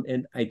in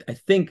and I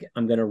think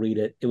I'm going to read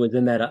it. It was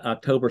in that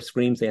October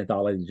Screams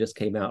anthology that just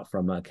came out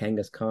from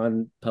Kangas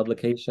Khan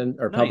publication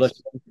or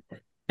publishing.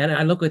 And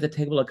I look at the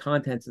table of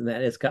contents, and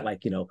that it's got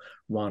like,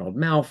 Ronald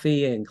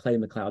Malfi and Clay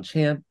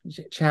McLeod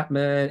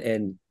Chapman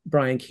and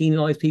Brian Keene and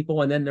all these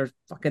people, and then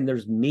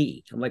there's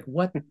me. I'm like,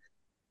 what?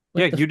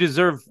 Yeah, you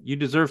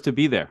deserve to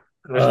be there.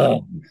 Yeah.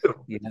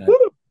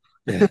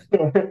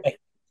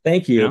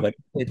 Thank you, but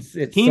it's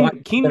Keene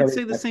would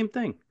say the same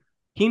thing.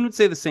 Keene would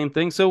say the same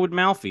thing. So would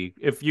Malfi.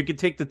 If you could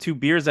take the 2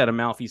 beers out of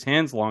Malfi's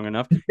hands long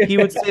enough, he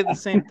would say the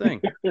same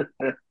thing.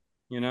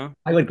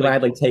 I would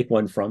gladly take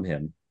one from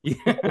him.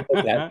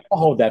 Yeah. I'll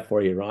hold that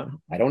for you, Ron.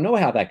 I don't know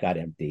how that got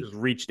empty. Just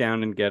reach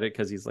down and get it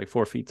because he's like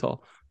 4 feet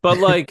tall. But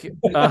like, you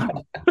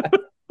can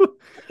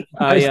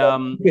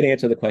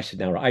answer the question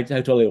now. I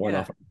totally went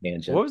off on a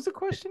tangent. What was the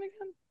question again?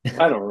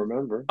 I don't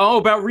remember. Oh,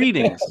 about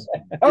readings.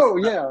 Oh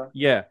yeah.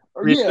 Yeah.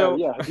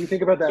 Yeah. Do you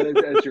think about that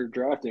as you're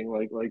drafting?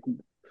 Like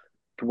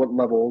to what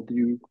level do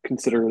you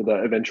consider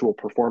the eventual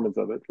performance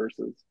of it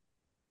versus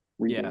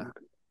reading? Yeah.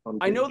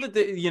 I know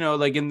that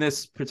like in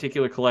this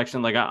particular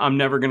collection, like I'm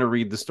never gonna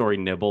read the story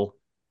Nibble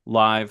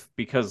live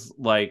because,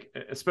 like,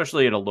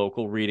 especially at a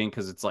local reading,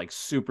 because it's like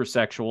super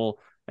sexual,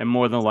 and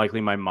more than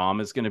likely my mom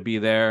is gonna be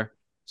there,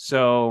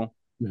 so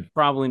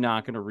probably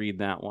not gonna read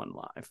that one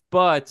live.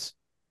 But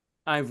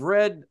I've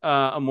read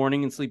A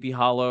Morning in Sleepy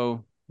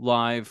Hollow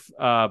live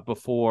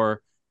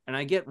before, and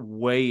I get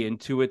way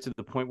into it to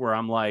the point where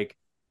I'm like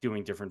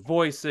doing different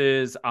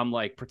voices. I'm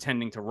like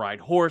pretending to ride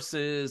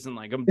horses, and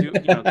like I'm doing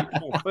the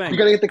whole thing. You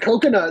gotta get the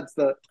coconuts.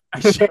 I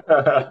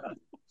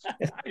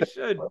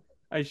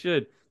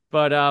should.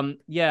 But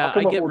yeah,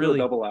 I get really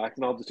double act,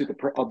 and I'll just do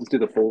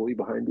the Foley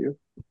behind you.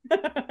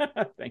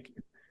 Thank you.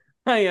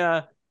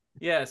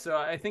 So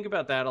I think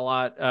about that a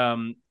lot.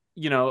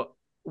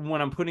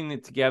 When I'm putting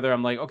it together,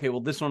 I'm like, okay, well,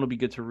 this one will be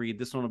good to read.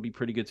 This one will be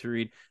pretty good to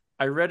read.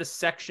 I read a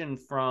section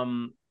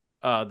from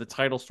the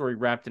title story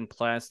Wrapped in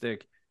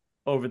Plastic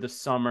over the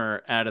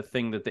summer at a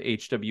thing that the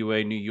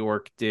HWA New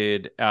York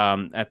did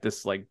at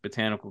this like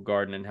botanical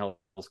garden in Hell's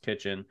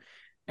Kitchen.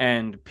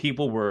 And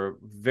people were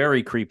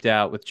very creeped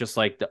out with just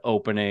like the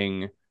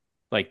opening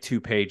like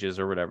 2 pages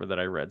or whatever that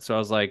I read. So I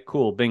was like,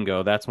 cool,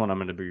 bingo. That's what I'm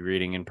going to be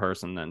reading in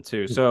person then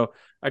too. So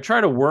I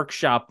try to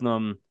workshop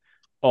them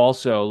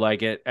also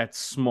like at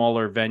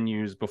smaller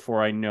venues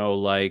before I know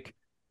like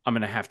I'm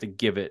going to have to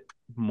give it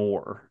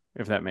more,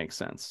 if that makes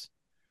sense.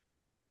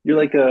 You're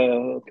like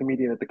a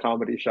comedian at the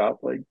comedy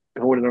shop, like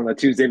going in on a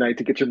Tuesday night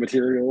to get your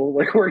material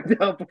like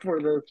worked out before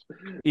the.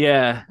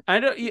 Yeah, I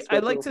don't. I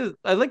like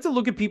to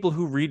look at people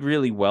who read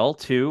really well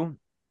too,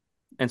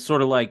 and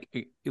sort of like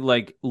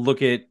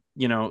look at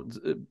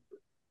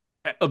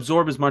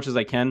absorb as much as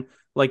I can.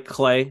 Like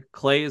Clay.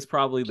 Clay is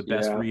probably the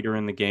best reader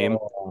in the game.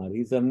 Oh,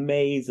 he's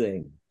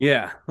amazing.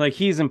 Yeah, like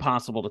he's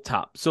impossible to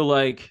top. So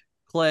like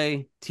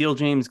Clay, Teal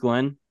James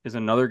Glenn is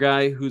another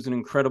guy who's an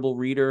incredible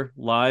reader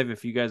live.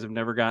 If you guys have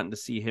never gotten to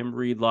see him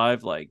read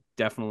live, like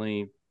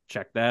definitely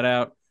check that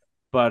out.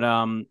 But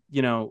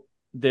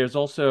there's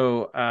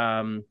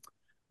also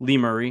Lee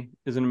Murray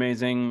is an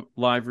amazing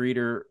live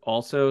reader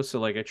also. So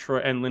like I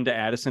try, and Linda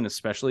Addison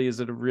especially is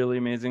really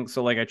amazing.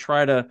 So like I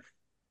try to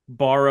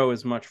borrow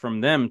as much from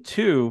them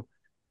too,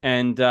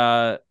 and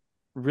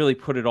really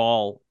put it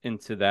all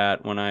into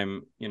that when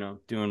I'm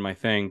doing my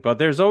thing. But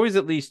there's always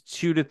at least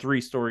 2 to 3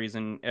 stories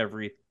in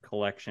every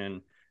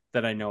collection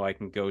that I know I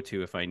can go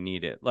to if I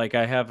need it. Like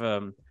I have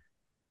an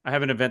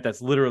event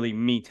that's literally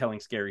me telling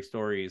scary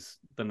stories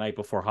the night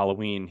before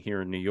Halloween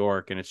here in New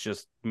York, and it's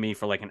just me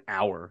for like an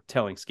hour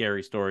telling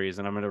scary stories,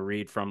 and I'm going to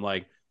read from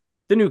like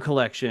the new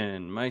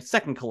collection, my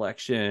second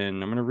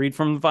collection, I'm going to read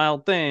from the Vile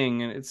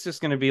Thing, and it's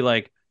just going to be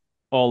like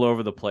all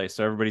over the place.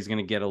 So everybody's going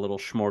to get a little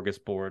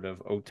smorgasbord of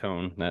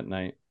Ottone that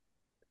night.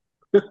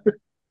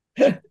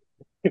 Gonna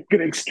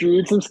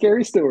extrude some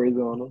scary stories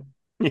on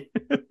them.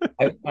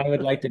 I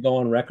would like to go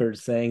on record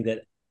saying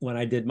that when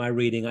I did my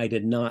reading, I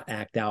did not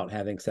act out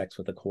having sex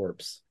with a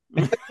corpse.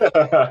 Yes.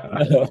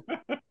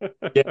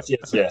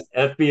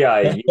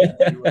 FBI,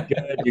 you were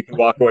good. You can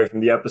walk away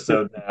from the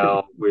episode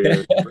now.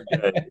 We're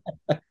good.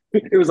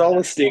 It was all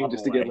a sting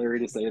just to get Larry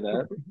to say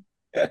that.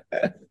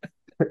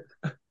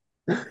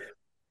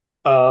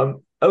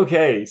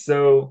 Okay,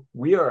 so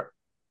we are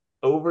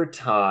over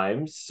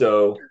time.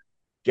 So,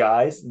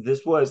 guys,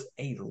 this was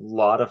a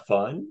lot of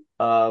fun.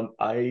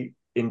 I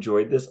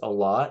enjoyed this a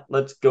lot.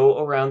 Let's go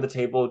around the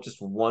table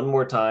just one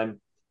more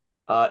time.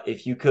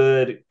 If you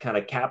could kind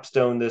of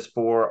capstone this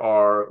for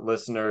our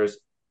listeners,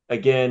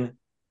 again,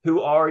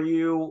 who are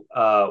you?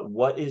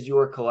 What is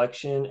your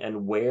collection,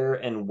 and where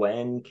and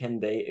when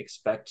can they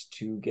expect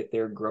to get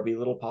their grubby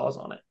little paws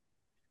on it?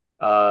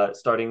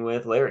 Starting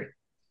with Larry.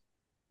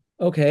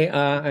 Okay,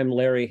 I'm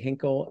Larry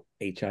Hinkle,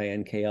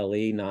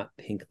 Hinkle, not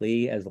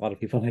Hinkley, as a lot of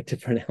people like to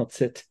pronounce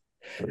it.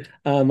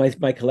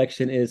 My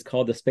collection is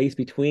called The Space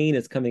Between.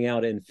 It's coming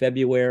out in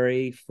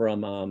February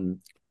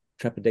from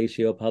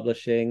Trepidatio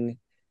Publishing,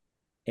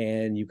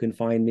 and you can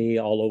find me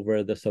all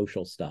over the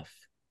social stuff.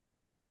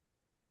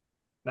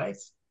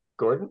 Nice.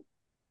 Gordon?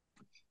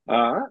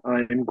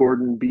 I'm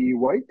Gordon B.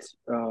 White.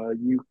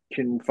 You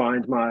can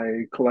find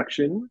my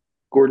collection.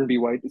 Gordon B.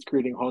 White is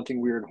creating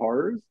Haunting Weird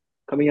Horrors,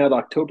 coming out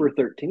October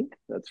 13th.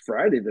 That's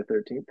Friday the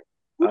 13th.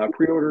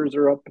 Pre-orders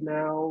are up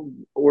now.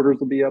 Orders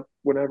will be up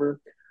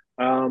whenever.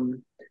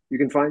 You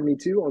can find me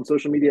too on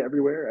social media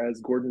everywhere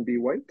as Gordon B.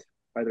 White,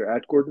 either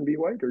at Gordon B.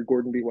 White or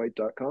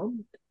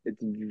gordonbwhite.com.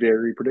 It's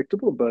very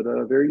predictable, but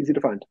very easy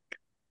to find.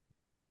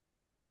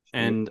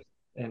 And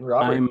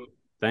Robert.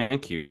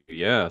 Thank you.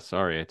 Yeah,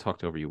 sorry, I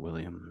talked over you,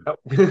 William. Oh.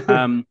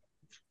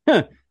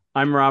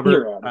 I'm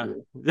Robert.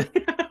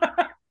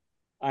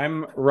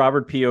 I'm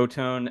Robert P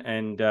Ottone,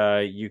 and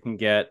you can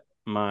get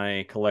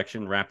my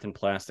collection Wrapped in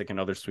Plastic and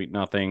Other Sweet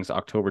Nothings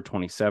October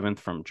 27th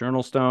from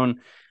Journalstone.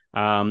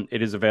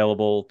 It is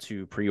available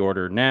to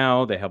pre-order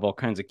now. They have all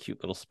kinds of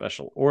cute little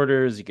special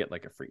orders. You get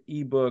like a free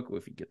ebook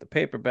if you get the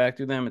paperback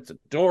through them. It's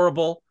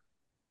adorable.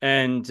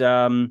 And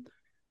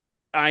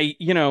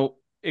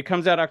it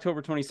comes out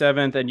October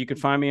 27th, and you can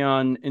find me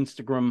on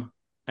Instagram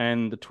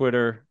and the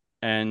Twitter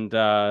and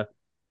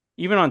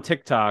even on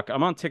TikTok.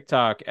 I'm on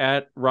TikTok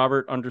at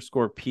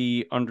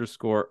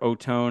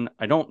Robert_P_Ottone.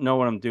 I don't know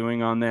what I'm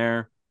doing on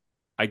there.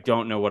 But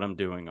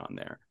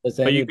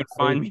you can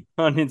find me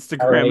on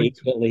Instagram. Our age,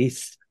 at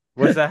least.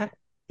 What's that?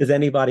 Does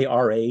anybody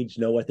our age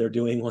know what they're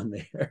doing on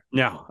there?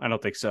 No, I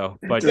don't think so.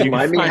 But just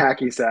mind me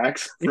hacky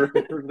sacks for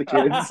the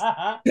kids.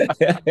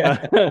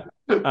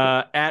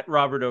 At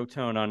Robert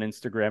Ottone on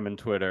Instagram and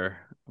Twitter.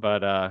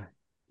 But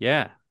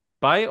yeah,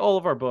 buy all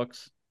of our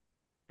books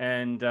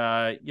and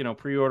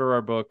pre-order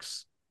our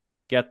books.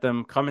 Get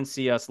them. Come and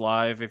see us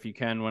live if you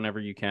can, whenever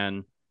you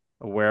can,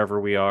 wherever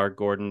we are.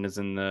 Gordon is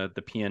in the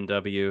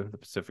PNW, the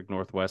Pacific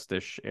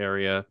Northwest-ish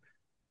area,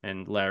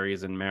 and Larry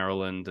is in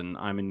Maryland, and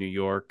I'm in New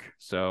York.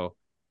 So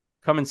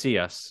come and see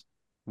us.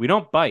 We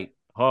don't bite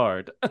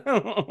hard.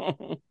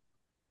 Oh,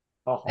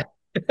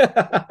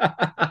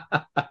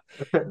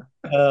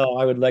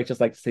 I would like to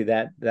see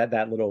that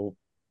little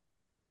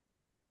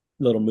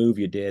move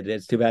you did.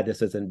 It's too bad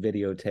this isn't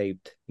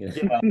videotaped. Yeah,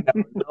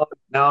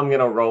 now I'm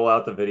gonna roll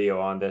out the video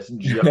on this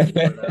just for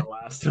that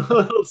last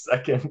little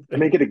second.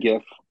 Make it a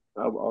GIF.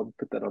 I'll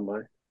put that on my.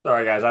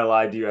 Sorry, guys, I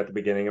lied to you at the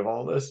beginning of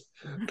all this.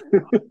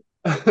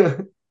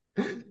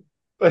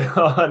 But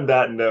on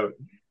that note,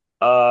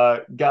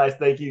 guys,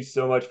 thank you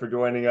so much for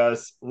joining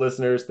us.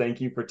 Listeners, thank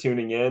you for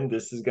tuning in.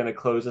 This is going to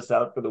close us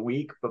out for the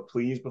week, but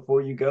please,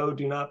 before you go,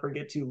 do not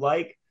forget to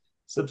like,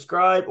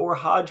 subscribe, or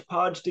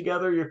hodgepodge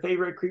together your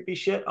favorite creepy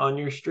shit on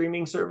your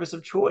streaming service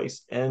of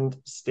choice, and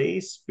stay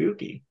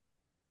spooky.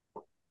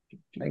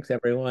 Thanks,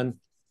 everyone.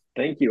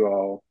 Thank you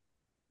all.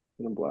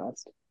 It's been a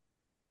blast.